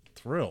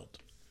 What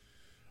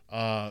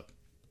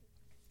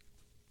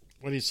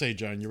do you say,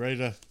 John? You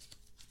ready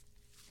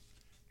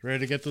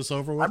to get this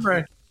over with? I'm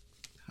ready.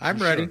 I'm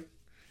ready. Sure? You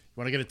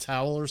want to get a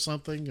towel or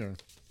something? Or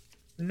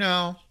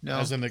No.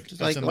 As in the-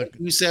 Just as in like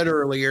you said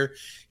earlier,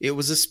 it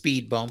was a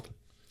speed bump.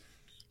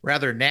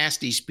 Rather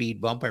nasty speed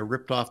bump. I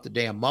ripped off the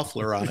damn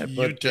muffler on it. You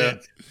But did.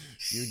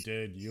 You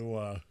did.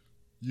 You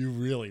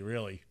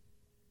really.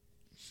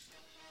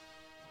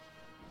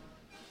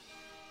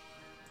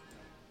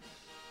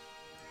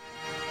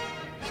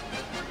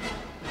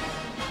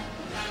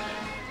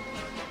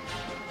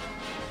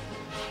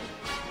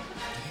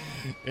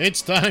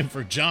 It's time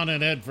for John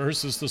and Ed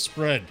versus the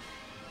spread,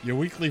 your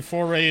weekly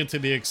foray into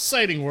the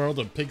exciting world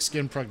of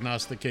pigskin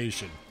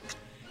prognostication.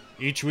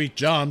 Each week,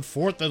 John,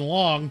 fourth and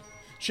long,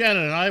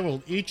 Shannon and I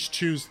will each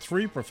choose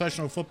 3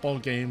 professional football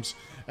games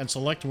and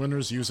select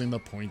winners using the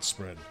point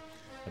spread.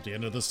 At the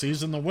end of the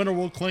season, the winner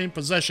will claim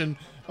possession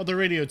of the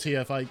Radio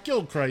TFI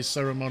Gilchrist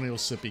Ceremonial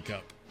Sippy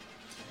Cup.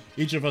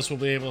 Each of us will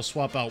be able to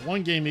swap out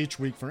 1 game each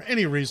week for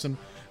any reason,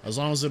 as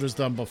long as it is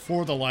done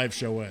before the live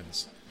show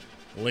ends.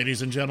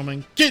 Ladies and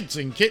gentlemen, kids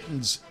and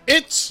kittens,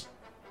 it's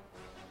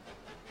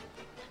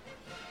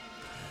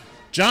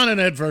John and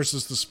Ed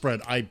versus the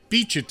spread. I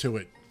beat you to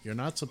it. You're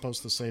not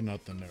supposed to say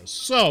nothing there.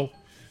 So,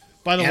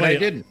 by the way, I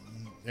didn't.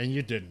 And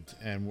you didn't,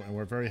 and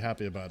we're very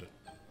happy about it.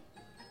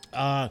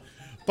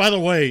 By the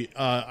way,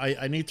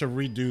 I need to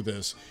redo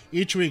this.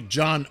 Each week,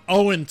 John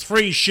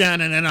 0-3,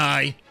 Shannon and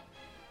I.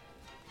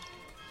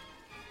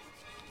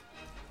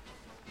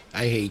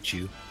 I hate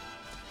you.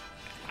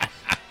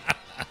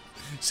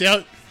 See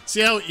how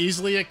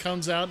easily it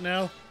comes out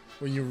now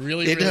when you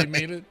really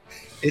mean it?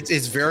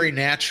 It's very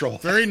natural.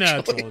 Very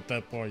natural at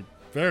that point.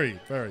 Very,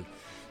 very.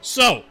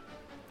 So,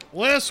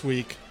 last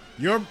week,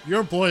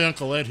 your boy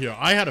Uncle Ed here,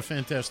 I had a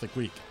fantastic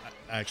week,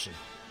 actually.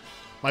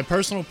 My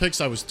personal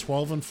picks, I was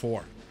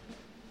 12-4.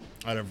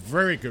 I had a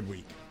very good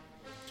week.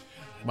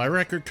 My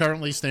record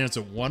currently stands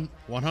at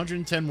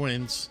 110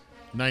 wins,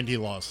 90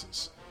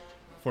 losses,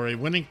 for a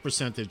winning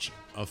percentage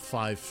of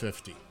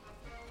 .550.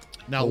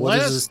 Now, what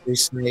does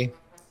this say?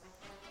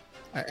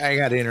 I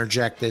got to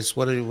interject this.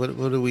 What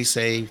do we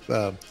say?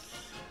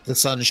 The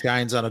sun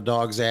shines on a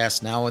dog's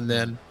ass now and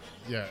then.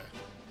 Yeah.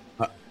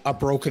 A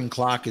broken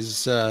clock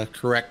is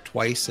correct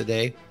twice a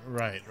day.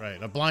 Right.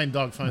 A blind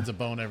dog finds a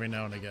bone every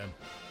now and again.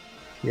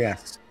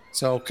 Yes.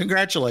 So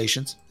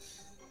congratulations.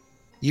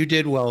 You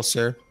did well,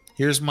 sir.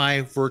 Here's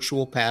my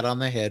virtual pat on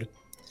the head.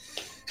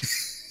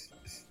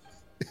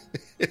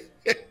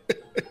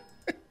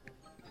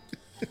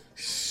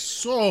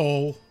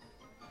 So,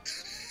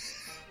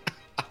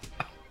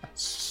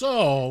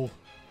 oh,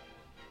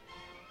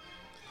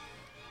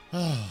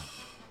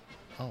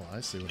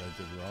 I see what I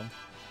did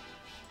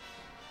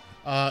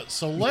wrong.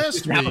 So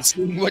last week,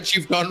 seeing what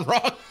you've done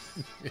wrong.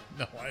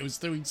 No, I was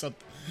doing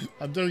something.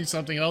 I'm doing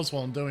something else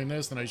while I'm doing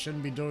this, and I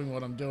shouldn't be doing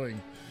what I'm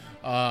doing.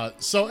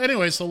 So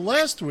anyway, so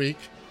last week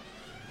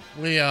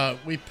I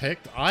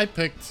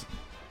picked.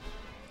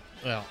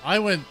 Well, I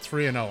went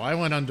 3-0. I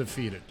went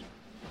undefeated.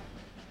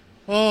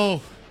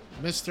 Oh,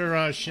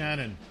 Mr.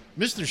 Shannon.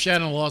 Mr.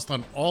 Shannon lost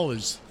on all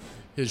his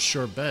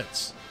sure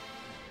bets.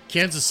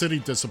 Kansas City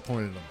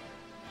disappointed him.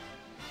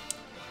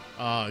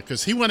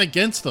 Because he went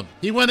against them.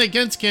 He went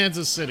against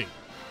Kansas City.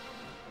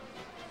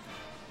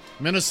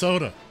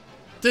 Minnesota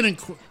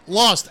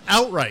lost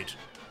outright.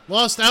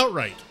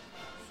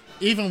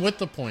 Even with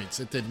the points,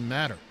 it didn't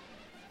matter.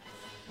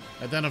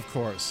 And then, of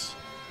course,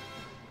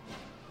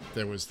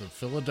 there was the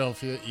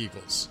Philadelphia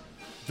Eagles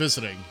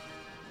visiting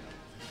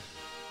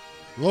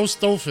Los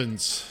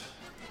Dolphins.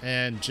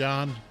 And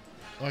John,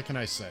 what can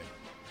I say?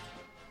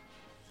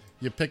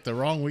 You picked the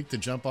wrong week to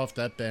jump off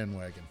that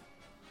bandwagon.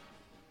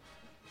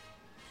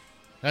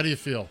 How do you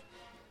feel?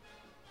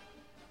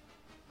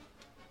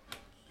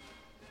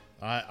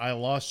 I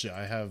lost you.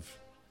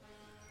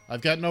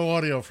 I've got no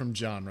audio from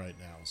John right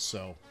now,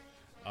 so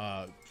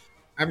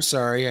I'm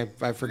sorry.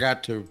 I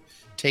forgot to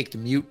take the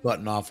mute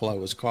button off while I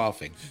was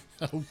coughing.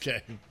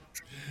 Okay.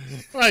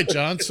 All right,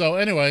 John. So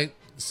anyway,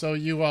 so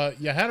you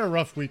had a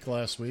rough week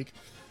last week.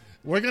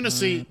 We're going to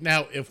see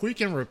now if we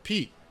can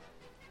repeat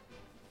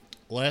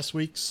last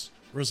week's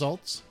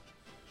results.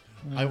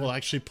 I will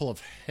actually pull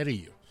ahead of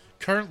you.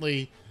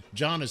 Currently,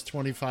 John is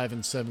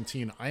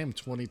 25-17. I am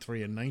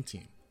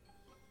 23-19.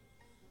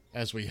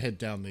 As we head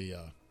down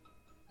the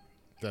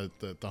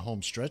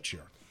home stretch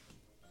here,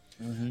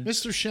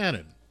 Mr.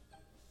 Shannon,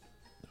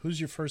 who's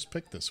your first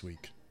pick this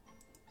week?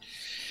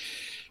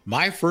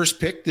 My first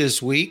pick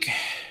this week.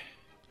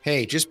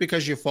 Hey, just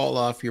because you fall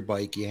off your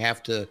bike, you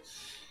have to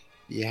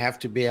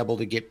be able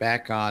to get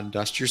back on,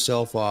 dust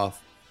yourself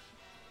off,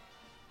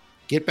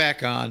 get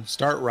back on,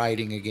 start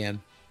riding again.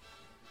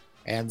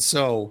 And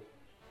so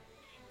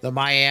the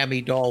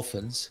Miami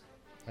Dolphins,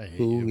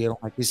 who,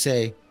 like you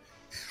say,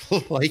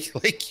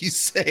 like you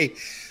say,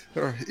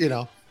 or,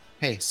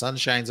 hey, sun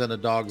shines on a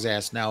dog's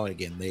ass now and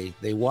again.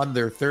 They won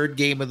their 3rd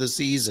game of the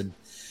season.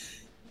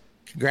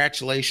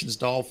 Congratulations,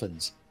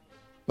 Dolphins.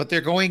 But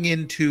they're going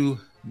into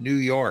New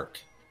York,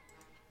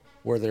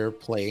 where they're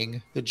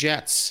playing the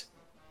Jets.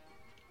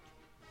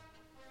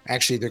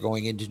 Actually, they're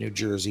going into New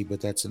Jersey,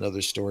 but that's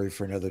another story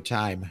for another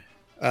time.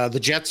 The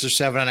Jets are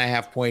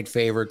 7.5-point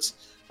favorites.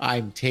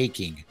 I'm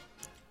taking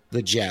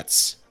the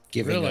Jets,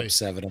 giving up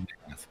 7.5.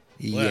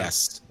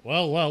 Yes.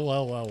 Well.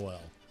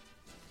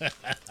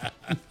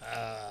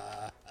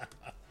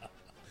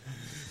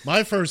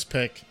 My first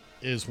pick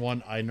is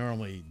one I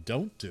normally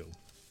don't do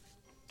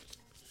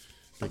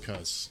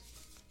because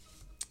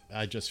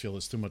I just feel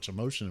there's too much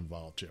emotion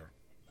involved here.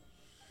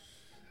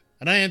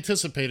 And I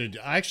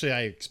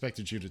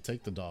expected you to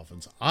take the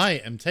Dolphins. I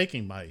am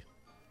taking my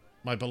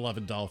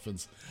beloved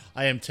Dolphins.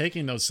 I am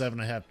taking those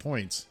 7.5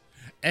 points.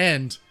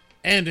 And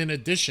in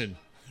addition,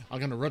 I'm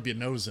going to rub your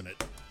nose in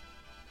it.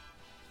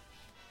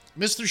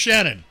 Mr.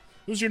 Shannon,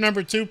 Who's your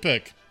number 2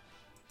 pick?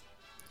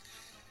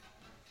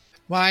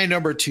 My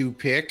number 2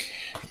 pick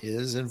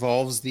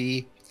involves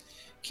the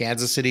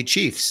Kansas City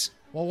Chiefs.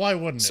 Well, why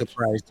wouldn't it?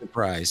 Surprise,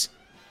 surprise.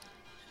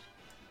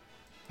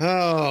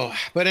 Oh,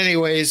 but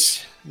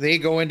anyways, they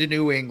go into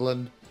New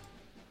England.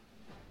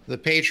 The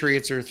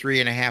Patriots are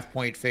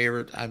 3.5-point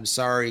favorite. I'm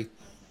sorry.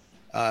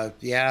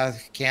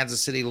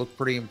 Kansas City looked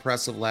pretty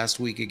impressive last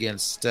week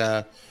against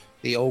the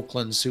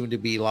Oakland,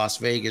 soon-to-be Las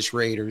Vegas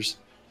Raiders.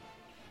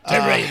 The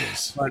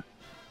Raiders.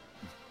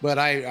 But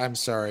I'm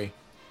sorry.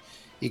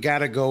 You got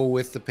to go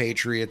with the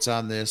Patriots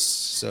on this.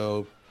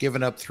 So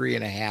giving up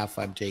 3.5,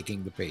 I'm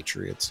taking the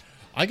Patriots.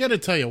 I got to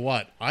tell you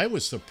what. I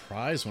was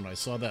surprised when I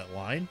saw that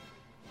line.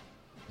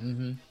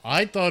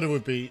 I thought it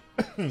would be,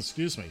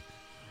 excuse me,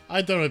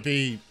 I thought it would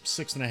be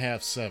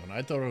 6.5, 7.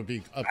 I thought it would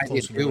be up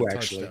closer to a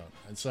touchdown.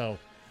 And so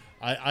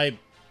I'm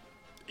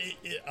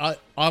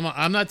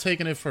not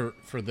taking it for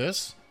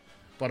this,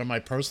 but on my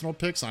personal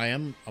picks,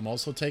 I'm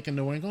also taking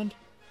New England.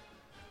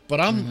 But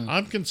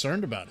I'm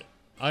concerned about it.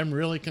 I'm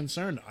really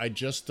concerned. I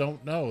just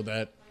don't know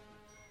that.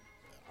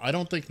 I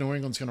don't think New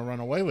England's going to run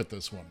away with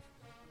this one.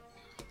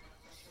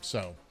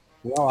 So.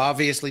 Well,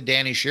 obviously,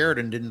 Danny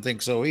Sheridan didn't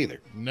think so either.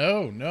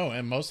 No,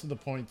 and most of the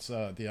points,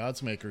 the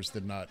odds makers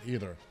did not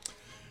either.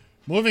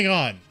 Moving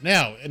on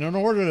now, in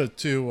order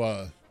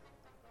to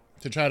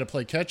try to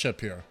play catch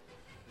up here,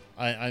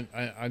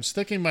 I'm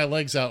sticking my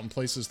legs out in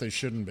places they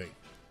shouldn't be.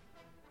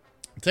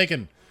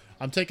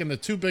 I'm taking the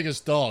 2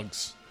 biggest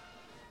dogs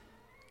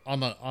on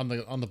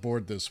the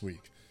board this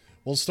week.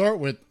 We'll start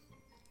with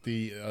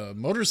the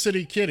Motor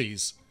City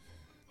Kitties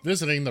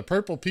visiting the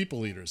Purple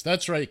People Eaters.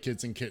 That's right,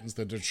 kids and kittens.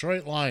 The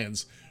Detroit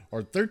Lions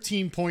are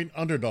 13-point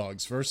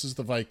underdogs versus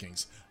the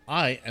Vikings.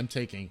 I am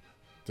taking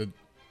the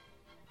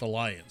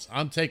Lions.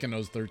 I'm taking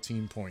those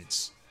 13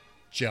 points.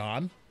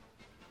 John?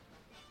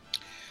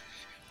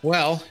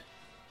 Well,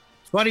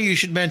 funny you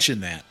should mention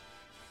that.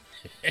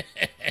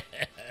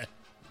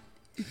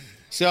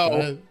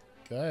 So,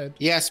 go ahead.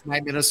 Yes,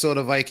 my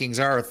Minnesota Vikings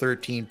are a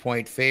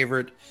 13-point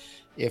favorite.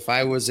 If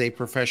I was a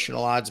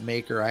professional odds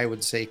maker, I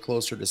would say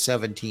closer to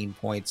 17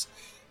 points.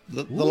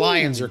 The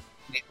Lions are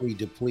completely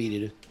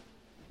depleted,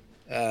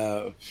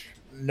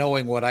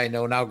 knowing what I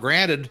know. Now,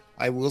 granted,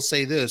 I will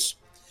say this.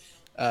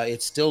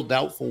 It's still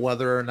doubtful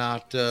whether or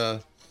not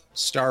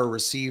star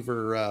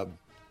receiver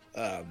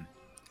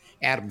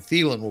Adam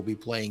Thielen will be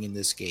playing in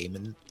this game.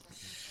 And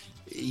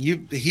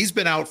he's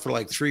been out for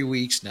like 3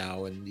 weeks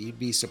now, and you'd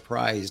be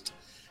surprised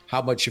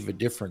how much of a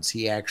difference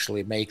he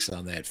actually makes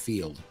on that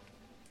field.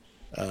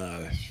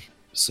 But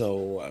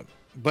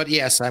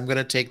yes, I'm going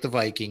to take the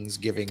Vikings,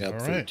 giving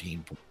up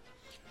 13 points.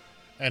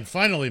 And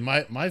finally,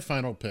 my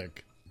final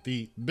pick,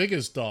 the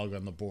biggest dog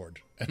on the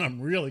board, and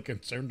I'm really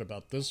concerned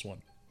about this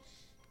one.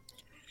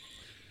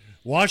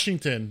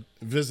 Washington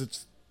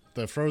visits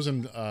the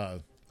frozen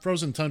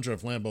tundra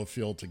of Lambeau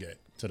Field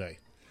today.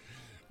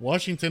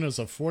 Washington is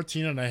a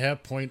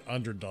 14.5-point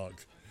underdog,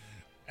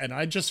 and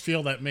I just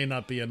feel that may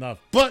not be enough.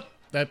 But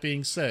that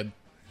being said,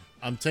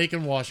 I'm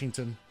taking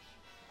Washington.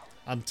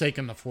 I'm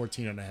taking the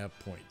 14.5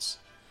 points.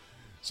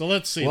 So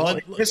let's see. Well,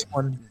 this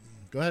one.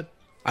 Go ahead.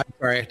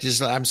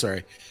 I'm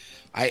sorry.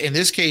 In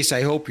this case,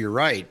 I hope you're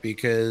right,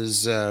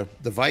 because the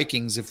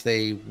Vikings, if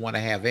they want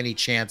to have any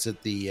chance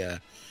at the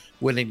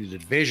winning the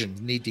division,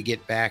 need to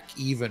get back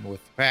even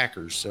with the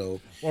Packers. So,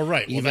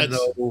 even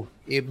though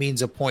it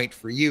means a point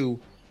for you,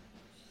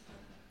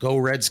 go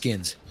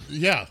Redskins.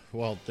 Yeah,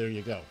 well, there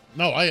you go.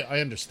 No, I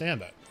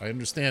understand that. I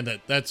understand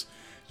that. That's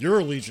your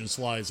allegiance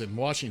lies in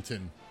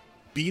Washington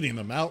beating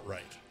them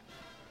outright.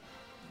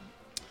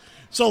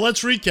 So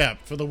let's recap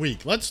for the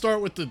week. Let's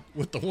start with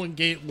the one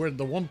game where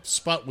the one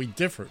spot we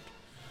differed.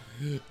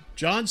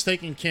 John's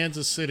taking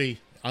Kansas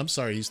City. I'm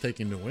sorry, he's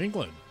taking New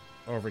England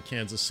over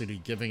Kansas City,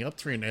 giving up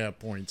 3.5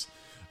 points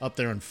up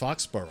there in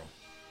Foxborough.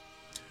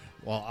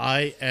 While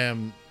I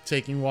am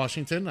taking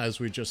Washington,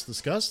 as we just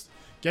discussed,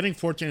 getting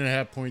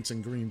 14.5 points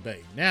in Green Bay.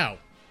 Now,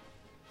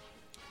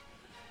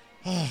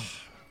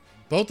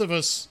 both of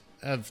us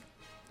have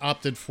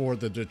opted for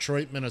the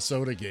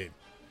Detroit-Minnesota game.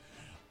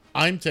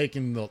 I'm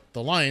taking the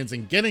Lions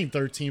and getting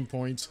 13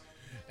 points,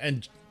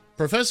 and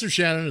Professor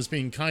Shannon is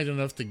being kind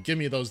enough to give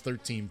me those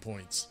 13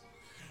 points.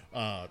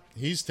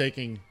 He's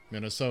taking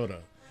Minnesota.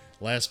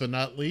 Last but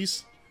not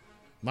least,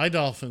 my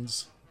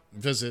Dolphins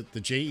visit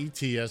the Jets.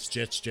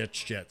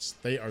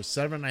 They are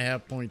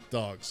 7.5-point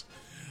dogs.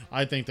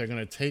 I think they're going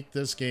to take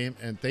this game,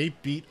 and they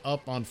beat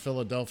up on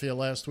Philadelphia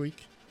last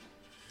week.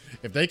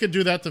 If they could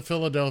do that to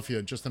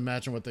Philadelphia, just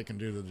imagine what they can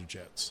do to the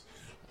Jets.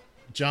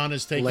 John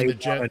is taking the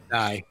Jets.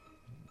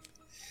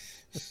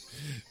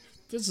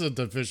 This is a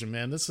division,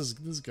 man. This is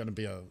going to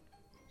be a.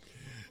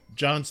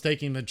 John's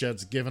taking the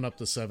Jets, giving up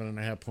the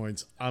 7.5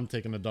 points. I'm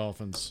taking the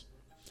Dolphins.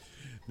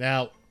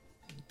 Now,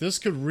 this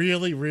could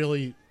really,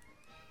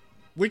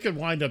 we could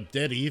wind up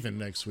dead even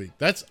next week.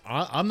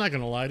 I'm not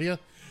going to lie to you.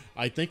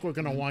 I think we're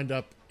going to wind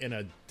up in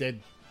a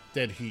dead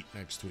heat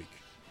next week.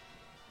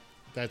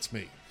 That's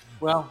me.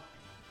 Well,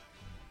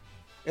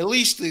 at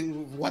least the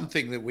one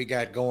thing that we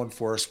got going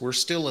for us, we're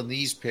still in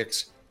these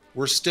picks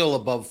we're still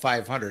above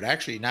 500.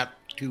 Actually, not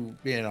too,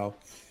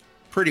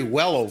 pretty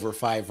well over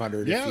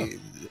 500. Yeah. If you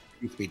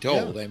truth be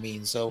told. Yeah. I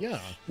mean, so Yeah.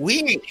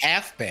 we ain't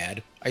half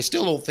bad. I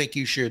still don't think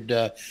you should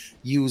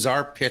use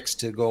our picks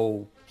to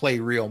go play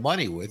real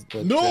money with.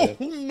 But No.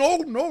 We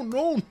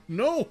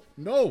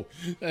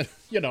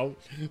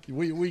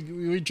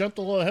jumped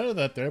a little ahead of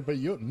that there, but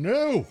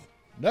no.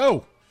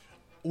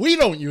 We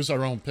don't use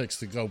our own picks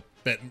to go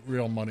bet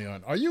real money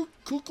on. Are you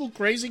cuckoo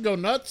crazy? Go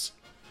nuts?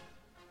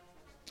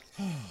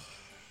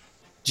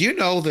 do you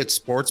know that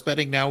sports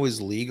betting now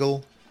is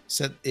legal?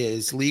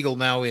 Is legal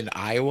now in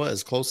Iowa,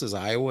 as close as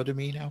Iowa to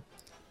me now.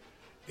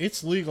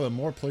 It's legal in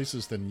more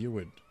places than you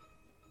would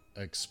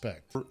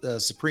expect. The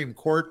Supreme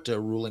Court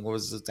ruling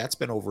that's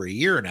been over a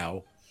year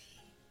now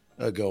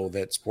ago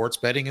that sports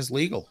betting is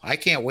legal. I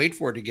can't wait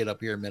for it to get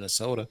up here in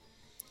Minnesota.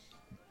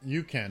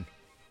 You can.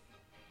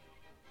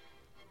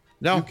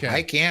 No, You can.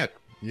 I can't.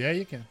 Yeah,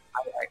 you can.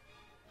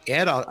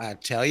 Ed, I'll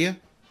tell you,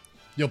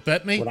 You'll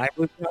bet me? when I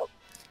lived out,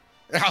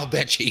 I'll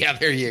bet you. Yeah,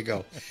 there you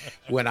go.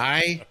 When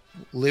I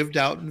lived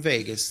out in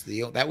Vegas,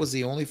 that was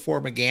the only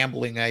form of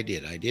gambling I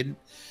did. I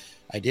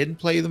didn't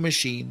play the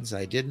machines.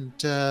 I didn't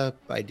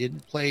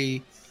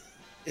play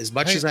as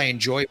much as I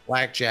enjoy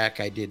blackjack.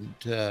 I didn't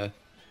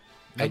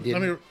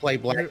play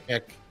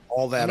blackjack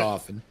all that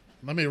often.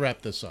 Let me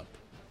wrap this up.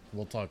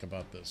 We'll talk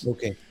about this.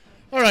 Okay.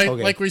 All right,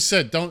 Okay. like we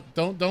said,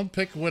 don't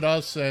pick with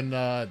us, and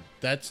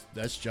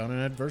that's John and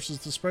Ed versus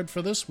the spread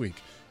for this week.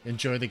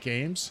 Enjoy the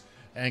games,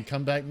 and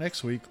come back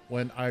next week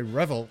when I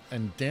revel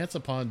and dance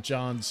upon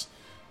John's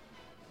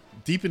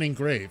deepening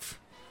grave.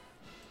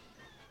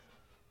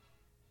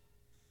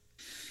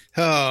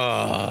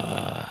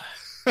 Ah.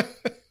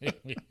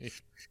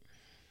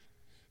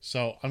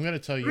 So I'm going to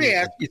tell you. Let me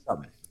ask you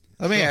something.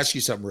 Let me ask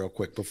you something real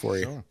quick before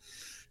you. Sure.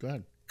 Go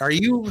ahead.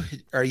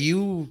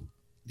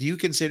 Do you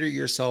consider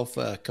yourself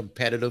a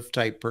competitive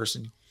type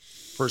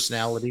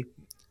personality?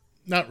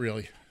 Not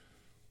really.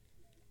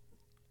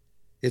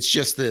 It's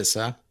just this,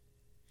 huh?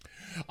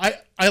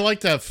 I like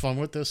to have fun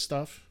with this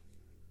stuff.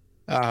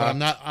 But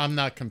Uh-huh. I'm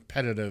not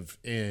competitive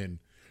in,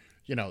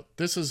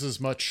 this is as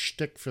much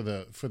shtick for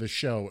the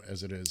show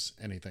as it is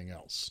anything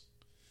else.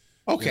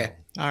 Okay.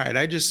 All right.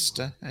 I just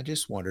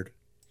wondered.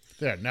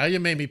 There, now you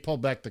made me pull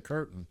back the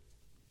curtain.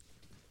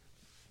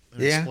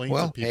 and Yeah. explain to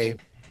Well, people. hey,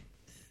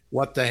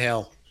 what the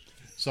hell?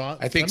 So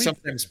I think let me-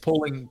 sometimes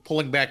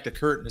pulling back the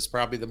curtain is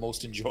probably the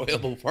most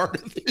enjoyable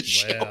part of this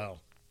show.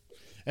 Well,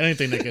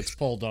 anything that gets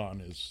pulled on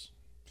is.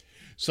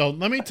 So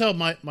let me tell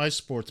my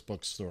sports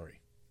book story.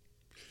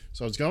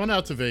 So I was going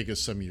out to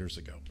Vegas some years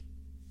ago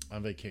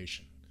on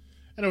vacation,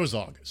 and it was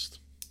August.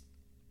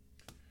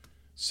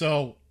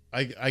 So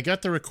I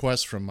got the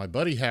request from my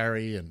buddy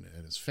Harry and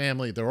his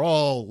family. They're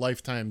all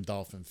lifetime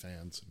Dolphin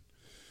fans.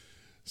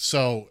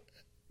 So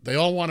they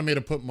all wanted me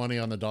to put money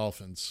on the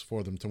Dolphins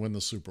for them to win the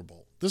Super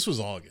Bowl. This was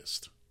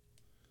August,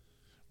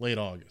 late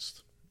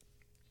August.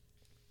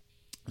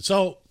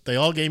 So they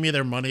all gave me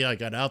their money. I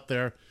got out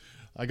there.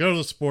 I go to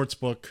the sports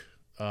book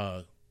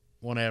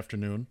one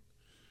afternoon,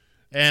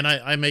 and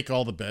I make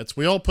all the bets.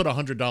 We all put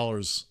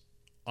 $100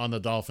 on the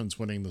Dolphins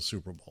winning the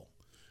Super Bowl.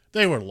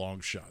 They were long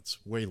shots,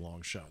 way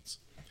long shots.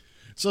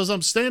 So as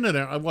I'm standing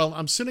there,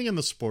 I'm sitting in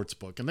the sports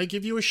book, and they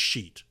give you a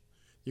sheet.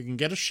 You can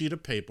get a sheet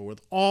of paper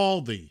with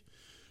all the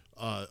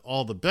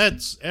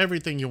bets,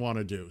 everything you want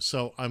to do.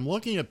 So I'm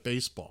looking at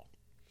baseball,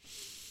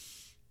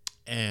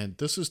 and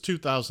this is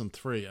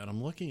 2003, and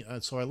I'm looking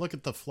at, so I look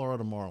at the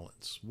Florida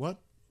Marlins. What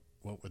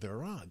were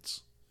their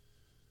odds?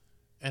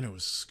 And it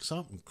was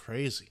something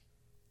crazy.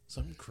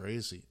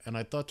 And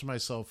I thought to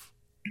myself,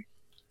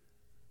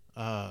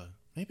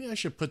 maybe I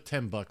should put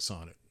 $10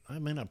 on it. I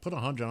mean, I put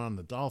 100 on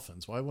the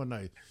Dolphins. Why wouldn't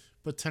I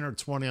put 10 or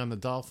 20 on the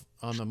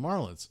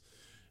Marlins?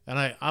 And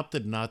I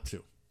opted not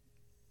to.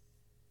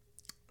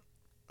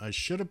 I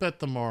should have bet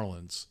the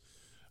Marlins.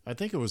 I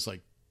think it was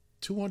like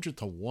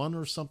 200-1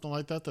 or something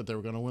like that they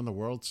were going to win the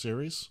World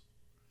Series.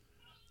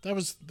 That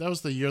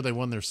was the year they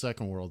won their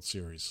second World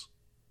Series.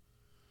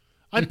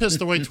 I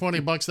pissed away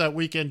 $20 that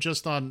weekend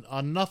just on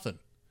nothing.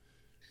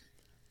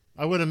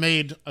 I would have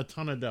made a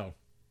ton of dough.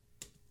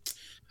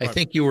 I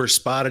think you were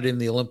spotted in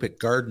the Olympic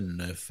Garden,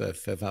 if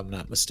I'm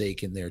not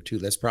mistaken, there too.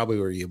 That's probably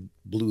where you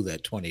blew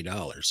that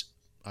 $20.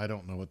 I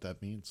don't know what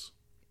that means.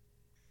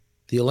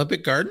 The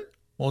Olympic Garden,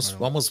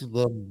 almost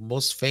the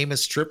most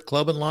famous strip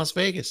club in Las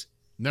Vegas.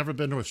 Never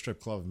been to a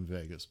strip club in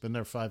Vegas. Been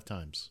there 5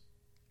 times.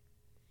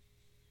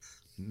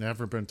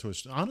 Never been to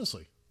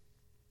honestly.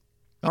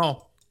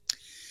 Oh,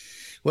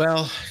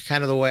 well,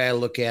 kind of the way I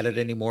look at it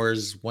anymore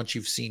is once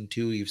you've seen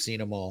 2, you've seen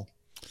them all.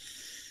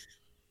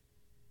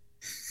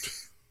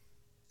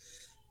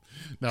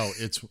 No,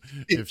 it's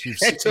if you've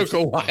It took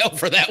a while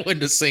for that one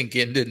to sink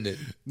in, didn't it?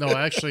 No,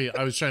 actually,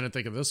 I was trying to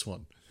think of this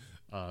one.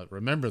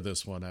 Remember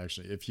this one,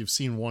 actually. If you've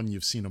seen one,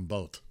 you've seen them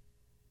both.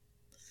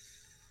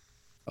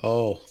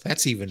 Oh,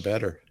 that's even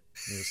better.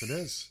 Yes, it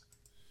is.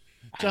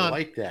 I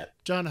like that.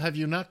 John, have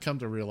you not come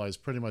to realize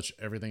pretty much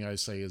everything I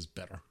say is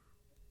better?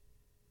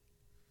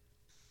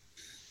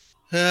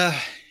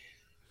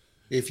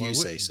 If you Well,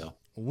 say so.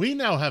 We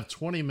now have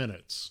 20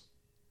 minutes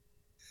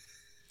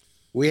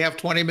We have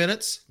 20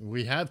 minutes?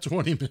 We have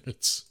 20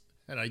 minutes,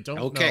 and I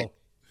don't know.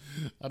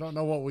 I don't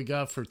know what we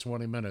got for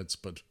 20 minutes,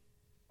 but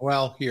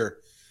Well, here,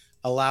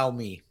 allow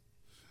me.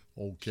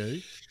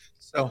 okay.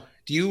 So,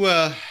 do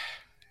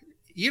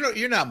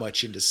you're not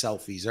much into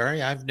selfies, are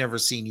you? I've never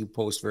seen you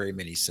post very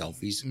many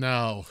selfies.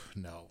 No.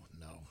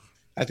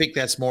 I think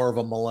that's more of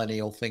a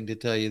millennial thing, to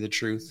tell you the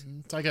truth.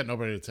 I got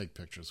nobody to take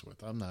pictures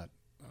with. I'm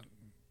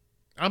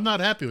not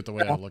happy with the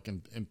way I look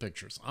in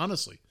pictures.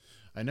 Honestly,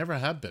 I never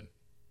have been.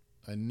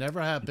 I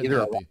never have been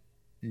happy.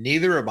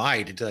 Neither am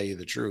I, to tell you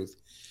the truth.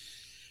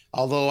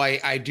 Although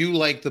I do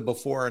like the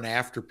before and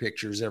after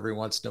pictures every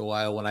once in a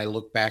while when I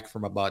look back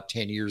from about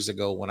 10 years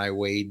ago when I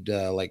weighed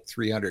like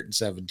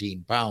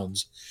 317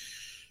 pounds.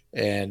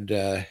 And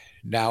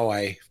now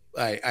I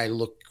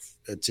look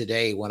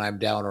today when I'm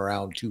down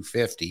around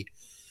 250.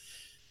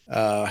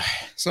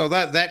 So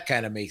that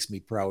kind of makes me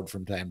proud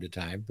from time to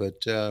time.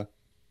 But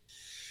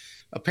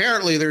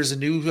apparently there's a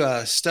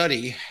new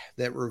study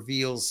that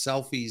reveals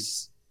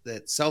selfies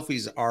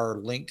are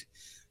linked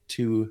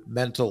to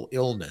mental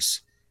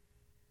illness.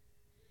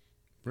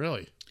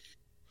 Really?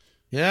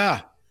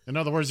 Yeah. In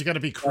other words, you got to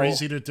be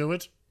crazy to do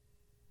it?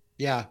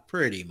 Yeah,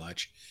 pretty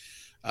much.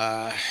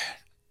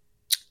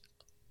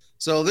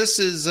 So this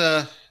is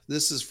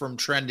from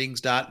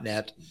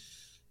trendings.net.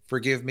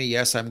 Forgive me.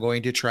 Yes, I'm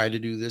going to try to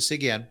do this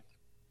again.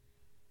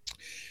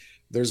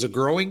 There's a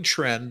growing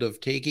trend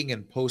of taking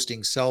and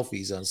posting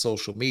selfies on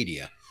social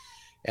media,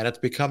 and it's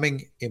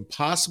becoming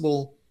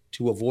impossible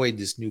to avoid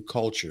this new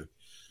culture.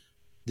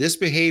 This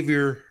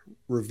behavior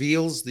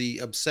reveals the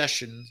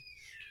obsession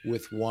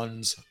with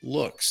one's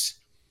looks.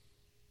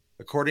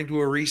 According to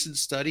a recent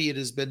study, it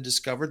has been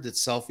discovered that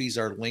selfies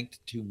are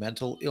linked to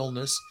mental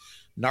illness,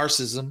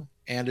 narcissism,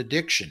 and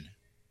addiction.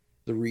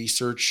 The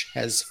research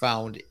has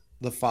found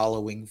the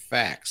following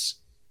facts.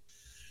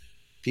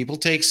 People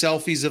take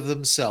selfies of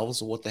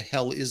themselves. What the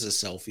hell is a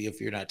selfie if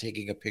you're not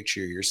taking a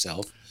picture of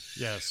yourself?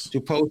 Yes.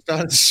 To post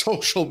on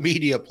social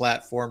media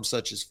platforms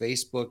such as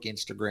Facebook,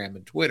 Instagram,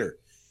 and Twitter.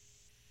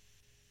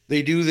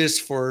 They do this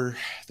for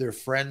their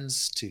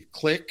friends to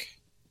click,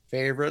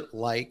 favorite,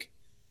 like,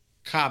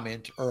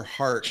 comment, or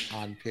heart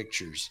on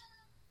pictures.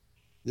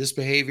 This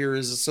behavior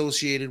is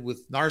associated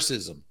with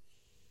narcissism,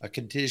 a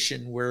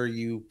condition where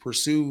you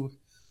pursue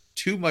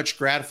too much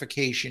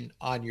gratification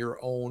on your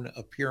own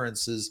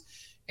appearances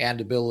and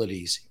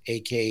abilities,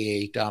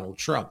 aka Donald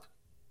Trump.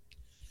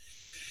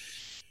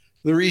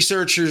 The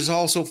researchers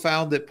also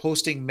found that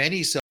posting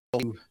many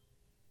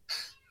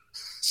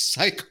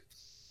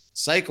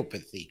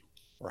psychopathy,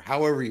 or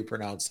however you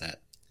pronounce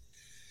that.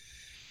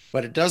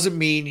 But it doesn't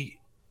mean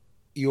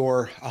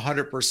you're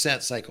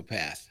 100%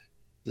 psychopath.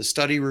 The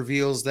study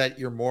reveals that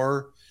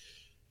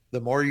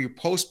the more you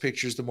post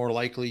pictures, the more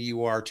likely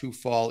you are to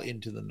fall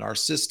into the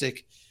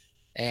narcissistic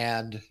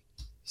and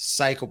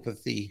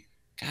psychopathy.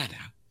 God,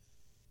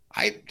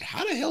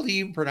 how the hell do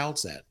you even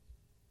pronounce that?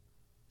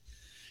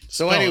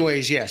 So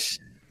anyways, yes.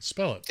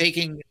 Spell it.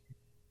 Taking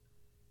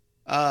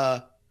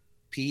Psychopathy.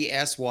 Thy?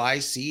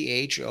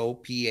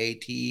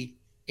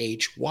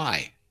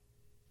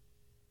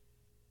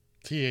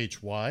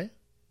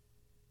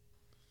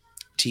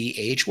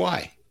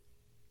 Thy.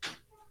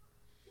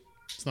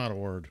 It's not a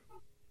word.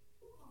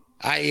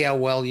 Yeah,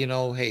 well,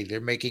 hey,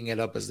 they're making it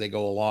up as they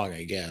go along,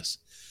 I guess.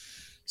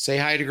 Say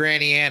hi to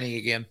Granny Annie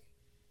again.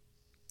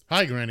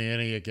 Hi, Granny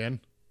Annie again.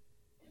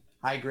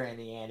 Hi,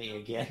 Granny Annie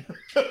again.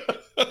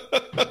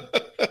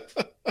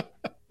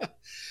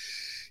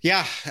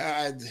 Yeah,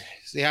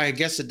 I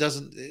guess it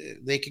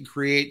doesn't. They can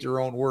create their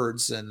own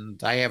words,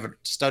 and I haven't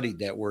studied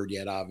that word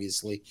yet,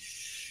 obviously.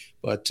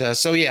 But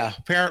so yeah,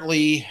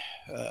 apparently,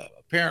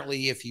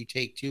 if you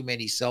take too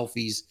many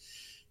selfies,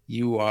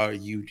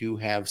 you do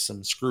have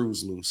some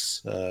screws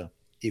loose,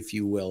 if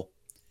you will.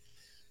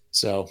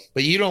 So,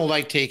 but you don't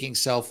like taking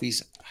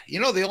selfies.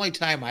 The only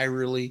time I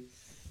really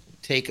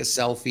take a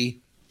selfie,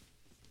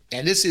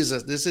 and this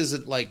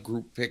isn't like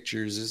group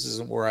pictures. This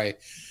isn't where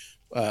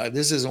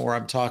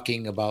I'm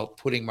talking about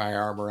putting my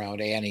arm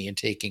around Annie and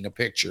taking a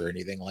picture or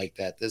anything like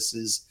that. This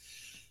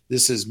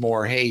is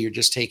more, hey, you're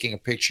just taking a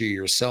picture of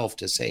yourself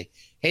to say,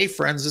 hey,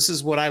 friends, this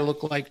is what I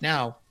look like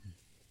now,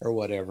 or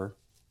whatever.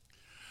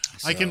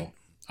 So.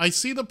 I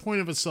see the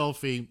point of a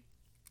selfie.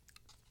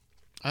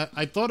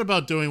 I thought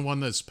about doing one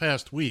this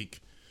past week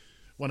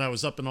when I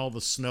was up in all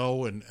the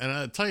snow, and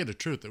I'll tell you the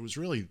truth, it was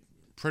really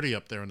pretty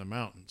up there in the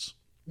mountains.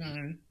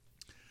 Mm-hmm.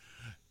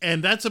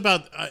 And that's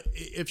about,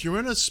 if you're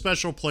in a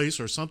special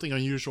place or something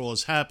unusual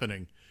is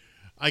happening,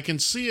 I can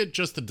see it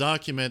just to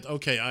document,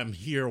 okay, I'm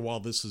here while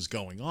this is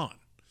going on,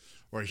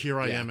 or here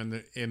I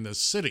am in the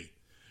city.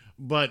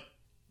 But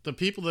the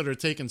people that are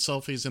taking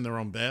selfies in their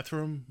own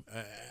bathroom,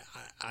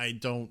 I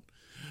don't.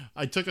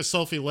 I took a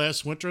selfie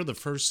last winter, the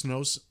first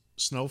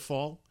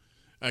snowfall.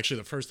 Actually,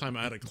 the first time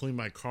I had to clean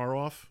my car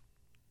off.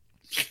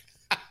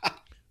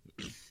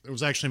 It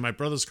was actually my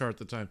brother's car at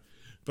the time.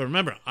 But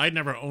remember, I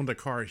never owned a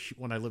car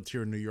when I lived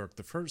here in New York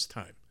the first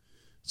time.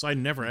 So I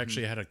never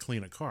actually had to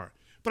clean a car.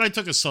 But I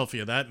took a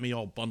selfie of that, me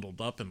all bundled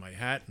up in my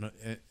hat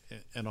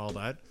and all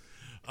that.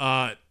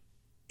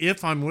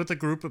 if I'm with a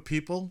group of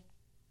people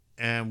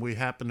and we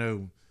happen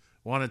to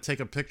want to take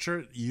a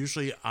picture,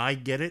 usually I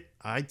get it.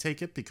 I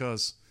take it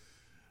because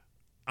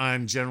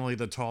I'm generally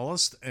the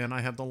tallest and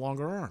I have the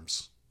longer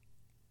arms.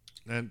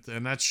 And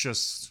that's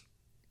just,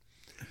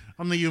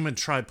 I'm the human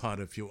tripod,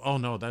 if you. Oh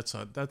no,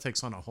 that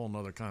takes on a whole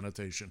nother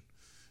connotation.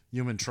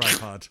 Human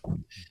tripod.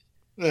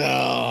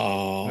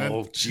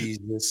 Oh,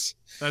 Jesus!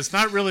 That's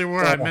not really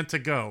where I meant to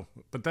go,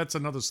 but that's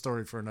another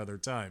story for another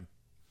time.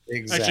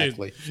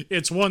 Exactly. Actually,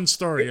 it's one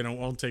story and it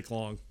won't take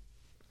long.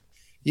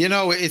 You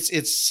know, it's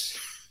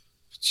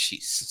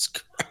Jesus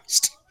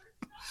Christ.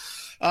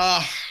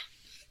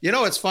 You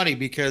know, it's funny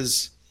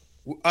because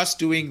us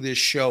doing this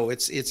show,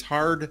 it's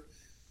hard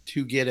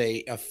to get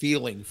a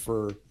feeling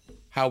for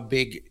how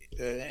big,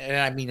 and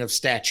I mean of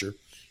stature,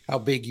 how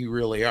big you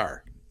really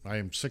are. I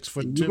am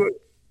 6'2".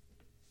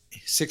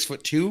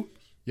 6'2"?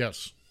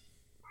 Yes.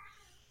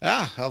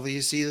 Well,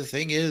 you see, the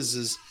thing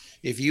is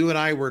if you and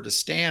I were to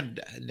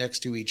stand next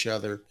to each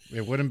other,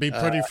 it wouldn't be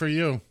pretty for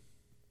you.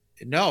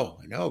 No,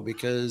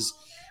 because,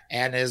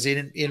 and as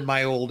in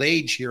my old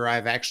age here,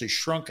 I've actually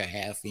shrunk a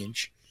half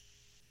inch.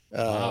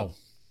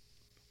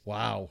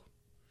 Wow.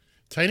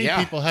 Tiny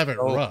people have it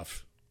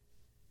rough.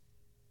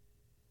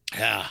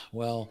 Yeah.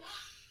 Well,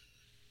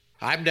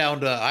 I'm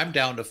down to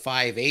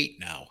 5'8"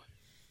 now.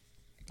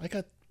 I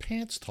got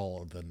pants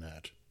taller than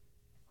that.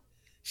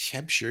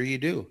 I'm sure you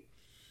do.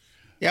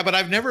 Yeah, but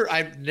I've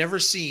never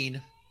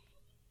seen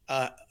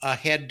a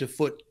head to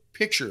foot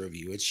picture of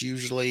you. It's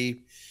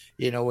usually,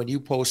 when you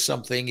post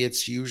something,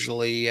 it's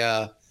usually,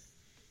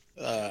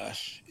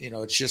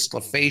 it's just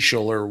a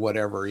facial or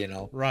whatever,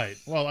 Right.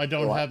 Well, I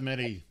don't have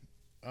many.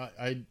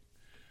 I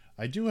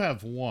do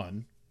have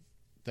one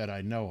that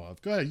I know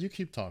of. Go ahead. You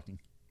keep talking.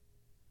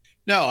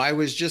 No, I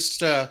was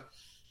just,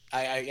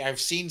 I've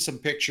seen some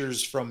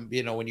pictures from,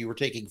 when you were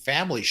taking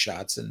family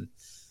shots, and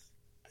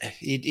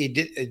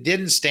it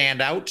didn't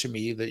stand out to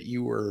me that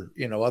you were,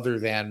 other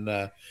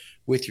than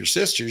with your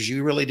sisters,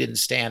 you really didn't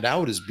stand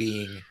out as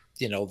being,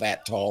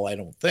 that tall, I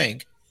don't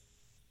think.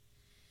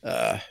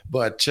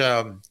 But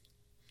no,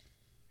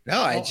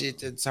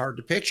 it's hard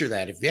to picture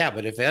that.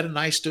 But if Ed and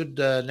I stood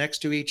next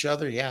to each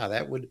other,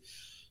 that would,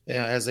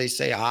 as they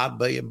say, I'd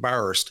be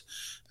embarrassed.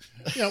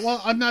 Yeah,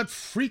 well, I'm not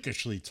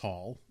freakishly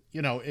tall.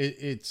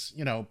 It's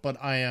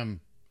but I'm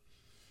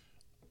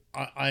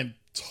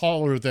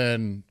taller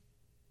than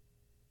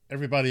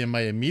everybody in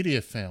my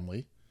immediate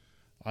family.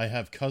 I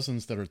have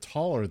cousins that are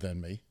taller than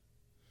me.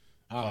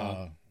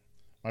 My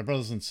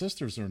brothers and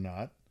sisters are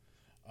not.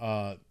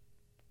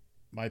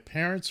 My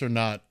parents are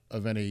not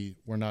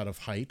were not of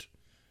height.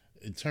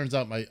 It turns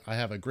out I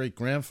have a great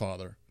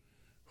grandfather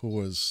who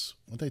was,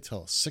 what they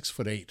tell us,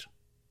 6'8".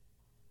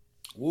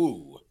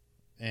 Ooh.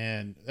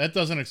 And that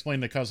doesn't explain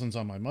the cousins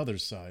on my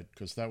mother's side,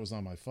 because that was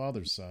on my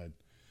father's side.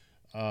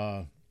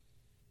 There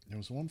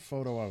was one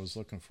photo I was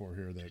looking for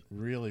here that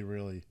really,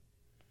 really,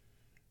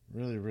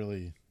 really,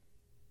 really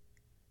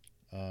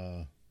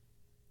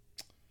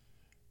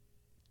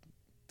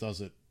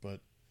does it.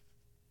 But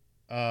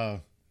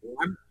I'm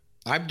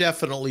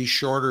definitely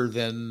shorter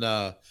than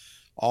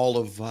all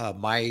of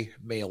my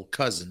male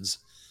cousins,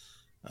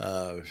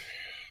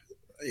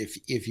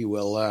 if you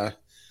will.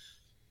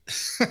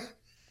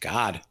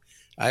 God.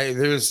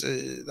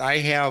 I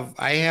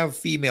have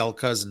female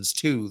cousins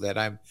too that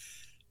I'm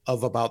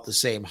of about the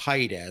same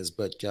height as,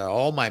 but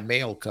all my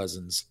male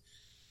cousins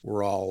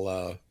were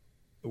all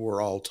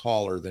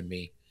taller than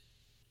me,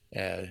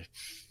 and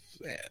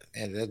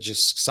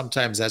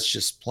sometimes that's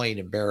just plain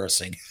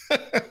embarrassing.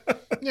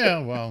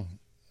 Yeah, well,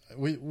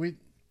 we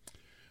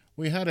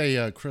had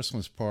a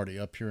Christmas party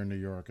up here in New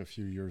York a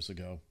few years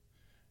ago,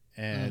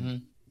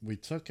 and we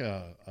took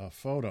a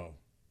photo.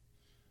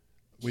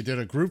 We did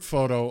a group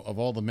photo of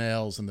all the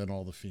males and then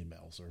all the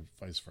females, or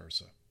vice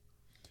versa.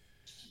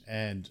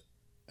 And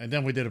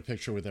then we did a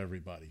picture with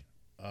everybody.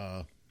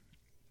 Well,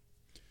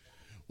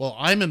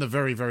 I'm in the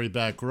very, very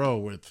back row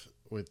with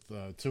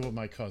two of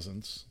my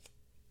cousins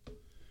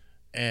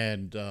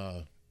and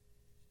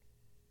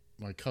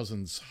my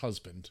cousin's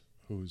husband,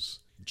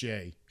 who's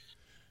Jay.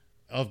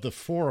 Of the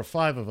 4 or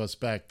 5 of us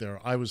back there,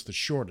 I was the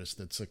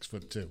shortest at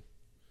 6'2"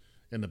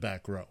 in the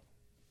back row.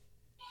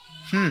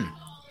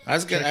 I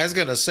was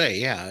gonna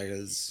say,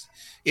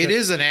 it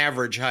is an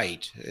average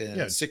height.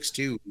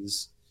 6'2"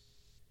 is.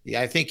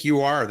 Yeah, I think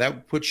you are.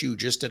 That puts you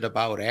just at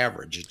about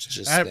average. It's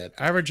just that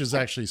average is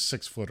actually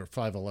 6 foot or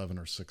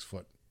 5'11" or 6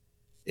 foot.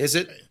 Is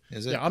it?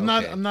 Yeah, I'm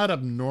not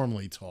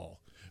abnormally tall.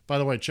 By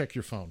the way, check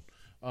your phone.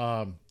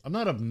 I'm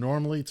not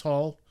abnormally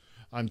tall.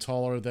 I'm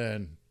taller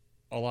than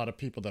a lot of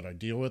people that I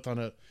deal with on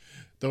it.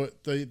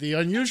 The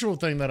unusual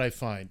thing that I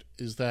find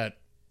is that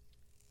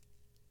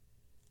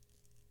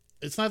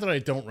it's not that I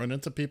don't run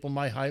into people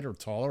my height or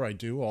taller. I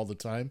do all the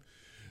time.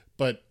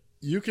 But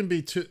you can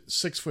be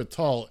 6 foot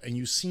tall and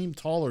you seem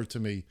taller to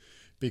me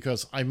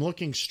because I'm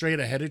looking straight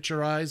ahead at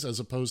your eyes as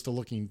opposed to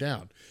looking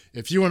down.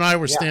 If you and I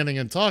were standing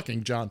and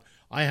talking, John,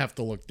 I have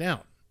to look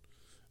down.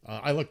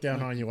 I look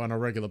down on you on a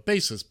regular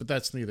basis, but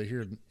that's neither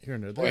here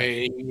nor there.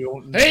 Hey, you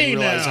don't Hey,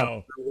 realize now!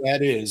 how true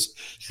that is.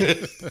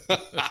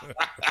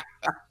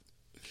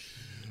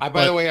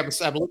 By the way, I'm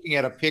looking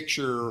at a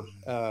picture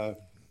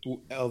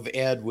of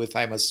Ed with,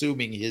 I'm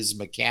assuming, his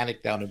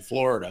mechanic down in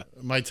Florida.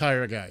 My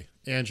tire guy,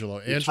 Angelo.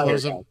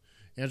 Angelo's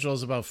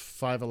Angelo's about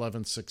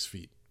 5'11", 6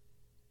 feet.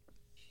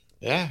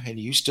 Yeah, and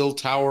you still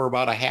tower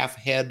about a half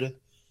head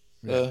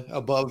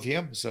above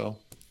him. So,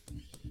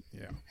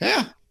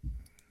 yeah.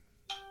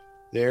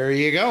 There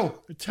you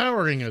go.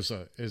 Towering is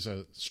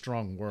a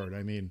strong word.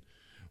 I mean,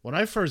 when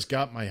I first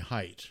got my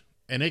height,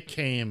 and it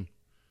came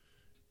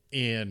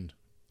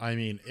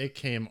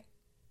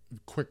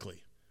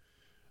quickly,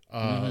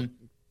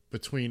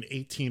 between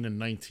 18 and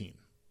 19.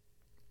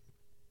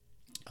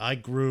 I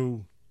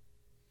grew,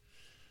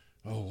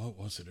 what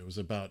was it? It was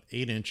about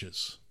 8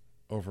 inches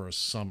over a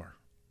summer,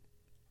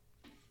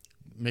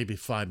 maybe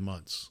 5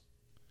 months.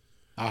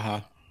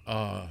 I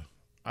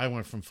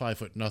went from 5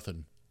 foot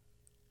nothing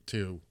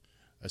to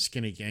a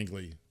skinny,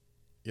 gangly,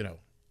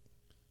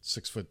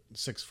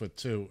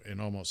 6'2"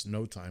 in almost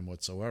no time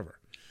whatsoever.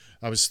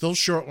 I was still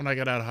short when I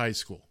got out of high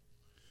school.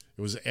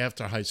 It was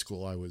after high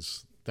school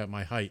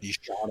my height. You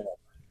shot up.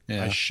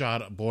 Yeah. I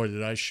shot up. Boy,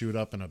 did I shoot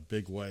up in a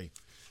big way.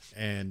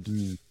 And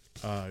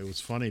it was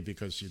funny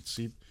because you'd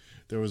see,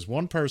 there was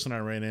one person I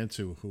ran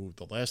into who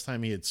the last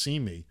time he had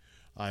seen me,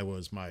 I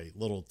was my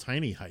little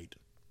tiny height.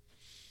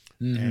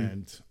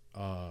 And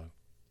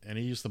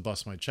he used to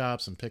bust my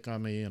chops and pick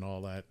on me and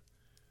all that.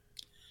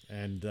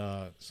 And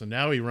so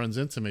now he runs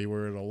into me.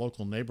 We're at a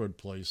local neighborhood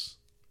place,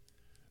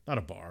 not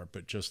a bar,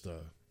 but just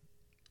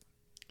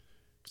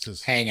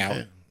says,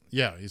 hangout.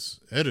 Yeah,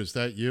 Ed, is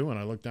that you? And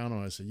I looked down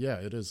and I said, yeah,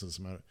 it is. As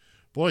a matter.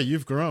 Boy,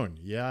 you've grown.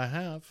 Yeah, I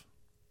have.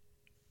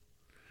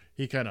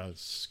 He kind of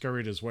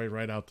scurried his way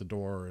right out the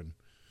door, and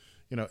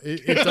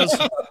it does.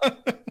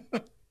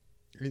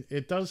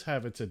 it does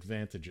have its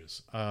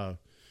advantages. One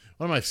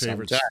of my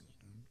favorites. One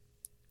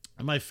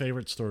of my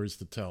favorite stories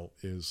to tell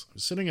is I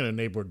was sitting in a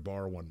neighborhood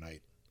bar one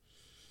night.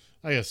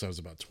 I guess I was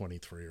about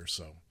 23 or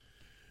so.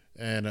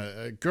 And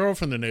a girl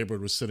from the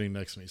neighborhood was sitting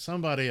next to me.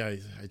 Somebody I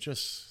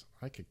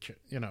could,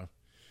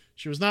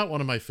 she was not one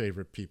of my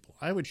favorite people.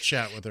 I would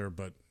chat with her,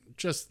 but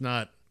just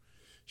not,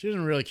 she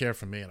didn't really care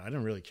for me and I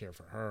didn't really care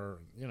for her,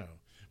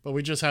 but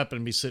we just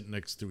happened to be sitting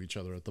next to each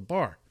other at the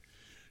bar.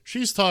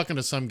 She's talking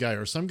to some guy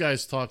or some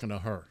guy's talking to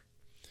her.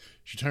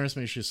 She turns to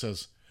me, she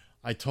says,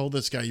 I told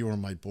this guy you were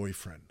my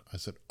boyfriend. I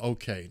said,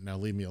 okay, now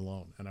leave me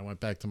alone. And I went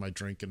back to my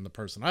drink and the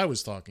person I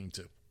was talking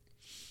to.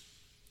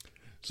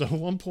 So at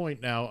one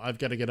point now, I've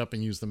got to get up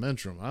and use the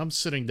men's room. I'm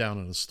sitting down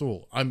on a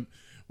stool.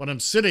 When I'm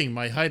sitting,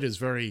 my height is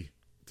very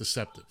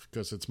deceptive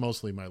because it's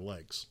mostly my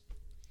legs.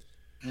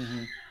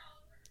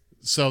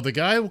 So the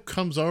guy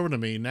comes over to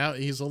me. Now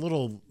he's a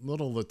little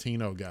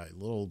Latino guy.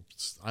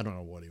 I don't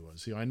know what he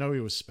was. I know he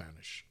was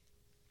Spanish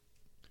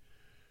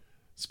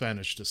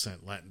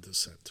descent, Latin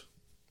descent.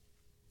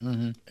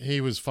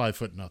 He was 5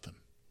 foot nothing,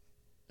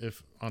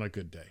 if on a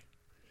good day.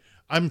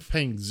 I'm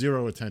paying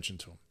zero attention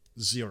to him.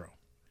 Zero.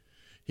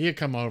 He had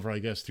come over, I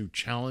guess, to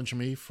challenge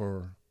me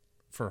for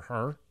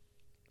her.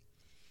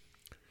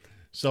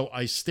 So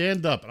I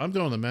stand up, and I'm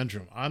going to the men's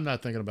room. I'm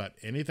not thinking about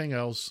anything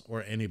else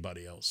or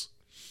anybody else.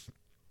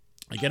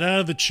 I get out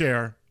of the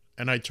chair,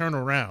 and I turn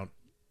around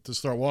to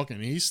start walking.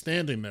 And he's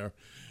standing there,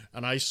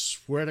 and I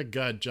swear to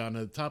God, John,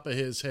 the top of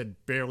his head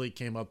barely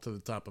came up to the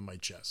top of my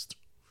chest.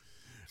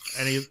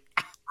 And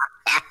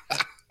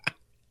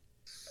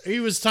he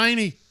was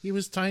tiny. He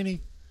was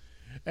tiny.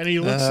 And he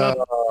looks up.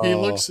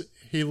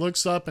 He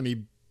looks up, and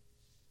he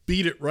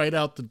beat it right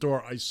out the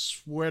door. I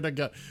swear to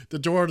God. The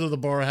door to the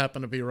bar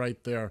happened to be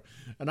right there.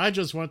 And I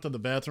just went to the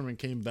bathroom and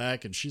came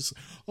back, and she's,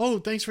 oh,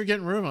 thanks for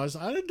getting room. I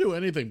said, I didn't do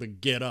anything but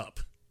get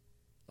up.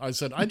 I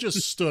said, I just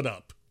stood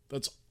up.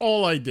 That's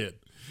all I did.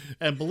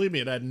 And believe me,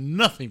 it had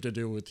nothing to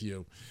do with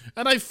you.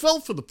 And I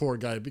felt for the poor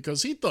guy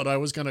because he thought I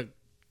was going to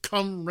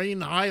come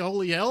rain high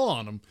holy hell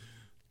on him.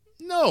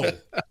 No.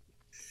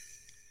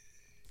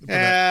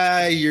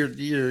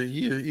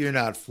 You're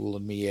not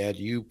fooling me, Ed.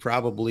 You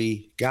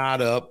probably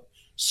got up,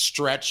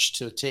 stretched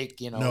to take,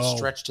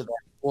 stretch to that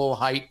full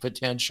height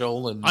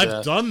potential. And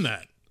I've done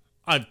that.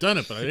 I've done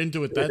it, but I didn't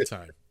do it that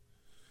time.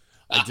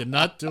 I did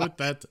not do it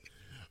that time.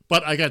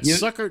 But I got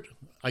suckered.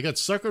 I got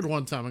suckered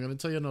one time. I'm going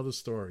to tell you another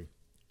story.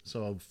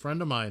 So a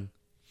friend of mine,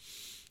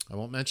 I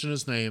won't mention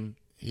his name,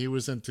 he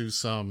was into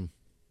some,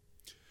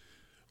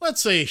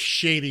 let's say,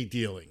 shady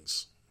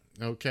dealings.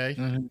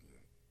 Okay?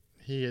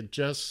 He had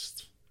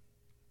just,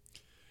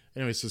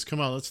 anyway, he says, come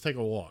on, let's take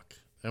a walk.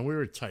 And we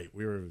were tight.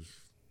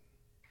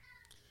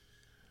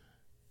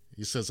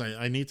 He says,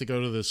 I need to go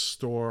to this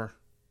store.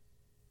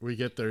 We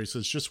get there. He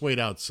says, just wait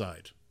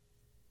outside.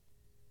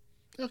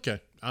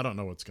 Okay. I don't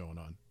know what's going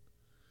on.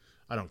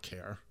 I don't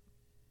care.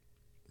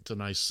 It's a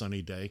nice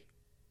sunny day.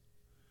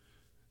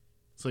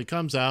 So he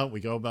comes out, we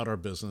go about our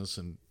business,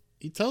 and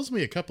he tells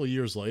me a couple of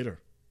years later.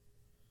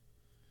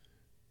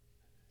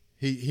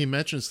 He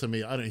mentions to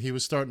me, he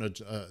was starting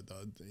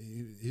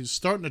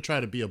to try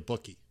to be a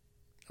bookie.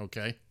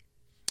 Okay?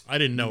 I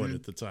didn't know it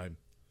at the time.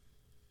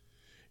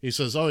 He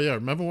says, "Oh, yeah,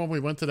 remember when we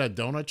went to that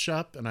donut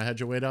shop and I had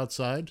you wait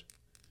outside?"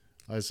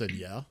 I said,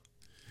 "Yeah."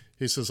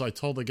 He says, "I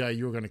told the guy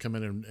you were going to come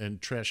in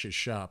and trash his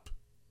shop."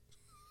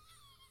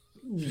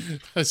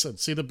 I said,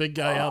 "See the big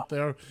guy out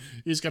there?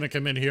 He's going to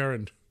come in here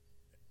and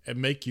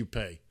make you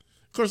pay."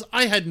 Of course,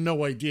 I had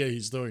no idea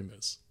he's doing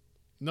this.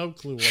 No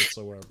clue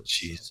whatsoever.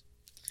 Jeez.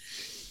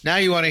 Now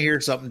you want to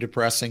hear something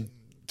depressing?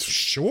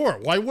 Sure.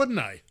 Why wouldn't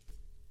I?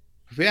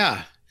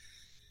 Yeah.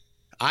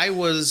 I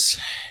was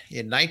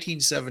in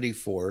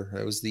 1974.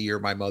 That was the year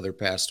my mother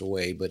passed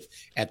away. But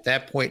at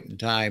that point in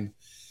time,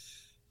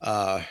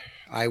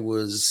 I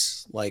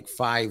was like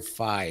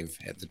 5'5"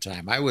 at the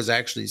time. I was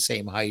actually the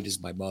same height as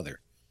my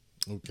mother.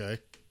 Okay.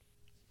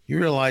 You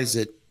realize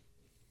that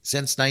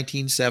since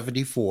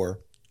 1974,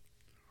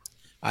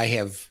 I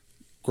have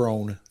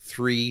grown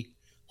 3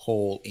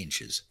 whole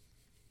inches.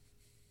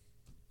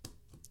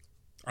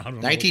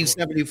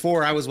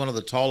 1974, I was one of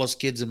the tallest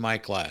kids in my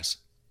class.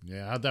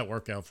 Yeah, how'd that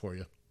work out for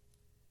you?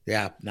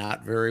 Yeah,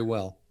 not very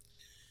well.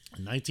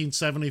 In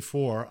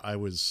 1974, I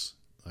was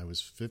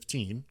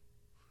 15.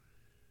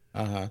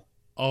 Uh-huh.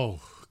 Oh,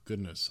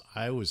 goodness.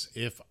 I was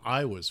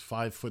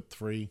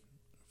 5'3",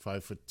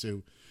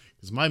 5'2",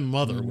 because my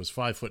mother was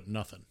 5 foot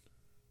nothing.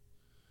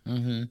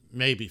 Mm-hmm.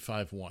 Maybe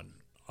 5'1".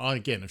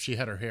 Again, if she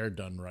had her hair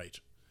done right.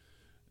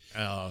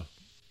 And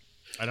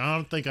I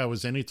don't think I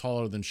was any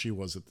taller than she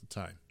was at the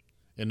time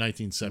in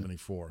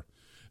 1974.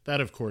 That,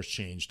 of course,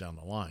 changed down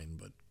the line,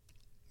 but,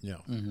 you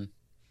know,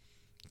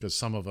 because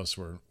some of us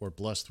were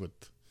blessed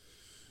with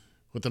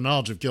the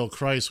knowledge of Gil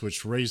Christ,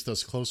 which raised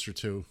us closer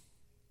to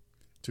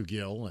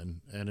Gil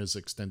and his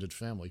extended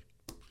family.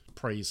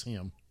 Praise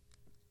him.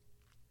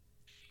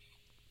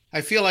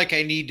 I feel like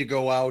I need to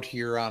go out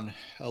here on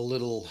a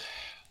little,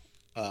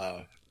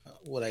 a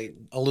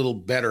little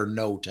better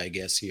note, I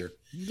guess, here.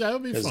 That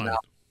would be fine.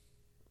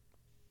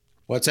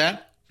 What's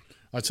that?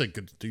 I'd say,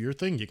 good, do your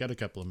thing. You got a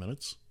couple of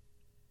minutes.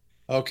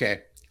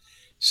 Okay.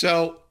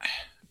 So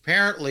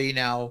apparently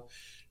now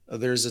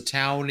there's a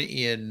town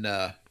in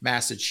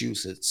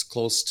Massachusetts,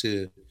 close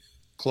to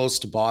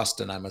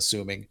Boston, I'm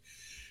assuming,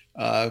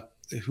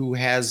 who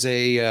has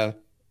a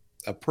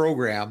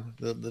program.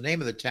 The name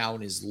of the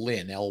town is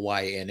Lynn,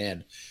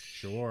 Lynn.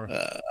 Sure.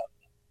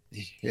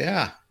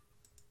 Yeah.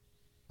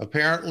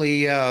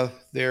 Apparently,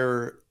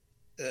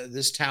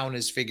 this town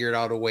has figured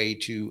out a way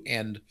to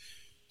end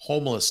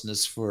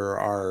homelessness for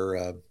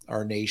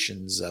our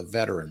nation's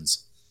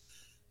veterans.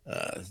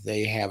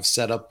 They have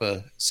set up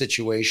a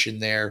situation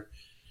there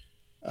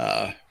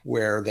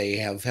where they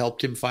have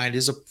helped him find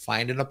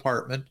an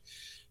apartment.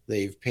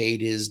 They've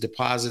paid his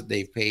deposit.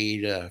 They've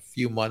paid a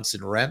few months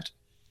in rent,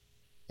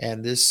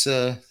 and this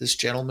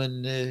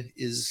gentleman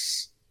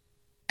is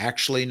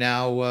actually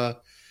now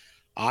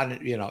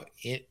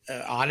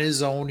on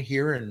his own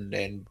here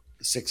and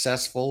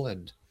successful.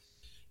 And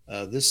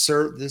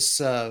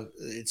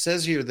it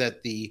says here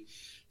that the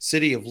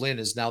city of Lynn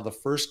is now the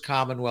first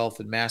commonwealth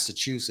in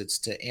Massachusetts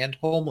to end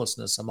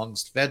homelessness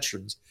amongst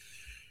veterans,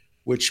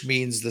 which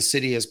means the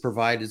city has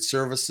provided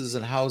services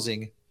and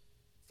housing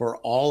for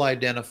all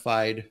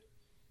identified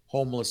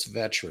homeless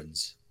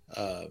veterans.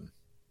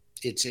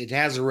 It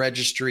has a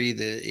registry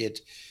that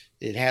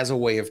it has a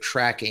way of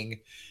tracking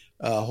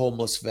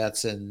homeless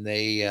vets, and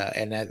they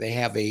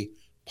have a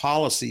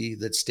policy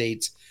that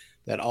states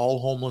that all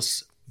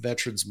homeless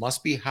veterans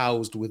must be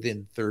housed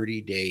within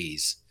 30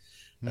 days.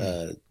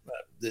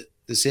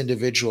 This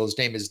individual, his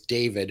name is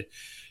David,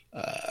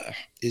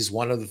 is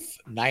one of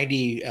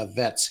 90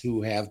 vets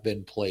who have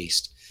been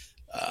placed.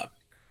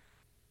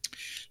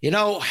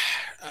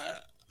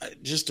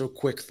 Just a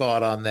quick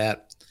thought on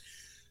that.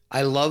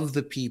 I love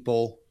the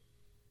people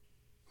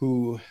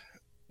who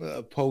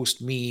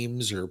post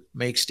memes or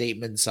make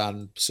statements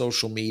on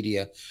social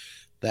media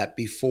that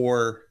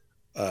before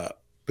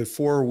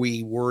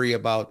we worry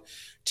about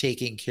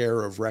taking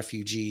care of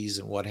refugees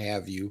and what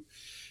have you,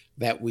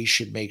 that we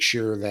should make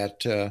sure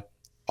that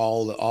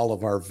all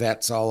of our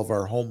vets, all of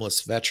our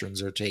homeless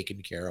veterans are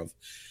taken care of.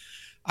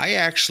 I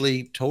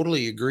actually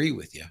totally agree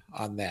with you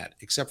on that,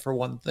 except for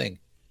one thing.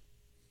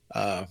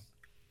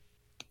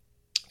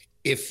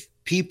 If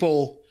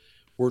people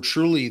were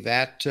truly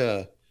that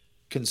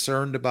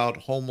concerned about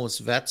homeless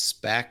vets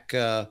back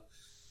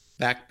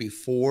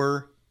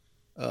before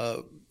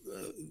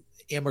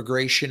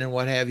immigration and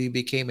what have you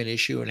became an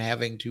issue and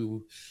having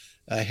to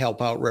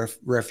help out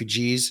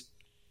refugees,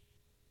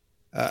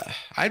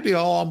 I'd be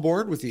all on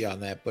board with you on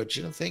that. But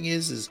the thing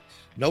is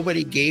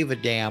nobody gave a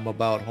damn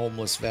about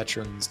homeless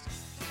veterans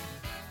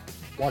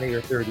 20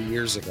 or 30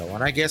 years ago.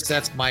 And I guess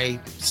that's my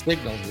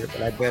signal here,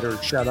 but I better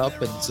shut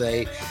up and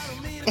say,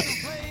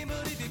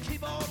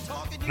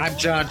 I'm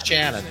John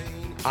Shannon.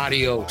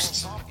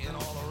 Adios.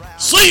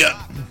 See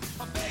ya!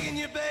 I'm begging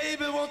you,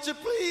 baby, won't you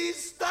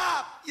please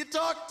stop? You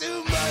talk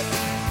too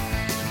much.